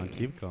Yeah. down.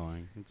 Keep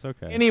going. It's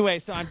okay. Anyway,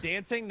 so I'm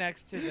dancing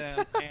next to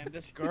them, and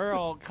this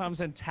girl comes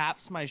and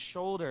taps my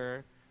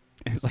shoulder.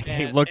 It's like,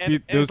 hey, And- look,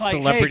 and those it's like, hey,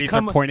 celebrities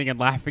come- are pointing and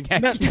laughing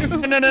at No, you.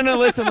 no,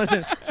 listen.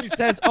 She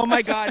says, "Oh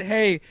my God,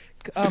 hey,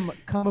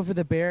 come over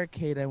the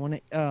barricade. I want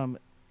to,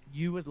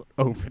 you would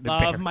Over the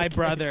love my barricade.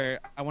 brother.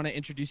 I want to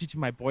introduce you to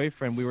my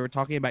boyfriend. We were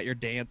talking about your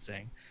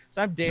dancing,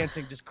 so I'm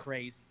dancing just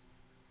crazy.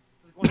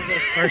 One of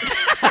those first,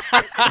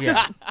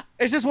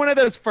 it's just one of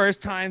those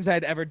first times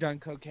I'd ever done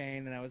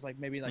cocaine, and I was like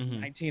maybe like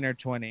 19 or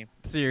 20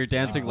 So you're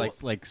dancing like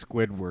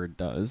Squidward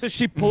does. So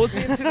she pulls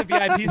me into the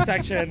VIP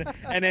section,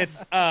 and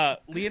it's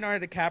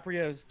Leonardo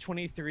DiCaprio's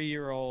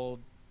 23-year-old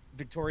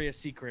Victoria's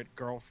Secret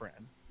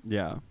girlfriend.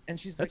 Yeah. And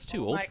she's That's like,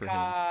 too oh old my for him."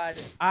 God,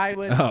 I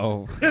would.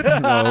 Oh.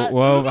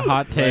 whoa,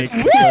 hot take.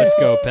 Let's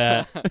go,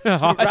 Pat.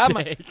 Hot grab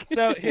my- take.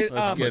 So his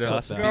Let's get up.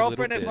 Gossipy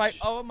girlfriend little is like, bitch.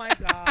 oh my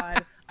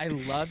God, I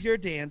love your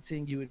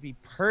dancing. You would be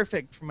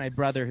perfect for my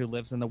brother who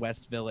lives in the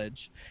West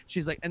Village.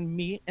 She's like, and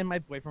me and my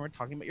boyfriend were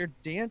talking about your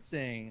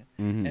dancing.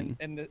 Mhm.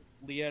 And the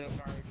Leonardo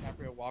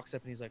DiCaprio walks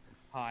up and he's like,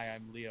 hi,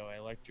 I'm Leo. I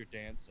liked your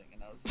dancing.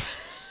 And I was like,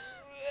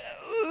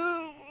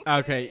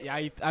 Okay,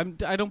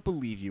 I don't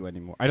believe you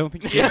anymore. I don't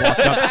think he walked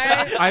up.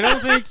 I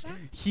don't think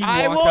he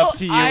I walked will- up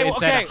to you I- and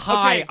said, okay,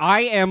 "Hi, okay.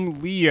 I am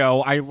Leo.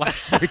 I like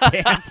your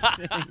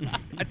dancing."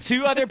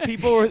 two other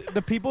people were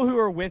the people who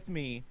were with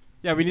me.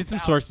 Yeah, we need some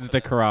sources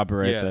to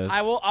corroborate Yeah. this.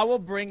 I will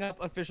bring up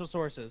official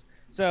sources.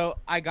 So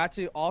I got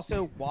to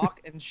also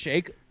walk and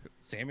shake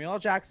Samuel L.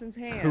 Jackson's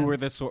hand. Who are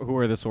the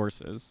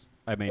sources?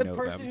 I may the know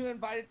person them. who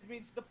invited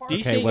me to the party?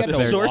 you say Okay, you what's got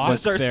The to their- walk?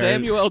 sources are their-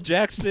 Samuel L.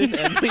 Jackson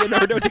and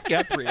Leonardo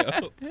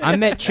DiCaprio. I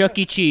met Chuck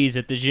E. Cheese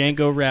at the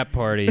Django rap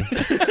party,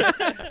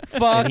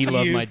 Fuck and he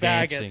loved you, my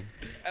faggots.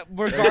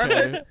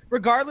 dancing.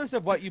 Regardless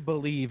of what you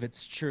believe,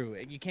 it's true.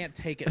 You can't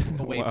take it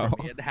away Wow.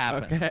 from me. It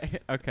happened.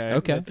 Okay.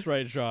 Okay. That's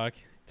right, Jacques.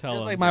 Tell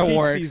Just him. like my Teach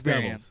war these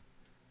experience.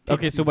 devils.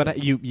 Okay, so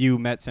what you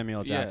met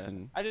Samuel Yeah.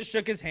 Jackson? I just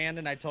shook his hand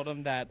and I told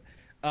him that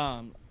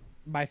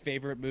my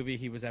favorite movie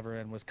he was ever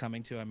in was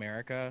Coming to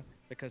America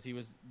because he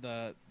was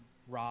the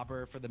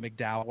robber for the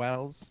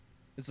McDowells.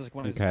 This is like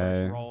one of his Okay.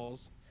 first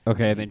roles.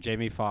 Okay, and then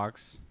Jamie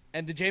Foxx.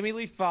 And the Jamie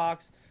Lee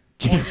Fox.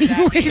 Jamie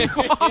Lee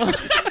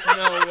Fox.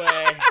 No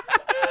way.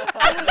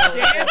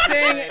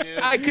 Dancing.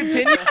 I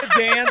continued to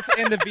dance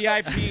in the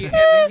VIP, and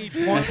then he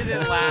pointed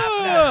and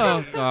laughed at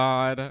me. Oh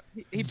God.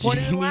 He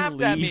pointed and Jamie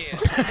laughed at Lee me. And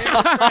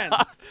my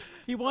friends.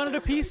 He wanted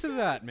a piece of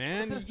that,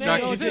 man. What's his name?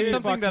 Jacques, Oh, you said Jamie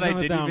something Foxx that is I on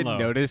the didn't down even low.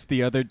 notice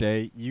the other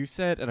day. You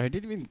said, and I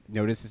didn't even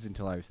notice this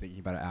until I was thinking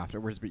about it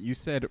afterwards, but you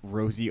said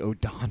Rosie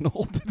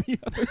O'Donnell the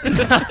other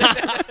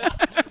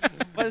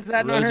Was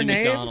that not her Rosie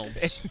name?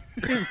 McDonald's.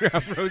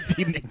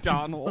 Rosie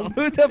McDonald.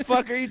 Who the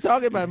fuck are you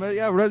talking about? Man?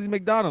 Yeah, Rosie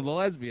McDonald, the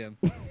lesbian.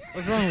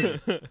 What's wrong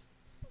with you?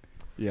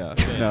 Yeah.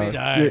 No,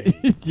 Die.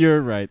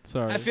 you're right.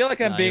 Sorry. I feel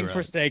like I'm Nah, being you're right.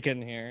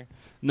 forsaken here.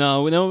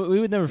 No, we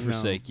would never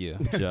forsake you,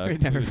 Chuck. we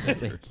never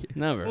forsake you.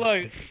 Never.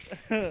 Look,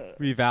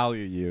 We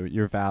value you.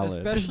 You're valid.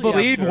 Especially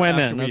believe after,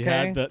 women, after we okay?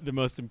 had the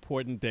most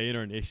important day in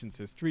our nation's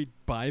history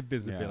by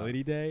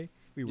Visibility Day.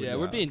 We would yeah,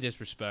 never. we're being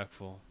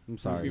disrespectful. I'm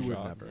sorry. We would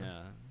Jacques. never.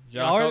 Yeah.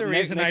 Y'all are I'll- the next-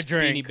 reason I next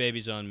drink. Beanie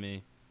Babies on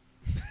me.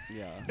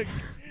 Yeah.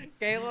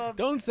 Caleb,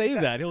 Don't say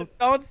that. He'll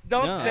don't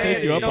No. say Take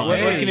it. you up Don't on What,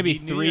 it. what can it be?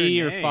 He knew $3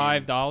 your or name.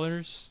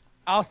 $5?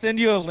 I'll send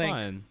you a It's link.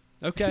 fine.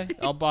 Okay,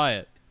 I'll buy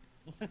it.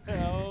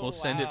 Oh, We'll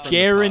send it wow. from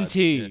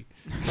Guarantee.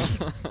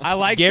 I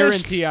like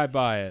Guarantee I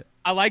buy it.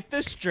 I like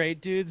the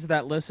straight dudes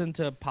that listen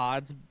to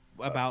pods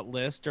about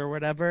List or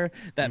whatever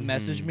that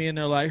message me and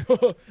they're like,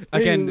 hey,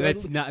 Again,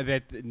 that's not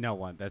that. No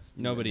one. That's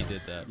Nobody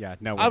did that. Yeah.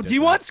 No one. Oh, did do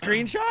you that. want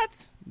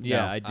screenshots? Yeah,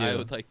 No, I do. I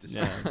would like to see.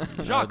 Yeah,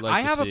 I Jacques, would like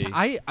I to have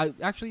see. I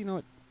actually, you know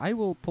what? I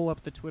will pull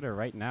up the Twitter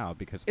right now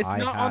because It's I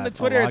not on the have a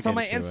Twitter. It's on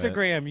my login to it.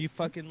 Instagram. You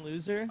fucking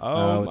loser.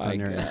 Oh, it's my on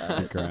your God.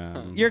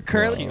 Instagram. Your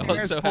curly He Whoa.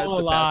 hair is also has full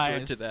the of password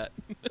lies. to that.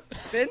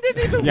 Ben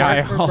didn't even Yeah,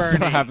 I work for also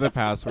Bernie. have the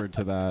password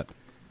to that.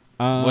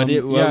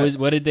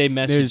 What did they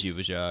message there's-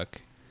 you,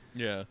 Jacques?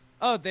 Yeah.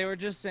 Oh, they were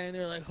just saying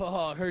they're like,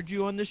 "Oh, I heard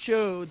you on the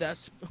show.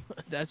 That's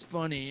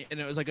funny." And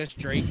it was like a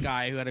straight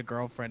guy who had a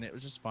girlfriend. It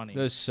was just funny.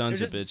 Those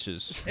sons It of was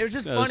bitches. It was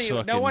just That was funny.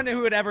 No fucking- one who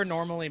would ever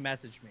normally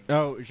message me.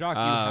 Oh, Jacques,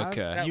 Ah, okay.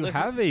 That you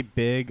listen- have a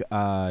big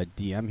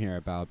DM here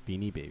about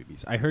Beanie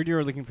Babies. I heard you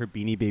were looking for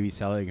Beanie Baby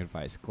selling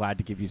advice. Glad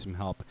to give you some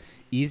help.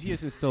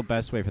 Easiest and still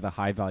best way for the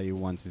high value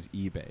ones is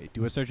eBay.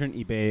 Do a search on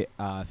eBay,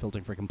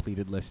 filtering for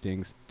completed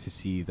listings to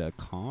see the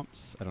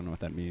comps. I don't know what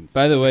that means.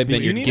 By the way, But Ben,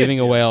 you you're need giving it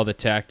to. away all the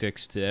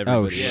tactics to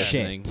everybody shit.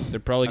 listening. They're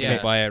probably gonna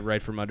Yeah. buy it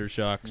right from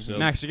Undershock. So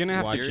Max, you're gonna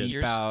have watch to it.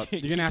 beep out.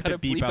 You're gonna have gotta to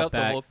beep bleep out out the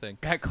that. whole thing.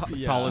 That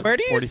Yeah. solid Where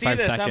do you 45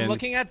 see this? seconds. I'm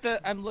looking at the.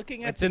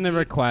 It's in the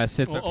request.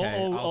 It's I'll- okay.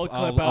 I'll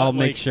clip out, I'll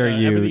make like, sure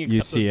everything you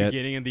except see the it.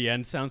 beginning and the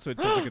end sound, so it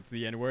sounds like it's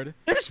the N word.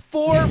 There's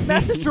 4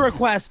 message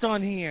requests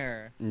on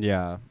here.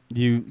 Yeah,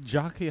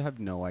 Jock, you have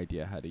no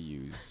idea how to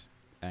use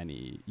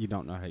any. You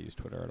don't know how to use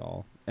Twitter at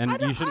all, and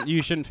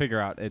you shouldn't figure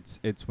out. It's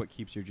what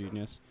keeps your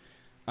genius.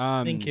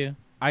 Thank you.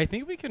 I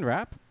think we can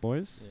wrap,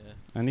 boys. Yeah.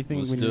 Anything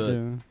Let's we do need it.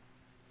 to?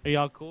 Are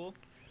y'all cool?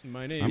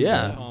 My name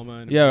Yeah. is Palma.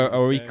 and Yeah, I'm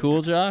are we say-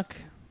 cool, Jock?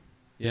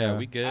 Yeah, Yeah.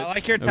 we good. I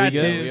like your Are we good?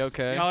 tattoos. Are we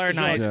okay? Y'all are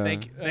nice. Yeah.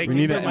 Thank we you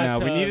need so it much. now.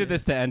 We uh, needed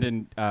this to end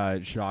in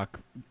Jacques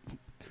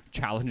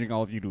challenging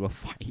all of you to a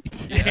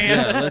fight.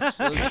 Yeah, let's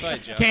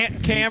fight, Jock.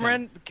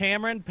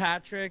 Cameron,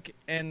 Patrick,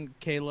 and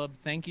Caleb,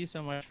 thank you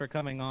so much for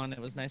coming on. It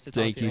was nice to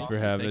talk Thank to you all. for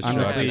having us.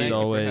 Honestly, Jock. thank It's you for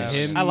always having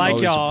him. us. I like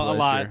always y'all a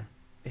lot. pleasure.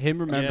 Him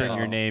remembering Yeah.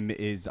 your name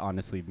is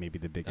honestly maybe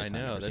the biggest. I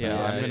know, honor. that's Yeah,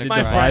 why. I'm gonna Did My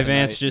the cry five tonight.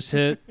 ants just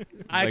hit?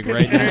 I Like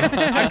right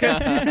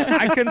consider,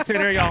 I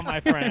consider y'all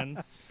my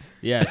friends.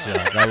 Yeah,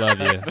 Jock. I love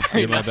you.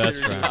 You're my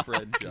best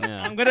friend. John.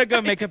 Yeah, I'm gonna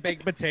go make a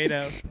baked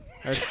potato.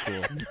 that's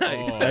cool.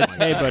 Oh, That's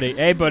hey, buddy.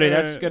 Hey, buddy.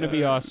 That's gonna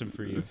be awesome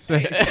for you.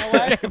 Hey, you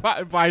know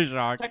what? Bye,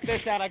 Jacques. Check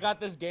this out. I got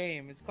this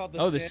game. It's called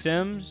Oh, The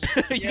Sims.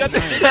 You got the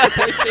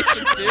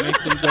PlayStation 2?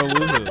 Make them go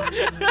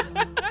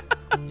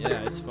woohoo.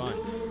 Yeah, it's fun.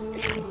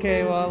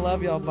 Okay, well, I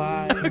love y'all.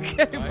 Bye.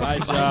 Bye,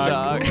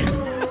 Jock.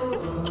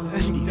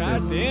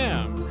 God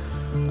damn.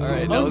 All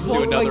right, now let's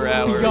do another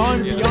hour.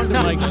 Beyond, Yeah. beyond the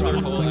Another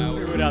microphone. whole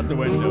hour. Threw it out the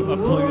window. I'm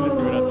pulling it and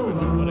threw it out the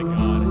window. What a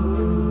god.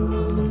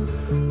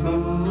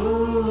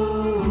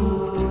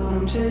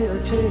 Dia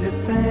de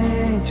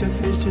repente eu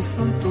fiz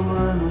 18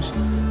 anos.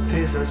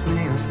 Fiz as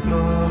minhas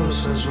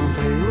trouxas,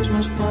 juntei os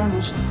meus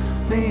planos.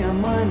 Minha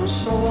mãe não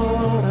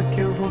chora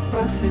que eu vou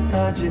pra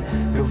cidade.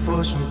 Eu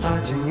vou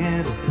juntar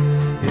dinheiro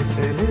e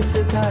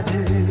felicidade.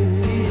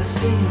 E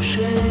assim eu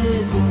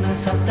chego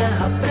nessa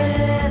terra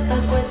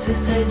preta, com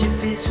esses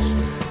edifícios,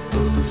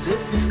 todos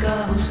esses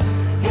carros.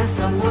 E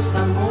essa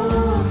moça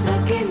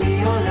que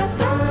me olha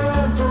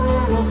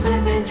tanto, não sei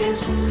bem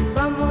disso. O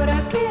amor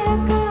aqui é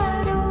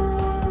caro.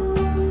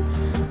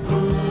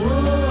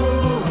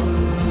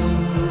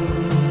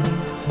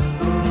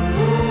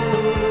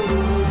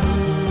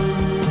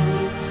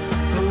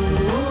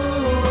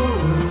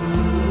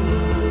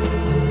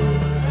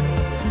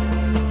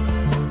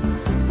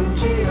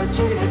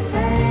 De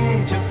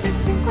repente eu fiz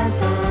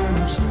 50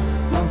 anos.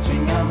 Não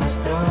tinha mais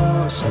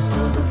trouxa,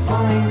 tudo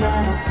foi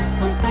engano.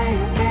 Não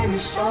tenho quem me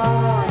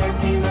chore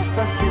aqui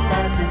nesta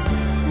cidade.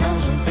 Não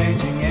juntei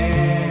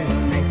dinheiro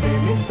nem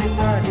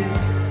felicidade.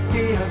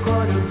 E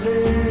agora eu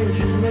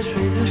vejo meus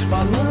filhos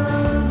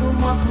falando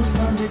uma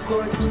porção de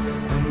coisas.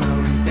 Eu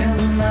não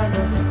entendo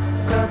nada.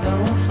 Cada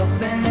um só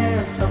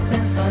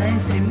pensa em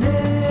si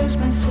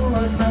mesmo, em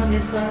suas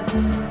amizades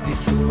e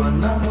sua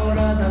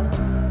namorada.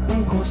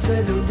 Um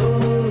conselho eu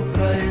dou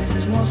pra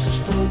esses moços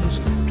todos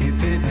que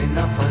vivem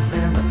na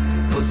fazenda.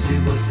 Fosse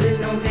você